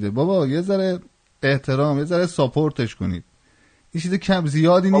انجام میده. بابا یه ذره احترام، یه ذره ساپورتش کنید. این چیز کم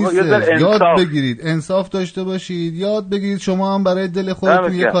زیادی نیست. یاد بگیرید، انصاف داشته باشید، یاد بگیرید شما هم برای دل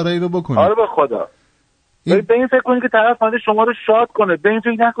خودتون یه کارایی رو بکنید. آره به خدا. به این فکر کنید که طرف اومده شما رو شاد کنه. به این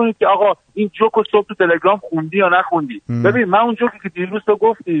فکر نکنید که آقا این جوکو صبح تو تلگرام خوندی یا نخوندی. ببین من اون جوکی که دیروز تو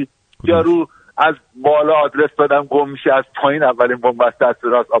گفتی یارو از بالا آدرس دادم گم میشه، از پایین اولین بنبست دست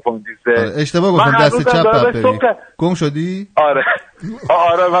راست آپاندیسه. اشتباه گفتم، دست چپ بعد بری. گم شدی؟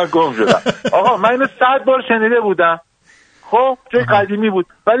 آره من گم شدم. آقا من اینو 100 بار شنیده بودم. خب چه قدیمی بود،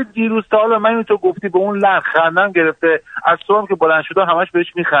 ولی دیروز تا حالا من تو گفتی به اون لحن خندم گرفته. از صبح که بلند شدم همش بهش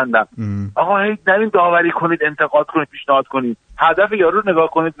میخندم. آقا هی نرین داوری کنید، انتقاد کنید، پیشنهاد کنید، هدف یارو رو نگاه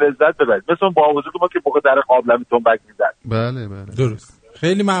کنید، لذت ببرید. مثلا با بزرگ ما که موقع در قابلمه تنبک میزد. بله درست.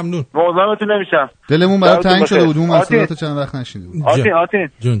 خیلی ممنون. موضوعتون نمیشم. دلمون برای تنگ شده بود، اون مسئولیت چند وقت نشیده بود. آتین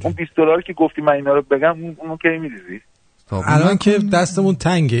اون $20 که گفتی من اینا رو بگم اون کی میریزی؟ الان که دستمون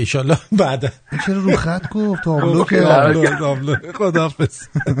تنگه ایشالله بعدا. چرا رو خط گفت تابلو که تابلو. خداحافظ.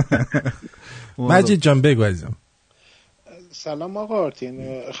 مجید جان بگو عزیزم. سلام آقا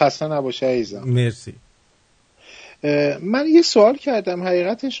آرتین، خسته نباشه عزیزم. مرسی. من یه سوال کردم،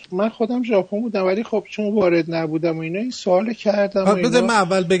 حقیقتش من خودم ژاپن بودم ولی خب چون وارد نبودم و اینا این سوال کردم. بذار من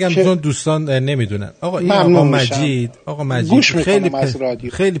اول بگم چون دوستان نمیدونن. آقا این آقا مجید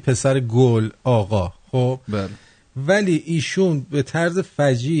خیلی پسر گل آقا. خب بله. ولی ایشون به طرز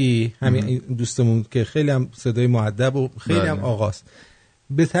فجی، همین دوستمون که خیلی هم صدای مؤدب و خیلی هم آقاست،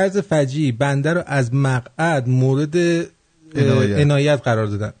 به طرز فجی بنده رو از مقعد مورد عنایت قرار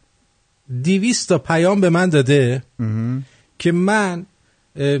دادن. 200 تا پیام به من داده که من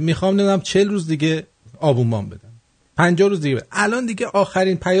میخوام نمیدونم 40 روز دیگه آبونمان بدم، 50 روز دیگه بدم. الان دیگه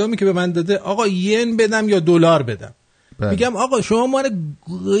آخرین پیامی که به من داده آقا ین بدم یا دلار بدم. میگم آقا شما ما رو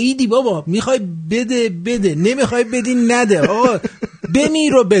گاییدی بابا، میخوای بده، نمیخوای بدی نده. آقا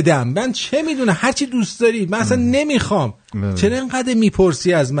بمیر رو بدم، من چه میدونم، هرچی دوست داری، من اصلا نمیخوام. چرا اینقدر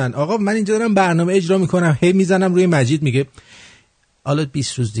میپرسی از من؟ آقا من اینجا دارم برنامه اجرا میکنم، هی میزنم روی مجید، میگه حالا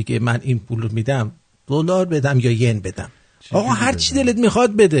 20 روز دیگه من این پول رو میدم، دلار بدم یا ین بدم. آقا هر چی دلت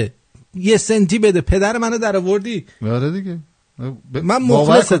میخواد بده، 1 سنتی بده، پدر منو در آوردی. آره دیگه. من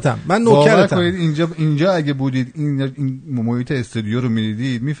مخلصتم، من نوکرتم. اینجا اگه بودید این محیط استودیو رو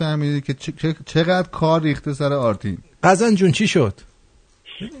میدیدید میفهمیدید که چقدر کار ریخته سر آرتین. قزن جون چی شد؟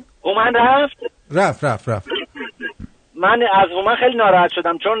 هومن رفت. من از هومن خیلی ناراحت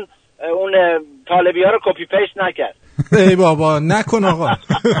شدم چون اون طالبی ها رو کپی پیست نکرد. ای بابا نکن آقا.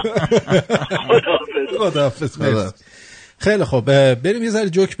 خداحافظ. خیلی خوب بریم یه ذره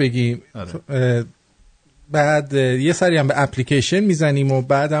جوک بگیم. بعد یه سری هم به اپلیکیشن میزنیم و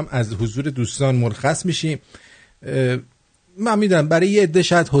بعدم از حضور دوستان مرخص میشیم. من میدونم برای یه عده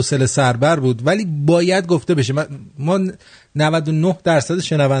شاید حوصله سربر بود ولی باید گفته بشه. ما 99%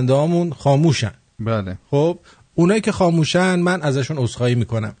 شنونده هامون خاموشن. بله. خب اونایی که خاموشن من ازشون عذرخواهی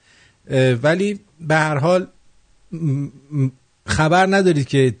میکنم، ولی به هر حال خبر ندارید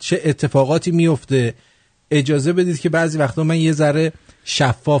که چه اتفاقاتی میفته. اجازه بدید که بعضی وقتا من یه ذره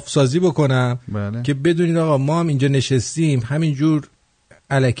شفاف سازی بکنم. بله. که بدونید آقا ما هم اینجا نشستیم همینجور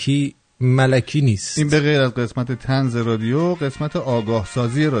الکی ملکی نیست. این به غیر از قسمت طنز رادیو قسمت آگاه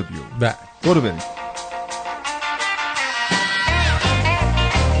سازی رادیو. بله. برو بریم.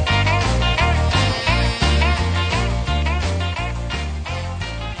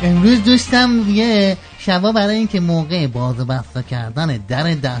 امروز دوستم یه شبا برای اینکه موقع باز و بسته کردن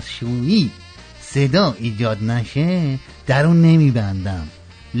در دستشویی صدا ایجاد نشه درون نمیبندم،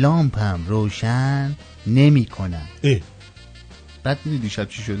 لامپم روشن نمی کنم. بعد میدونی دیشب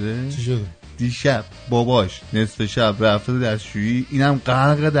چی شده؟ چی شده؟ دیشب باباش نصف شب رفته دستشویی، اینم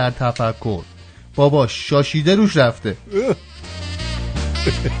غرق در تفکر. باباش شاشیده روش رفته.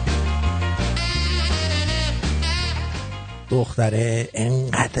 دختره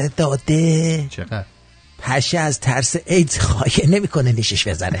انقدر داده، چقدر پشه از ترس ایدز خواهی نمیکنه نیشش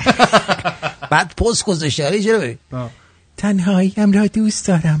بزنه. بعد پست گذاشته. آره چرا ببین تنهاییم را دوست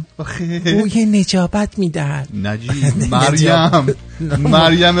دارم، بوی نجابت میدهد. نجیب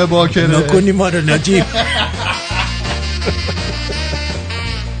مریم باکره نکنی ما رو نجیب.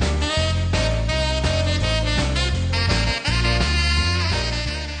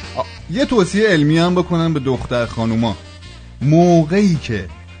 یه توصیه علمی هم بکنم به دختر خانوما. موقعی که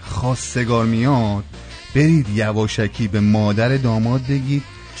خواستگار میاد برید یواشکی به مادر داماد بگید.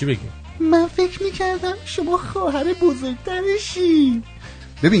 چی بگید؟ من فکر فکر میکردم شما خواهر بزرگترشی.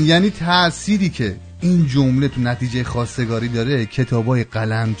 ببین یعنی تأثیری که این جمله تو نتیجه خواستگاری داره کتابای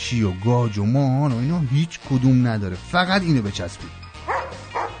قلمچی و گاج و مان و اینا هیچ کدوم نداره، فقط اینو بچسبید.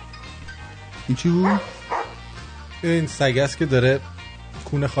 این چی بود؟ این سگ است که داره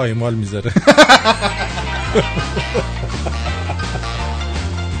کونه خایمال میذاره.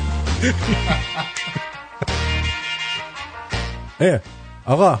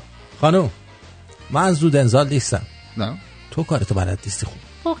 آقا خانوم من زود انزال نیستم. نه تو کارتو بلد نیستی. خوب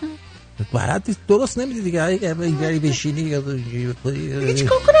بلد نیست، درست نمیدی دیگه. اگه اینجوری بشینی یا هیچ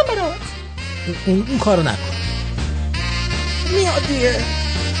کار کنم برات اون کارو نکن. میاد دیگه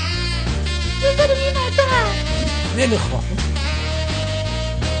نمیخوام.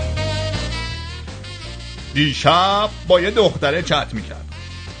 دیشب با یه دختره چت میکرد،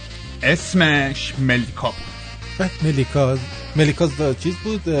 اسمش ملیکا بود. ملیکا چیز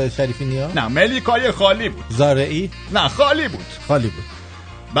بود شریفی نیا؟ نه ملیکای خالی بود. زارعی؟ نه خالی بود. خالی بود.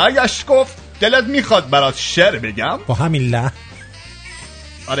 برگشت گفت دلت میخواد برات شعر بگم؟ با همین لحن.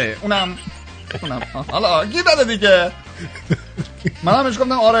 آره اونم حالا گی داده دیگه. من همش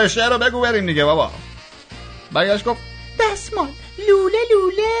گفتم آره شعر رو بگو بریم دیگه بابا. برگشت گفت دستمال لوله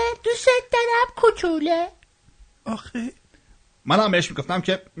لوله دوست دارم کوچوله. آخه من هم بهش میگفتم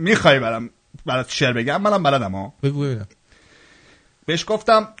که میخوای برات شعر بگم؟ منم بلدم ها. بگو ببینم. بهش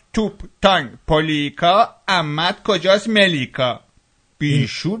گفتم توپ تانگ پولیکا امت کجاست ملیکا.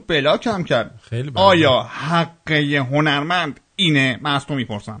 بیشور بلا کم کرد. خیلی آیا حق یه هنرمند اینه؟ من از تو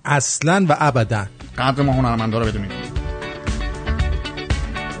میپرسم. اصلا و ابدا. قدر ما هنرمندا رو بدونیم.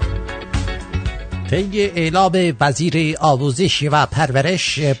 طی اعلام وزیر آموزش و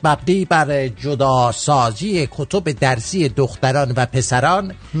پرورش مبنی بر جداسازی کتب درسی دختران و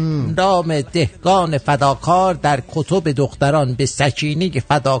پسران، نام دهقان فداکار در کتب دختران به سکینه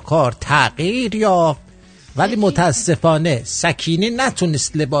فداکار تغییر یافت، ولی متاسفانه سکینه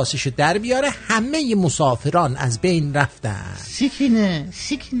نتونست لباسشو در بیاره. همه مسافران از بین رفتن. سکینه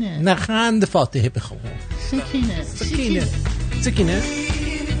نخند فاتحه بخون. سکینه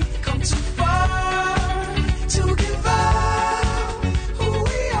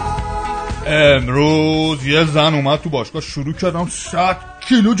امروز یه زن اومد تو باشگاه، شروع کردم 100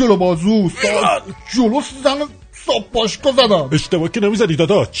 کیلو جلو بازو جلو زن صاحب باشگاه زدم. اشتباه که نمیزنی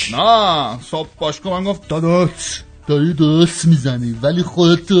داداش؟ نه صاحب باشگاه من گفت داداش داری درست میزنی ولی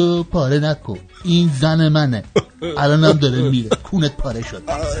خودتو پاره نکن، این زن منه. الانم داره میره، کونت پاره شد.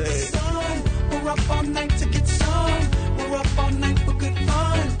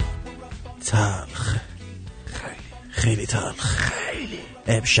 تلخ، خیلی تلخ.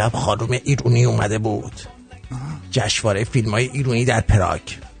 امشب خانم ایرونی اومده بود، جشنواره فیلم‌های ایرونی در پراگ.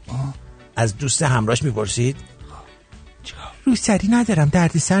 از دوست همراهش میپرسید روسری ندارم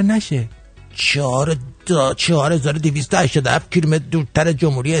دردسر نشه. 4287 کیلومتر دورتر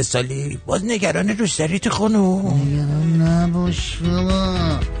جمهوری اسلامی. باز نگران روسریت خانم؟ نگران نباش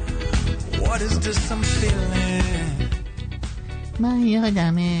بابا. من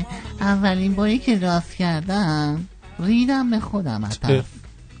یادمه اولین باری که راست کردم ریدم به خودم.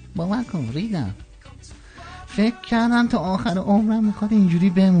 باور کن ریدم. فکر کردم تا آخر عمرم میخواد اینجوری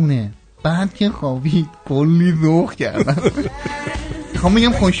بمونه. بعد که خوابید کلی ذوق کردم. میخوام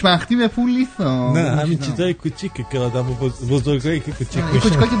بگم خوشبختی به پول نیست. نه همین چیزای کوچیکه که آدم بزرگایی که کوچیک میشه.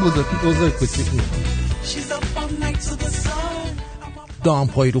 کوچیکا که بزرگ کوچیک میشه.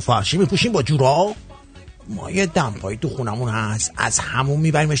 دمپایی رو فرشی میپوشیم با جورا. ما یه دمپایی تو خونمون هست، از همون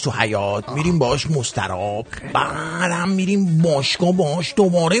میبریمش تو حیاط، میریم باش مستراب، بعدم میریم باشگاه باش،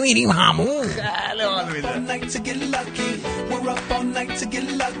 دوباره میریم همون. خیلی حال میده.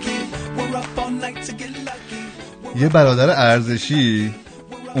 یه برادر ارزشی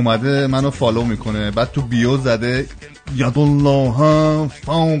اومده منو فالو میکنه، بعد تو بیو زده یدالله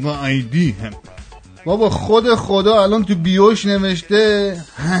فوق ایدیهم. بابا خدا الان تو بیوش نوشته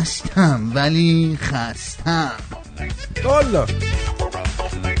هستم ولی خستم. والا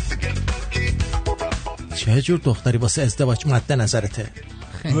چه جور دختری واسه ازدواج مد نظرته؟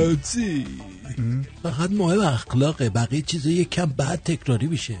 حاجی فقط مهم اخلاقه، بقیه چیزا یکم بعد تکراری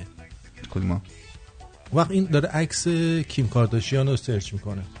میشه. کدوم؟ وقت این داره عکس کیم کارداشیان رو سرچ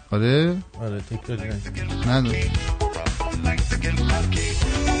میکنه. آره تکراری نه.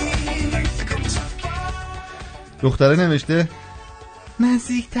 دختره نوشته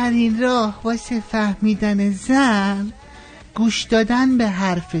نزدیکترین راه واسه فهمیدن زن گوش دادن به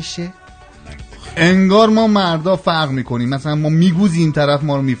حرفشه. انگار ما مردا فرق میکنیم، مثلا ما میگوزیم طرف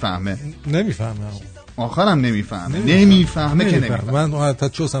ما رو میفهمه. نمیفهمه آخرم نمیفهمه که نمیفهمه. من حتی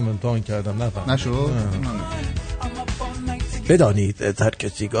چوسم امتحان کردم نفهمم. نشو. بدانید ترک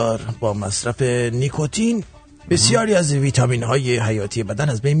سیگار با مصرف نیکوتین بسیاری از ویتامین های حیاتی بدن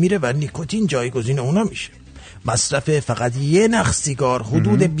از بین میره و نیکوتین جایگزین اونا میشه. مصرف فقط یه نخ سیگار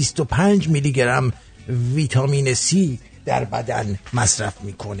حدود 25 میلی گرم ویتامین C در بدن مصرف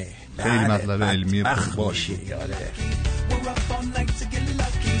میکنه. خیلی مطلب علمی باشه.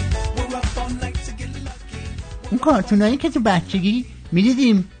 اون کارتونایی که تو بچگی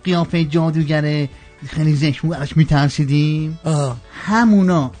میدیدیم قیافه جادوگر خیلی زشمو ازش میترسیدیم،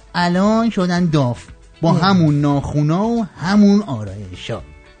 همونا الان شدن داف با همون ناخونا و همون آرایشا.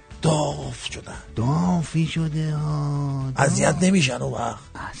 داف شدن، دافی شده ها. اذیت نمیشن اون وقت؟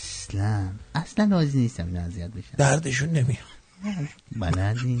 اصلا راضی نیستم این اذیت بشن. دردشون نمیاد.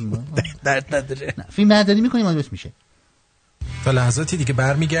 بلدیم بابا. درد نداره. فیلم برداری میکنیم درست میشه. تا لحظاتی دیگه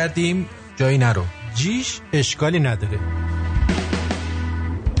برمیگردیم، جایی نرو. جیش اشکالی نداره.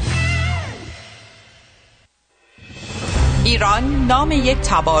 ایران نام یک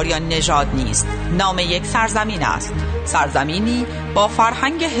تبار یا نژاد نیست، نام یک سرزمین است. سرزمینی با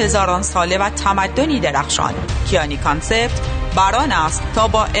فرهنگ هزاران ساله و تمدنی درخشان. کیانی کانسپت بران است تا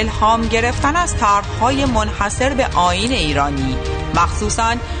با الهام گرفتن از طرح‌های منحصر به آیین ایرانی،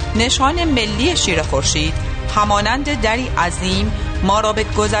 مخصوصاً نشان ملی شیر خورشید، همانند دری عظیم ما را به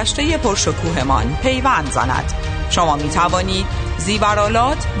گذشته پرشکوهمان پیوند زند. شما می توانید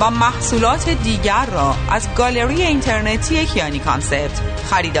زیورالات و محصولات دیگر را از گالری اینترنتی کیانی کانسپت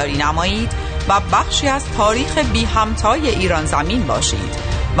خریداری نمایید و بخشی از تاریخ بی همتای ایران زمین باشید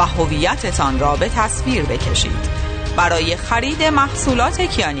و هویتتان را به تصویر بکشید. برای خرید محصولات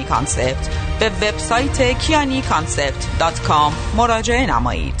کیانی کانسپت به وبسایت kianiconcept.com مراجعه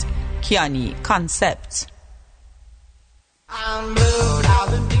نمایید. کیانی کانسپت.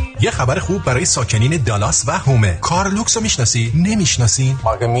 یه خبر خوب برای ساکنین دالاس و هومه. کارلوکس رو میشناسی؟ نمیشناسین؟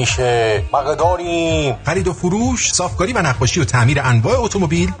 مگه میشه؟ مگه داریم؟ خرید و فروش، صافکاری و نقاشی و تعمیر انواع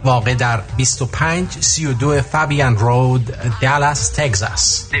اتومبیل. واقع در 2532 فابیان رود، دالاس،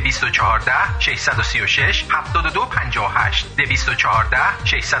 تگزاس. 214 636 7258 214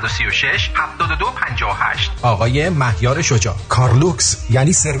 636 7258. آقای مهیار شجاع. کارلوکس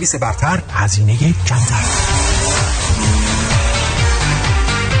یعنی سرویس برتر، هزینه کمتر.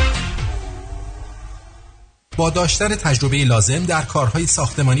 با داشتن تجربه لازم در کارهای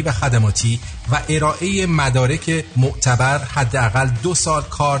ساختمانی و خدماتی و ارائه مدارک معتبر، حداقل 2 سال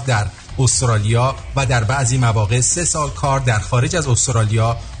کار در استرالیا و در بعضی مواقع 3 سال کار در خارج از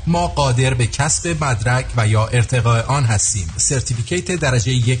استرالیا، ما قادر به کسب مدرک و یا ارتقاء آن هستیم. سرتیفیکیت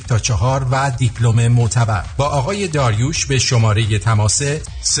درجه 1 تا 4 و دیپلم معتبر. با آقای داریوش به شماره تماس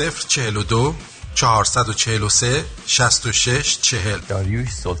 042 443 66 40.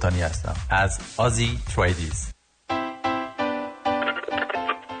 داریوش سلطانی هستم از آزی تریدیز.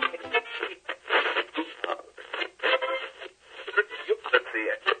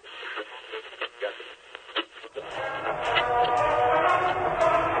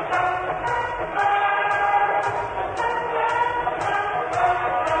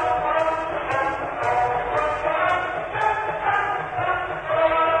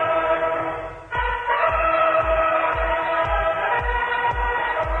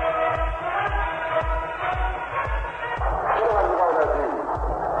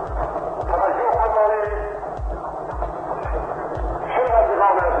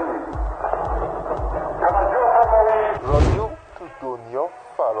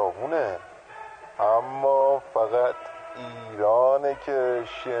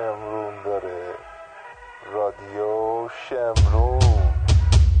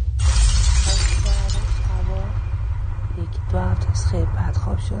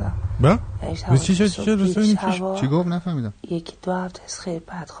 چی گفت نفهمیدم. 1-2 هفته از خیلی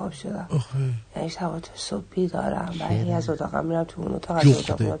بد خواب شدم. یعنی شبا تا صبح بیدارم. بعد از اتاقم میرم تو اون اتاق، از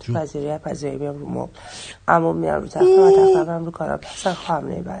اتاق میرم تو پذیرایی میرم رو مبل، اما میرم رو تخت و میرم رو کارم. اصلا خواب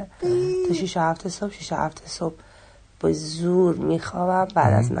نمیبره تا 6 هفته صبح با زور میخوابم.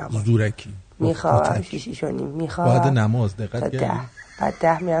 بعد از نماز زورکی میخوابم 6:30 میخوابم بعد نماز دقت کردی؟ بعد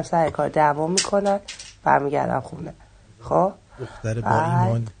 10 میرم سر کار، دعوا میکنن، برمیگردم خونه. خب دختر با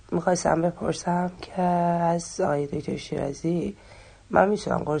ایمان. میخواستم بپرسم که از آقای دکتر شیرازی من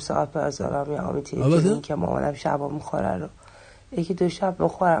میتونم قرص آپرازولام یا آمیتریپتیلین که مامانم شبا میخوره رو 1-2 شب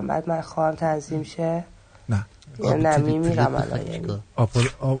بخورم بعد من خواهم تنظیم شه؟ نه میمیرم الان. یعنی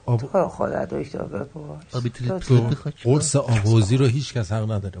تو خدا دکتر بپرس. قرص آبوزی رو هیچ کس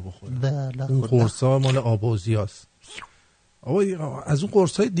حق نداره بخوره. اون قرص ها مال آبوزی هست. از اون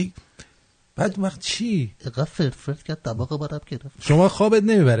قرص های دیگه بعد وقت چی؟ اقا فرفرت کرد دماغ برم گرفت. شما خوابت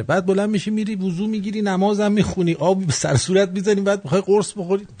نمیبره، بعد بلند میشی میری وضو میگیری، نمازم میخونی، آب سر صورت میزنی، بعد میخوای قرص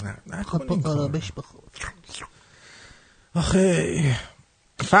بخوری. نه خب با آرامش بخور. آخه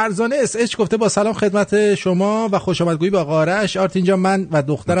فرزانه اس گفته با سلام خدمت شما و خوش آمدگویی با آرش. آرتین جان، من و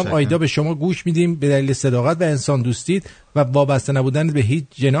دخترم آیدا به شما گوش میدیم به دلیل صداقت و انسان دوستیت و وابسته نبودن به هیچ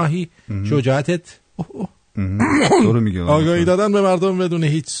جناحی، شجاعتت، آگاهی دادن به مردم بدون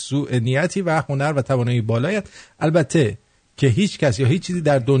هیچ سوء نیتی و هنر و توانایی بالایت. البته که هیچ کس یا هیچ چیزی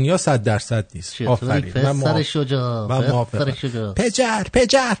در دنیا 100% نیست. آفرین. من موافقم.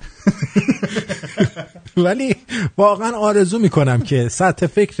 پجر ولی واقعا آرزو میکنم که سطح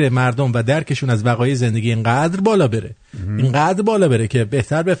فکر مردم و درکشون از وقایع زندگی اینقدر بالا بره که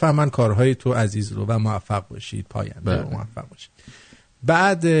بهتر بفهمن کارهای تو عزیز رو و موفق باشید، پاینده و موفق باشید.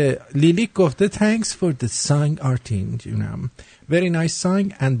 بعد لیلیک گفته thanks for the song Artin, very nice song,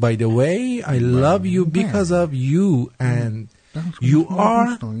 and by the way I love you because of you and you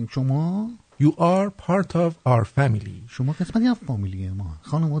are part of our family. شما قسمتی از فامیلی ما،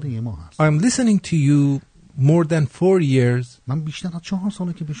 خانواده ما هست. I'm listening to you more than 4 years. من بیشتر از 4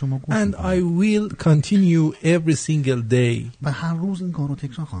 ساله که به شما گوش میکنم. And I will continue every single day. و هر روز این کارو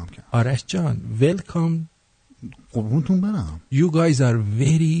تکرار خواهم کرد. آرش جان، welcome. قربونتون برم. You guys are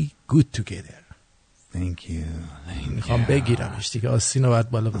very good together. Thank you. میخوام بگیرمش دیگه، آستینو باید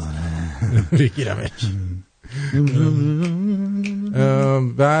بالا بزنم. بگیرمش.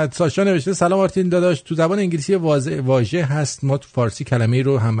 بعد ساشا نوشته سلام آرتین داداش، تو زبان انگلیسی واژه هست، ما تو فارسی کلمه‌ای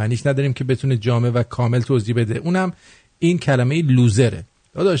رو هم معنیش نداریم که بتونه جامع و کامل توضیح بده، اونم این کلمه لوزره.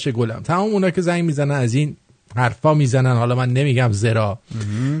 داداش گلم، تمام اونا که زنگ میزنن از این حرفا میزنن، حالا من نمیگم زرا،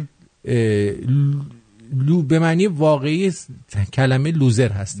 به معنی واقعی کلمه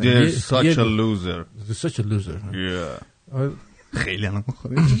لوزر هستن. such a loser. خیلی الان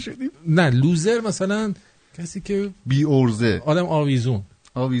خارج شدیم. نه لوزر مثلا کسی که بی ارزه، آدم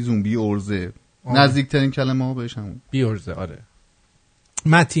آویزون بی ارزه، نزدیکترین کلمه ها بهش همون بی ارزه. آره.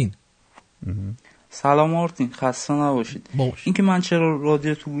 متین سلام آرتین، خسته نباشید. این که من چرا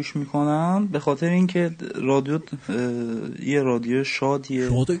رادیو تو گوش میکنم به خاطر اینکه رادیو یه رادیو شادیه،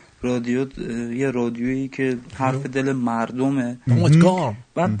 یه رادیویی که حرف دل مردمه.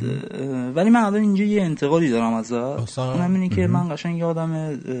 بعد ولی من الان اینجا یه انتقادی دارم ازت، اونم اینه که من قشنگ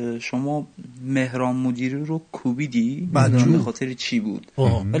یادم شما مهران مدیری رو کوبیدی، به خاطر چی بود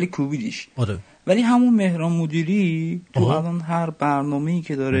ولی کوبیدیش. ولی همون مهران مدیری تو الان هر برنامه‌ای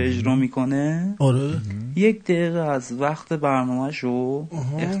که داره اجرا میکنه 1 دقیقه از وقت برنامه‌شو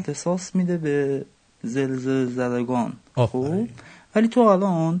اختصاص میده به زلزله زدگان. خب ولی تو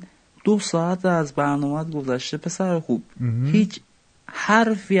الان 2 ساعت از برنامه‌ت گذشته پسر خوب، هیچ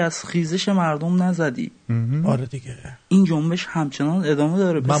حرفی از خیزش مردم نزدی. آره دیگه، این جنبش همچنان ادامه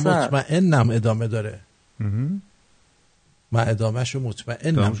داره پسر. من مطمئنم ادامه داره. من ادامه‌شو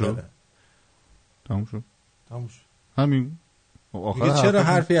مطمئنم داره. تموم شد. همین آخر چرا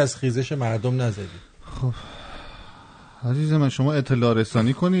حرفی از خیزش مردم نزدی؟ خب عزیز من، شما اطلاع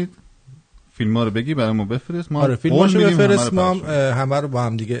رسانی کنید، فیلم ها رو بگی برای ما بفرست، ما فیلماشو بفرست، ما همه رو با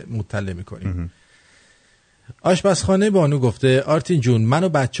هم دیگه مطلع میکنیم. آشپزخانه بانو گفته آرتین جون، من و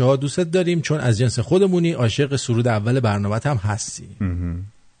بچه ها دوستت داریم چون از جنس خودمونی، عاشق سرود اول برنامه‌ت هم هستی.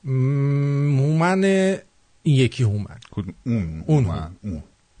 هومن، این یکی هومن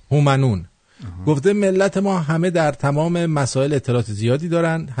هومنون گفته ملت ما همه در تمام مسائل اطلاعات زیادی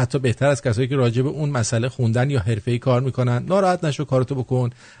دارن، حتی بهتر از کسایی که راجع به اون مسئله خوندن یا حرفه‌ای کار میکنن. ناراحت نشو، کارتو بکن،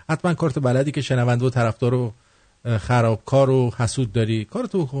 حتما کارتو بلدی که شنونده و طرفدار و خرابکار و حسود داری،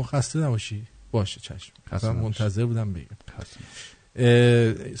 کارتو بکن، خسته نباشی. باشه چشم، منتظر بودم بگم.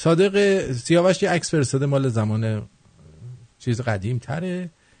 صادق سیاوش یه عکس فرستاده مال زمان چیز قدیم تره،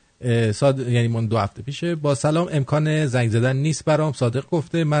 یعنی من 2 هفته پیشه. با سلام، امکان زنگ زدن نیست برام. صادق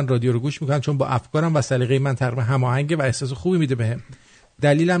گفته من رادیو رو گوش میکنم چون با افکارم و سلیقه من تقریبا هماهنگه و احساس خوبی میده بهم.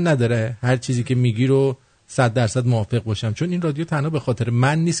 دلیلم نداره هر چیزی که میگی رو 100% موافق باشم، چون این رادیو تنها به خاطر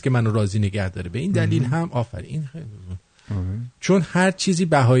من نیست که منو راضی نگه داره. به این دلیل هم آفرین، چون هر چیزی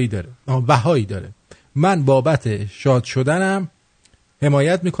بهایی داره. من بابت شاد شدنم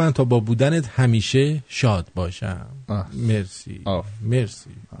حمایت میکنم تا با بودنت همیشه شاد باشم.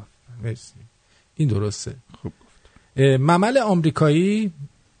 مرسی. این درسته. خوب گفت. ممل آمریکایی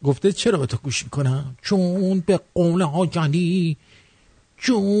گفته چرا به تو گوش میکنم؟ چون به قول حاجلی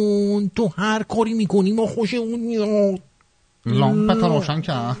چون تو هر کاری میکنی ما خوشمون میاد. لامپت روشن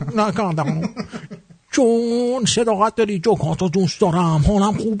کرد نکردم. چون صداقت داری، جوکاتو دوست دارم،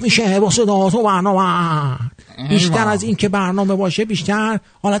 حالم خوب میشه با صداقاتو برنامه. بیشتر از این که برنامه باشه، بیشتر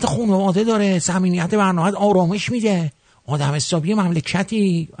حالت خانواده داره. صمیمیت برنامه آرامش میده. آدم حسابی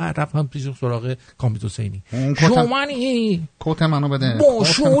مملکتی. رفتم پیش سراغ کامبیت حسینی. شومنی کوت منو بده، با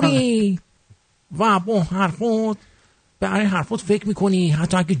شوری و با حرفات برای حرفات فکر میکنی،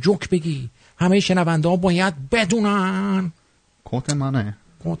 حتی اگه جوک بگی، همه شنونده ها باید بدونن. کوت منه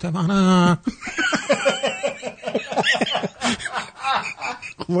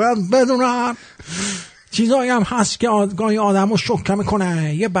باید بدونن چیزایی هم هست که گاهی آدم رو شوکه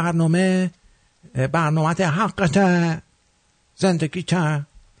میکنه. یه برنامه حقت زندگیته،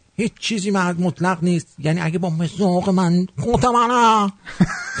 هیچ چیزی مطلق نیست. یعنی اگه با مزاق من کوت منه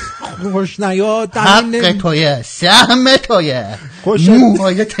خوش نیاد حق تویه، سهم تویه،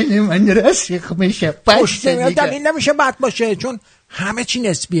 موهای تن من رسیخ میشه، خوش نیاد دلیل نمیشه بد باشه، چون همه چی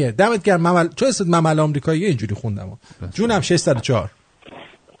نسبیه. دمت گرم. چون اسم ممل آمریکایی اینجوری خوندم. جونم 604.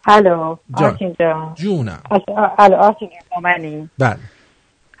 الو آرتین جان. جونم. الو آرتین جان منی؟ بله.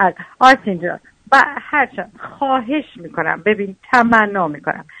 آرتین جان و هرچند خواهش میکنم، ببین تمنا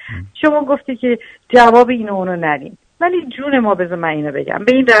میکنم، شما گفتی که جواب اینو اونو ندین، ولی جون ما بذار من اینو بگم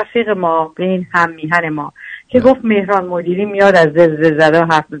به این رفیق ما، به این هم میهن ما که گفت مهران مدیری میاد از زلزله زده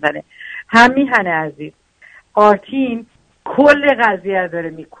حرف میزنه. هم میهن عزیز، آرتین کل قضیه داره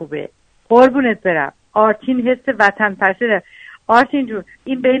میکوبه. قربونت برم، آرتین حس وطن پرستی داره. آرتین جون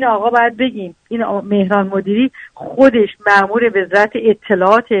این بین آقا باید بگیم، این مهران مدیری خودش مأمور وزارت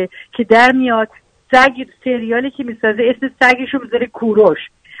اطلاعاته که در میاد سگ سریالی که میسازه اسم سگشو میذاره کوروش.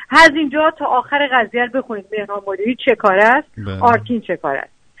 از اینجا تا آخر قضیه رو بخونید مهران مدیری چه کاره است، آرتین چه کاره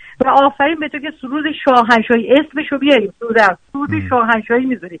است. و آفرین به تو که سرود شاهنشاهی اسمشو بیاریم، سرود شاهنشاهی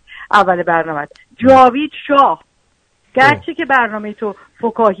میذاری اول برنامه، جاوید شاه. گرچه که برنامه تو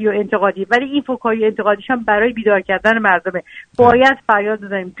فکاهی و انتقادی، ولی این فکاهی و انتقادیش هم برای بیدار کردن مردمه. باید فریاد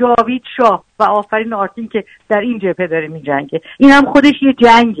بزنیم جاوید شاه و آفرین آرتین که در این جبهه داره میجنگه. این هم خودش یه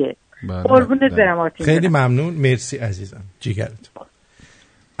جنگه. قربونت برم آرتین. خیلی ممنون، مرسی عزیزم، جیگرت.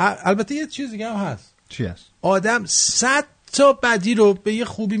 البته یه چیز دیگه هم هست. چی هست؟ آدم 100 تا بدی رو به یه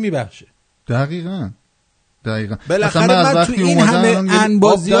خوبی میبخشه. دقیقاً. بالاخره من تو این همه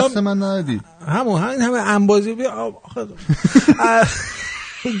انبازی دست من ندید. این همه انبازی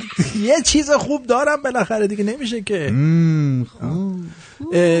یه چیز خوب دارم بالاخره دیگه، نمیشه که.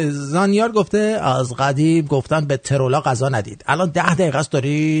 زانیار گفته از قدیم گفتن به ترولا غذا ندید، الان 10 دقیقه است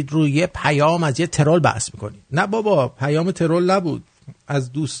دارید روی یه پیام از یه ترول بحث میکنید. نه بابا، پیام ترول نبود،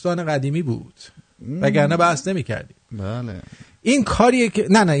 از دوستان قدیمی بود، وگرنه بحث نمیکردیم. بله. این کاریه که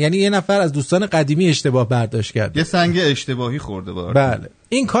نه یعنی یه نفر از دوستان قدیمی اشتباه برداشت کرد، یه سنگ اشتباهی خورده بار. بله.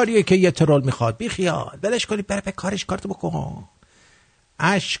 این کاریه که یه ترول میخواد، بی خیال بلش کنی، بره به کارش، کارتو بکن.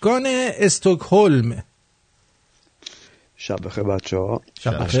 اشکان استکهلم. شب بخیر بچه‌ها.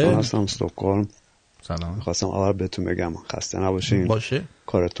 شب بخیر. اشکان هستم، استکهلم. سلام. خواستم اول بهتون بگم خسته نباشین. باشه.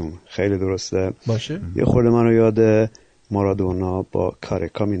 کارتون خیلی درسته. باشه. یه خورده منو یاد مارادونا با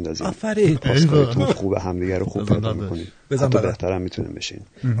کارکا میندازین. آفرین. پاسکارتون خوبه، همدیگه رو خوب پیدا میکنین. حتی بهترم میتونین بشین.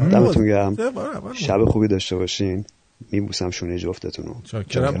 دمتون گرم. شب خوبی داشته باشین. میبوسم شونه جفتتونو.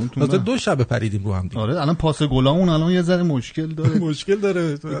 چاکرم. تا 2 شب پریدیم رو هم دیگه. آره الان پاس گلامون الان یه ذره مشکل داره. مشکل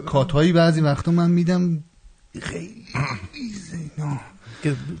داره. کاتایی بعضی وقتا من میدم خیلی زینا.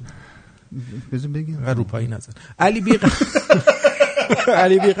 بذار بگم. رو پایی نزن. علی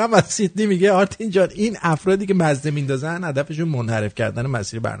بیغم از سیدنی میگه آرتین جان این افرادی که مزه میندازن هدفشون منحرف کردن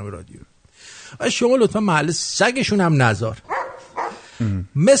مسیر برنامه رادیو. شما لطفا محل سگشون هم نذار.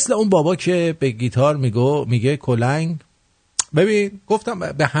 مثل اون بابا که به گیتار میگه کلنگ. ببین گفتم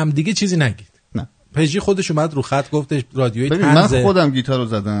به همدیگه چیزی نگید. نه. پژی خودش اومد رو خط گفتش رادیوی طنزه. من خودم گیتار رو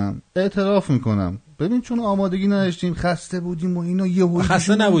زدم، اعتراف میکنم. ببین چون آمادگی نداشتیم، خسته بودیم و اینو یهو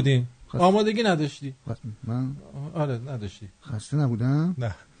خسته نبودیم. آمادگی نداشتی؟ من آره نداشتی. خسته نبودم؟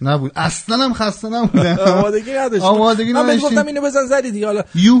 نه نبود، اصلا هم خسته نبودم. آمادگی نداشتی. من بهت گفتم اینو بزن زدی دیگه، حالا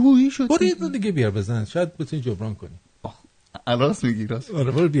یوهویی شد. برو یه دیگه بیار بزن، شاید بتونی جبران کنی. راست میگی، راست.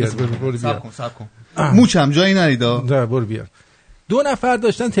 آره برو بیار. صبر کن. موچم جایی نریدا. نه برو بیار. 2 نفر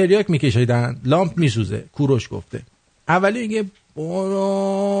داشتن تریاک میکشیدن، لامپ میسوزه. کوروش گفته اولی میگه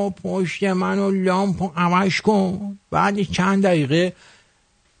برو پشت منو لامپو عوض کن. بعد چند دقیقه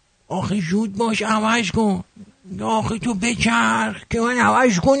آخه زود باش عوض کن، آخه تو بچرخ که من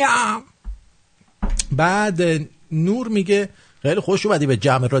عوض کنم. بعد نور میگه خیلی خوش اومدی به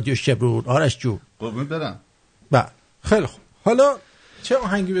جمع رادیو شبرون آرش جو. قربونت برم. بعد خیلی خوب، حالا چه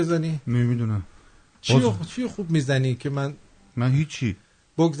آهنگی بزنی؟ نمیدونم. چی خوب میزنی که من هیچی.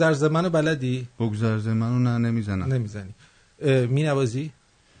 بگذر ز منو بلدی؟ بگذر ز منو نه نمیزنم. نمیزنی. مینوازی؟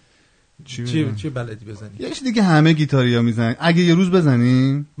 چی بلدی بزنی؟ یه چیز دیگه همه گیتاریا میزنن. اگه یه روز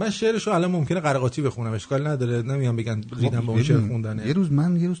بزنیم من شعرشو الان ممکنه قرقاتی بخونم، اشکال نداره، نمیام بگن ریدم با اون شعر خوندنه. یه روز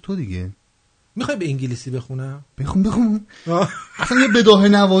من، یه روز تو دیگه. میخوای به انگلیسی بخونم؟ بخون. اصلا یه بداهه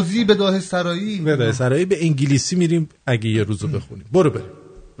نوازی، بداهه سرایی به انگلیسی میریم اگه یه روزو بخونیم. بریم.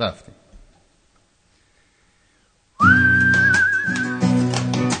 رفتیم.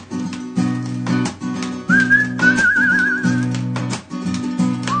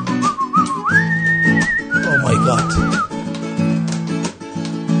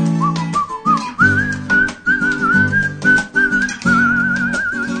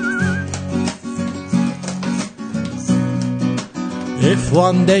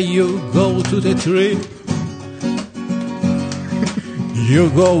 one day you go to the tree, you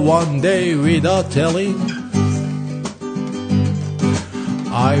go one day without telling,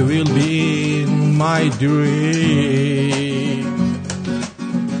 I will be in my dream.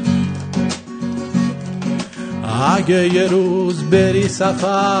 اگه یه روز بری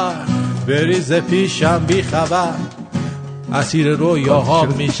سفر بریز پیشم بی خبر، اسیر رویاها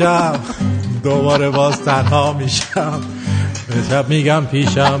میشم دوباره باز تنها میشم، به شب میگم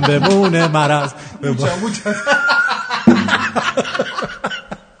پیشم بمونه مرض.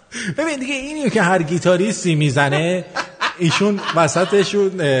 ببین دیگه اینیو که هر گیتاریستی میزنه ایشون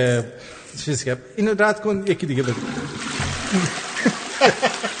وسطشون چیز که اینو رد کن یکی دیگه بده.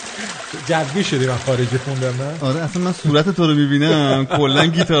 جدی شدی من خارجی خوندم نه؟ آره اصلا من صورت تو رو میبینم کلا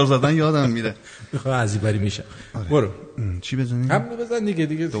گیتار زدن یادم میره. میخوام عزیبری میشم. آره. برو. چی بزنیم؟ همونو بزن دیگه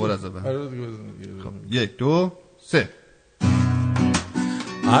دوباره از اول. آره دیگه بزن. 1 2 3.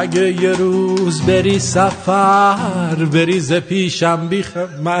 اگه یه روز بری سفر بریز پیشم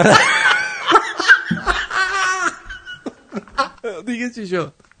بیخبر. دیگه چی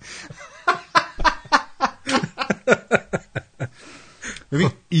شد؟ ببین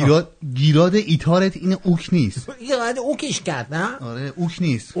گیراد ایتارت این اوک نیست. یه اوکش کرد نه؟ آره اوک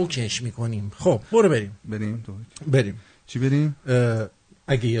نیست. اوکش میکنیم. خب برو بریم. چی بریم؟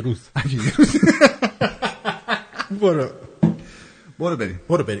 اگه یه روز برو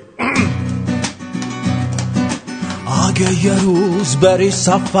بریم. اگه یه روز بری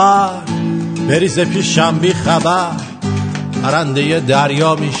سفر بریز پیشم بی خبر، پرنده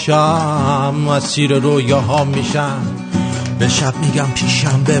دریا میشم اسیر رویاها میشم، به شب میگم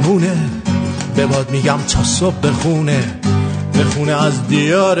پیشم بمونه، به باد میگم تا صبح بخونه از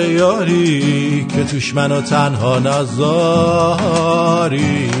دیار یاری که توش منو تنها نذاری.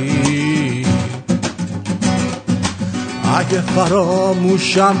 اگه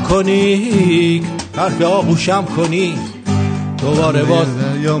فراموشم کنی حرف آغوشم کنی دوباره باز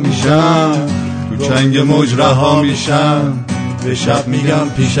یا میشم تو چنگ مجرها میشم، به شب میگم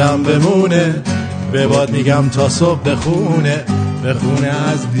پیشم بمونه، به باد میگم تا صبح بخونه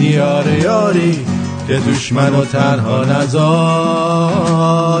از دیار یاری که توش منو تنها نذاری.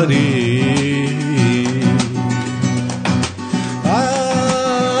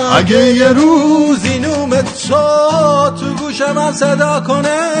 اگه یه روز این نوم تو گوشم من صدا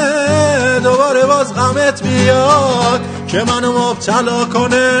کنه دوباره باز غمت بیاد که منو مبتلا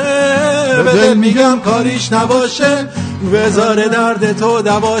کنه، به دل میگم کاریش نباشه، بذاره درد تو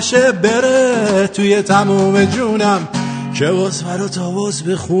دواشه، بره توی تموم جونم که باز برات آواز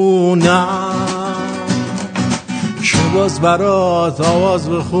بخونم، که باز برات آواز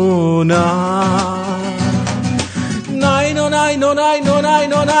بخونم. ناینو ناینو ناینو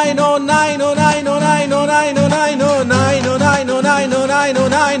ناینو ناینو ناینو ناینو ناینو ناینو ناینو ناینو ناینو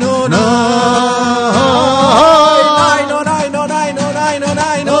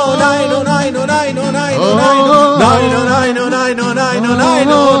ناینو ناینو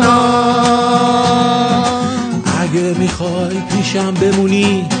ناینو اگه میخوای پیشم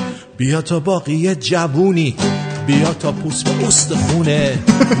بمونی بیا تا باقی جوونی، بیا تا پوست به استخونه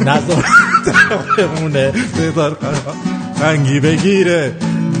نذار بمونه، بذار رنگی بگیره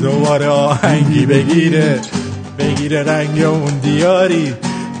دوباره آهنگی بگیره رنگ اون دیاری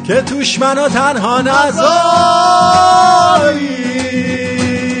که توش منو تنها نذاری،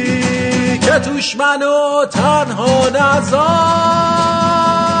 که توش منو تنها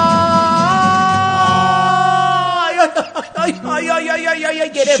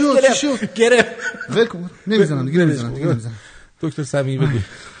گرفت نمیزنم. دکتر سمیعی بگو.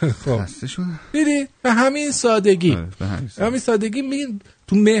 خب دیدی به همین سادگی میگین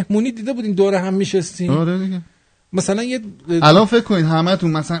تو مهمونی دیده بودین دوره هم میشستین. آره دیگه. مثلا یه الان فکر کنید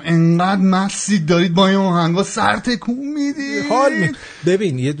همتون مثلا انقدر مسید دارید با این آهنگا سر تکون میدید حال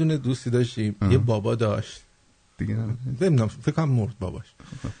ببین یه دونه دوستی داشتیم یه بابا داشت دیگه نمیدونم فکر کنم مرد باباش،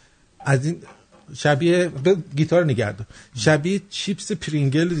 از این شبیه گیتار نگردو شبیه چیپس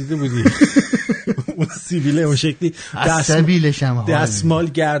پرینگل دیده بودی اون سیبیله اون شکلی دستمال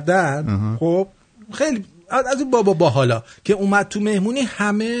گردن. خب خیلی از اون بابا باحالا که اومد تو مهمونی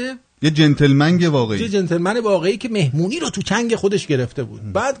همه یه جنتلمن واقعی که مهمونی رو تو چنگ خودش گرفته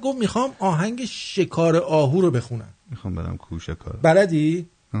بود. بعد گفت میخوام آهنگ شکار آهو رو بخونم. میخوام برم کو شکار.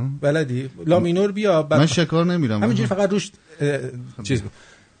 بلدی لا مینور بیا. من شکار نمیرم همینجوری فقط روش چیز بود.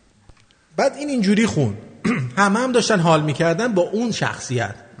 بعد اینجوری خون هم داشتن حال میکردن با اون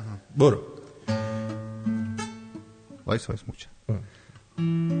شخصیت. برو وایس موچه.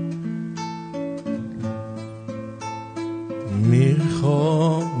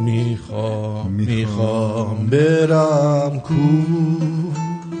 میخوام برم کو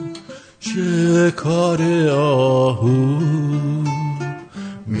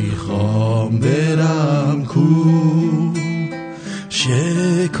میخوام برم کو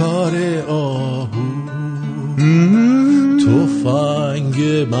شکار آهو تفنگ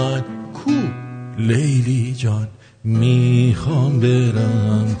من کو لیلی جان میخوام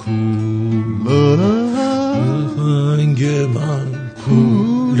برم کو تفنگ من کو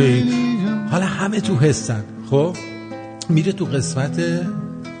لیلی جان. حالا همه تو حسن. خب میره تو قسمت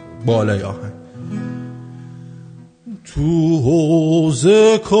بالای آهنگ. تو حوض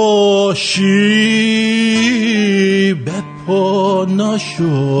کاشی به پا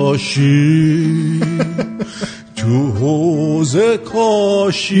نشاشی تو حوض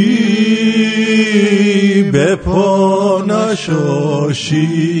کاشی به پا نشاشی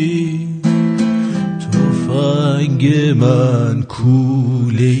تفنگ من کو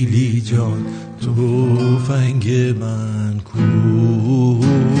لیلی جان تفنگ من کو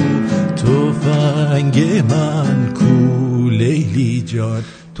تفنگ من کو لیلی جان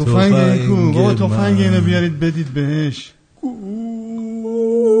تفنگ کو بابا تفنگ اینو بیارید بدید بهش.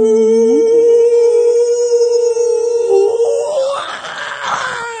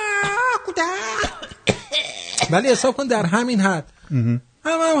 ولی حساب کن در همین حد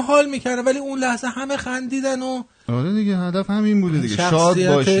هم حال میکنه ولی اون لحظه همه خندیدن و آره دیگه هدف همین بوده دیگه شاد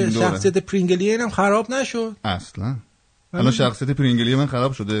باشیم. شخصیت پرینگلی اینم خراب نشد اصلا. الان شخصیت پرینگلی من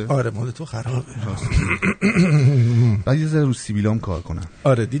خراب شده. آره مال تو خرابه. بعد یه ذره رو سیبیلام کار کنم.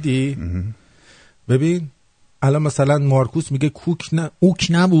 آره دیدی ببین الان مثلا مارکوس میگه اوک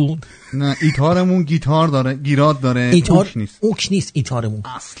نبود. نه ایتارمون گیتار داره گیراد داره. اوک نیست ایتارمون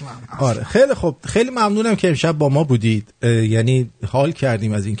اصلا. آره خیلی خوب. خیلی ممنونم که امشب با ما بودید. یعنی حال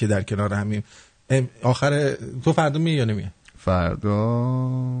کردیم از این که در کنار همیم. آخر تو فردا میای یا نمیای؟ فردا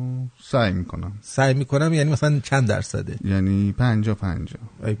سعی میکنم. یعنی مثلا چند درصده؟ یعنی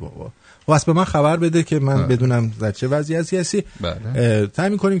 50-50. ای بابا. واسه به من خبر بده که من بدونم در چه وضعیتی هستی. بله.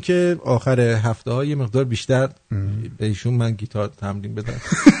 تعیین می‌کنیم که آخر هفته ها یه مقدار بیشتر به ایشون من گیتار تمرین بدم.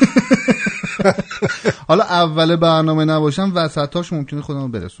 حالا اول برنامه نباشم وسطاش ممکنه خودمو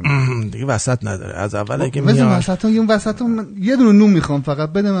برسونم. دیگه وسط نداره. از اول که میاد وسطا اون وسطا یه دونه نون میخوام فقط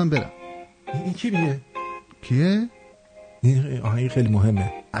بده من برم. این کی میگه؟ کیه؟ این آهنگ خیلی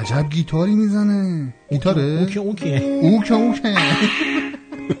مهمه. عجب گیتاری میزنه. گیتاره؟ اوکه.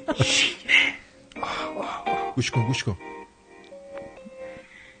 گوش کن.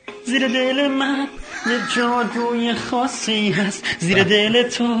 زیر دل من یه جادوی خاصی هست، زیر دل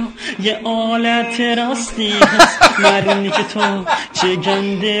تو یه آلت راستی هست. معلوم که تو چه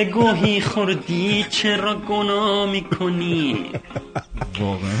گنده گوهی خوردی، چرا گناه میکنی؟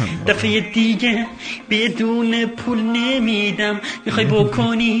 دفعه دیگه بدون پول نمیدم، میخوای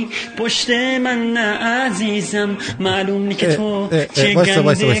بکنی پشت من نه عزیزم. معلوم نی که تو چه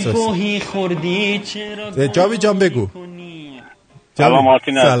گنده گوهی خوردی، چرا جاوی جان بگو. سلام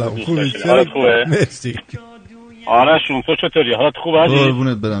مارتین. سلام. خوبه؟ مرسی. آرشون تو چطوری؟ حالت خوبه؟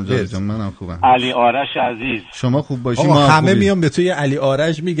 قربونت برم جاوی جان. منم خوبم. علی آرش عزیز شما خوب باشی. ما همه میان به توی علی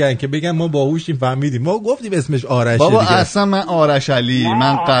آرش میگن که بگن ما باهوشیم فهمیدیم. ما گفتیم اسمش آرشه بابا دیگه. اصلا من آرش علی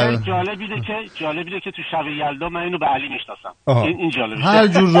من جالبیده که تو شب یلدا من اینو به علی میشناسم. این جالبه. هر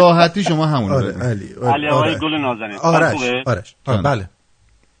جور راحتی شما همون آره علی آقای گل نازنین. آرش. بله.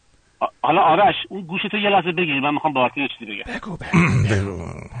 حالا آرش اون گوشتو یه لحظه بگیر، من میخوام به آرتین چیزی بگم. بگو.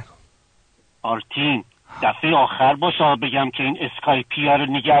 آرتین دفعه آخر باشه بگم که این اسکایپیا رو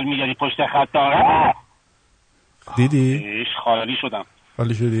نگل میاری پشت خط داره. دیدی؟ خالی شدم.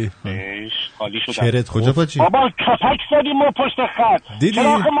 خالی شدی؟ خالی شدم. چرت کجا پاچی؟ بابا کپک زدیم ما پشت خط. دیدی؟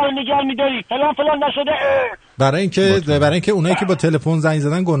 چرا آخه ما نگل میداری؟ فلان نشده. برای اینکه اونایی که با تلفن زنگ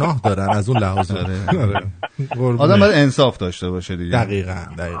زدن گناه دارن از اون لحاظ. آدم باید انصاف داشته باشه دیگه. دقیقاً.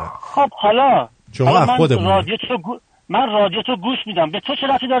 خب حالا شما خودمون من رادیو گوش میدم، به تو چه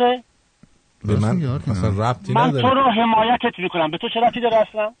ربطی داره؟ به من اصلا ربطی نداره. من تو رو حمایتت میکنم، به تو چه ربطی داره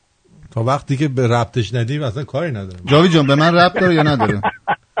اصلا؟ تا وقتی که به ربطش ندیم اصلا کاری نداره. جاوی جان به من ربط داره یا نداره؟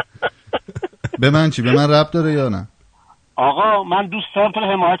 به من چی؟ به من ربط داره یا نه؟ آقا من دوست دارم تو رو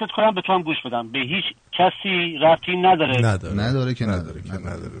حمایتت کنم، به تو هم گوش بدم. به هیچ کسی ربطی نداره. نداره.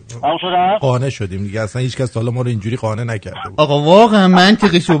 قانع شدیم دیگه. اصلا هیچ کس حالا ما رو اینجوری قانع نکرده. آقا واقعا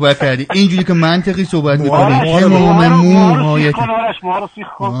منطقی صحبت کردی. اینجوری که منطقی صحبت می‌کنی تمام موهایت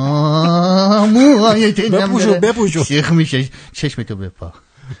بپوشو سیخ میشه چشمتو بپا.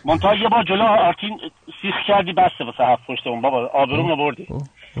 منتها یه بار جلو آرتین سیخ کردی بسته واسه هفت پشتمون بابا، آبرومو بردی.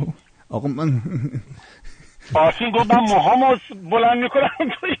 آقا من آرتین گفت من موهامو بلند میکنم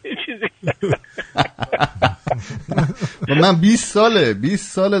تو یه چیزی. من 20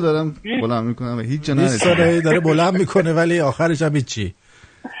 ساله دارم بلند میکنم و هیچ جا نرسیدم. 20 ساله داره بلند میکنه ولی آخرش هم هیچی.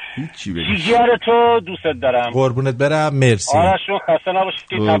 هیچی بگم. جیگر تو دوست دارم. قربونت برم. مرسی. آرش رو خسته نباشید.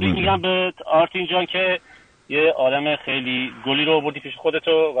 تبریک میگم به آرتین جان که یه آدم خیلی گلی رو آوردی پیش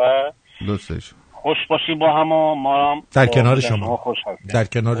خودتو و دوستش. خوش باشی با هم و ما هم در کنار شما. در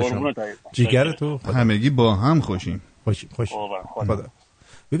کنار شما. جیگر تو. همگی با هم خوشیم. خوش. خدا.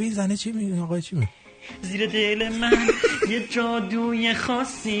 ببین زنه چی میگه آقای چی میگه؟ زیر دل من یه جادوی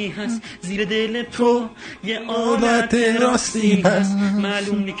خاصی هست، زیر دل تو یه آلت راستی هست،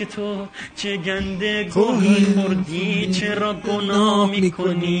 معلوم نی که تو چه گنده گوهی خوردی، چرا گناه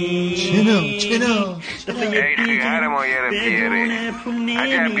میکنی؟ چرا؟ ای خیهر مایر بیاره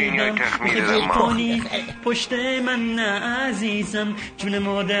اگر بینی تخمیل کنی پشت من نه عزیزم، جون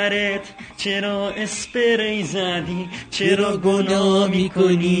مادرت چرا اسپری زدی، چرا گناه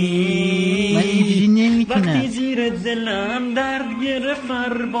میکنی؟ وقتی زیر دلم درد گرفت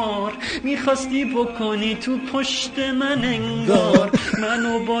بار میخواستی بکنی تو پشت من انگار،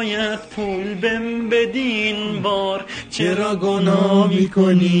 منو باید پول بهم بدین بار، چرا گناه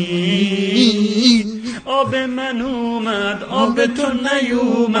میکنی؟ آب من اومد آب تو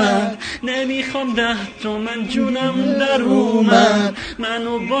نیومد، نمیخوام 10 تومن جونم در اومد،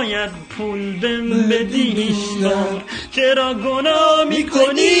 منو باید پول بهم بدین بار، چرا گناه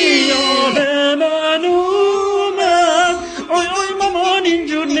میکنی؟ آب من اومد آی مامان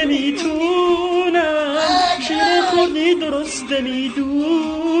اینجور نمیتونم، شیر خوردی درست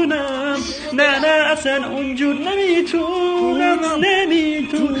نمیدونم، نه اصلا اونجور نمیتونم،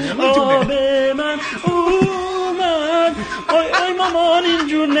 آب من اومد آی مامان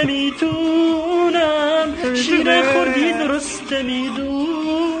اینجور نمیتونم، شیر خوردی درست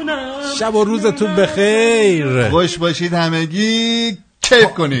نمیدونم. شب و روزتون بخیر، خوش باشید همگی،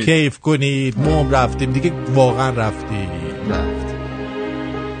 کیف کنید. ما هم رفتیم دیگه، واقعا رفتیم.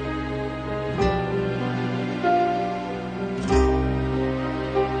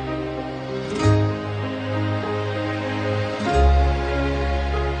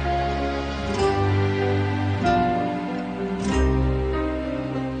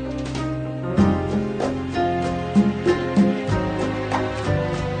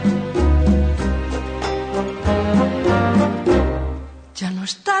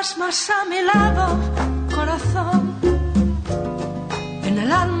 Más a mi lado, corazón, en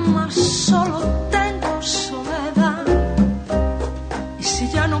el alma solo tengo soledad, y si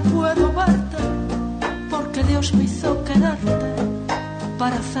ya no puedo verte, porque Dios me hizo quererte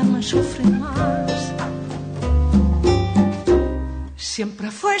para hacerme sufrir más. Siempre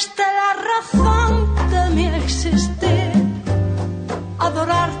fuiste la razón de mi existir,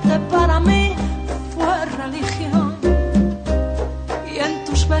 adorarte para mí fue religión,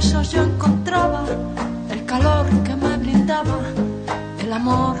 besos yo encontraba el calor que me brindaba el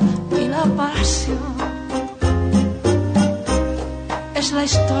amor y la pasión. Es la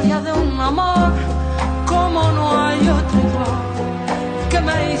historia de un amor como no hay otro igual, que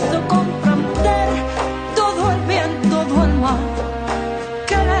me hizo comprender todo el bien, todo el mal,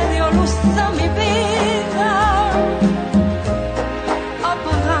 que le dio luz a mi vida,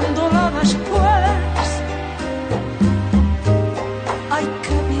 apagándola después. Ay,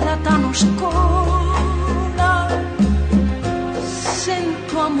 qué vida tan oscura, sin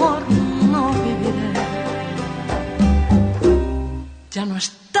tu amor no viviré. Ya no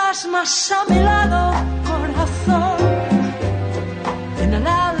estás más a mi lado, corazón, en el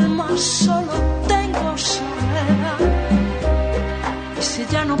alma solo tengo soledad, y si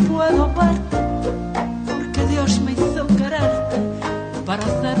ya no puedo verte, porque Dios me hizo quererte para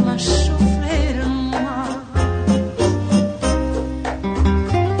hacerme sufrir más.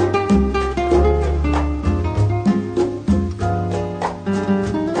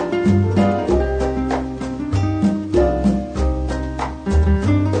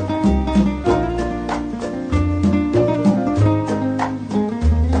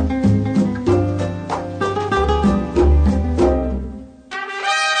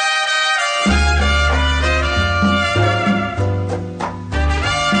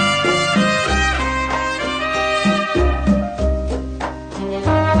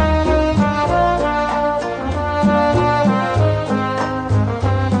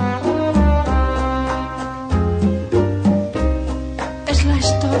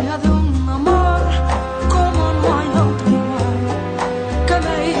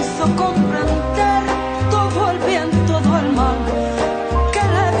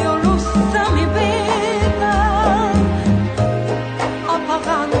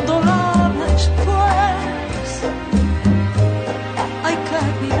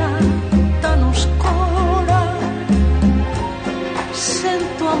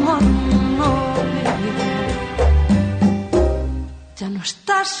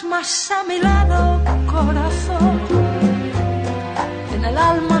 estás más a mi lado, corazón. En el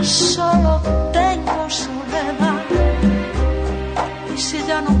alma solo tengo soledad. Y si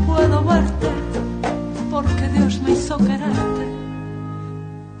ya no puedo verte, porque Dios me hizo quererte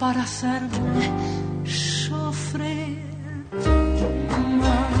para hacerme sufrir.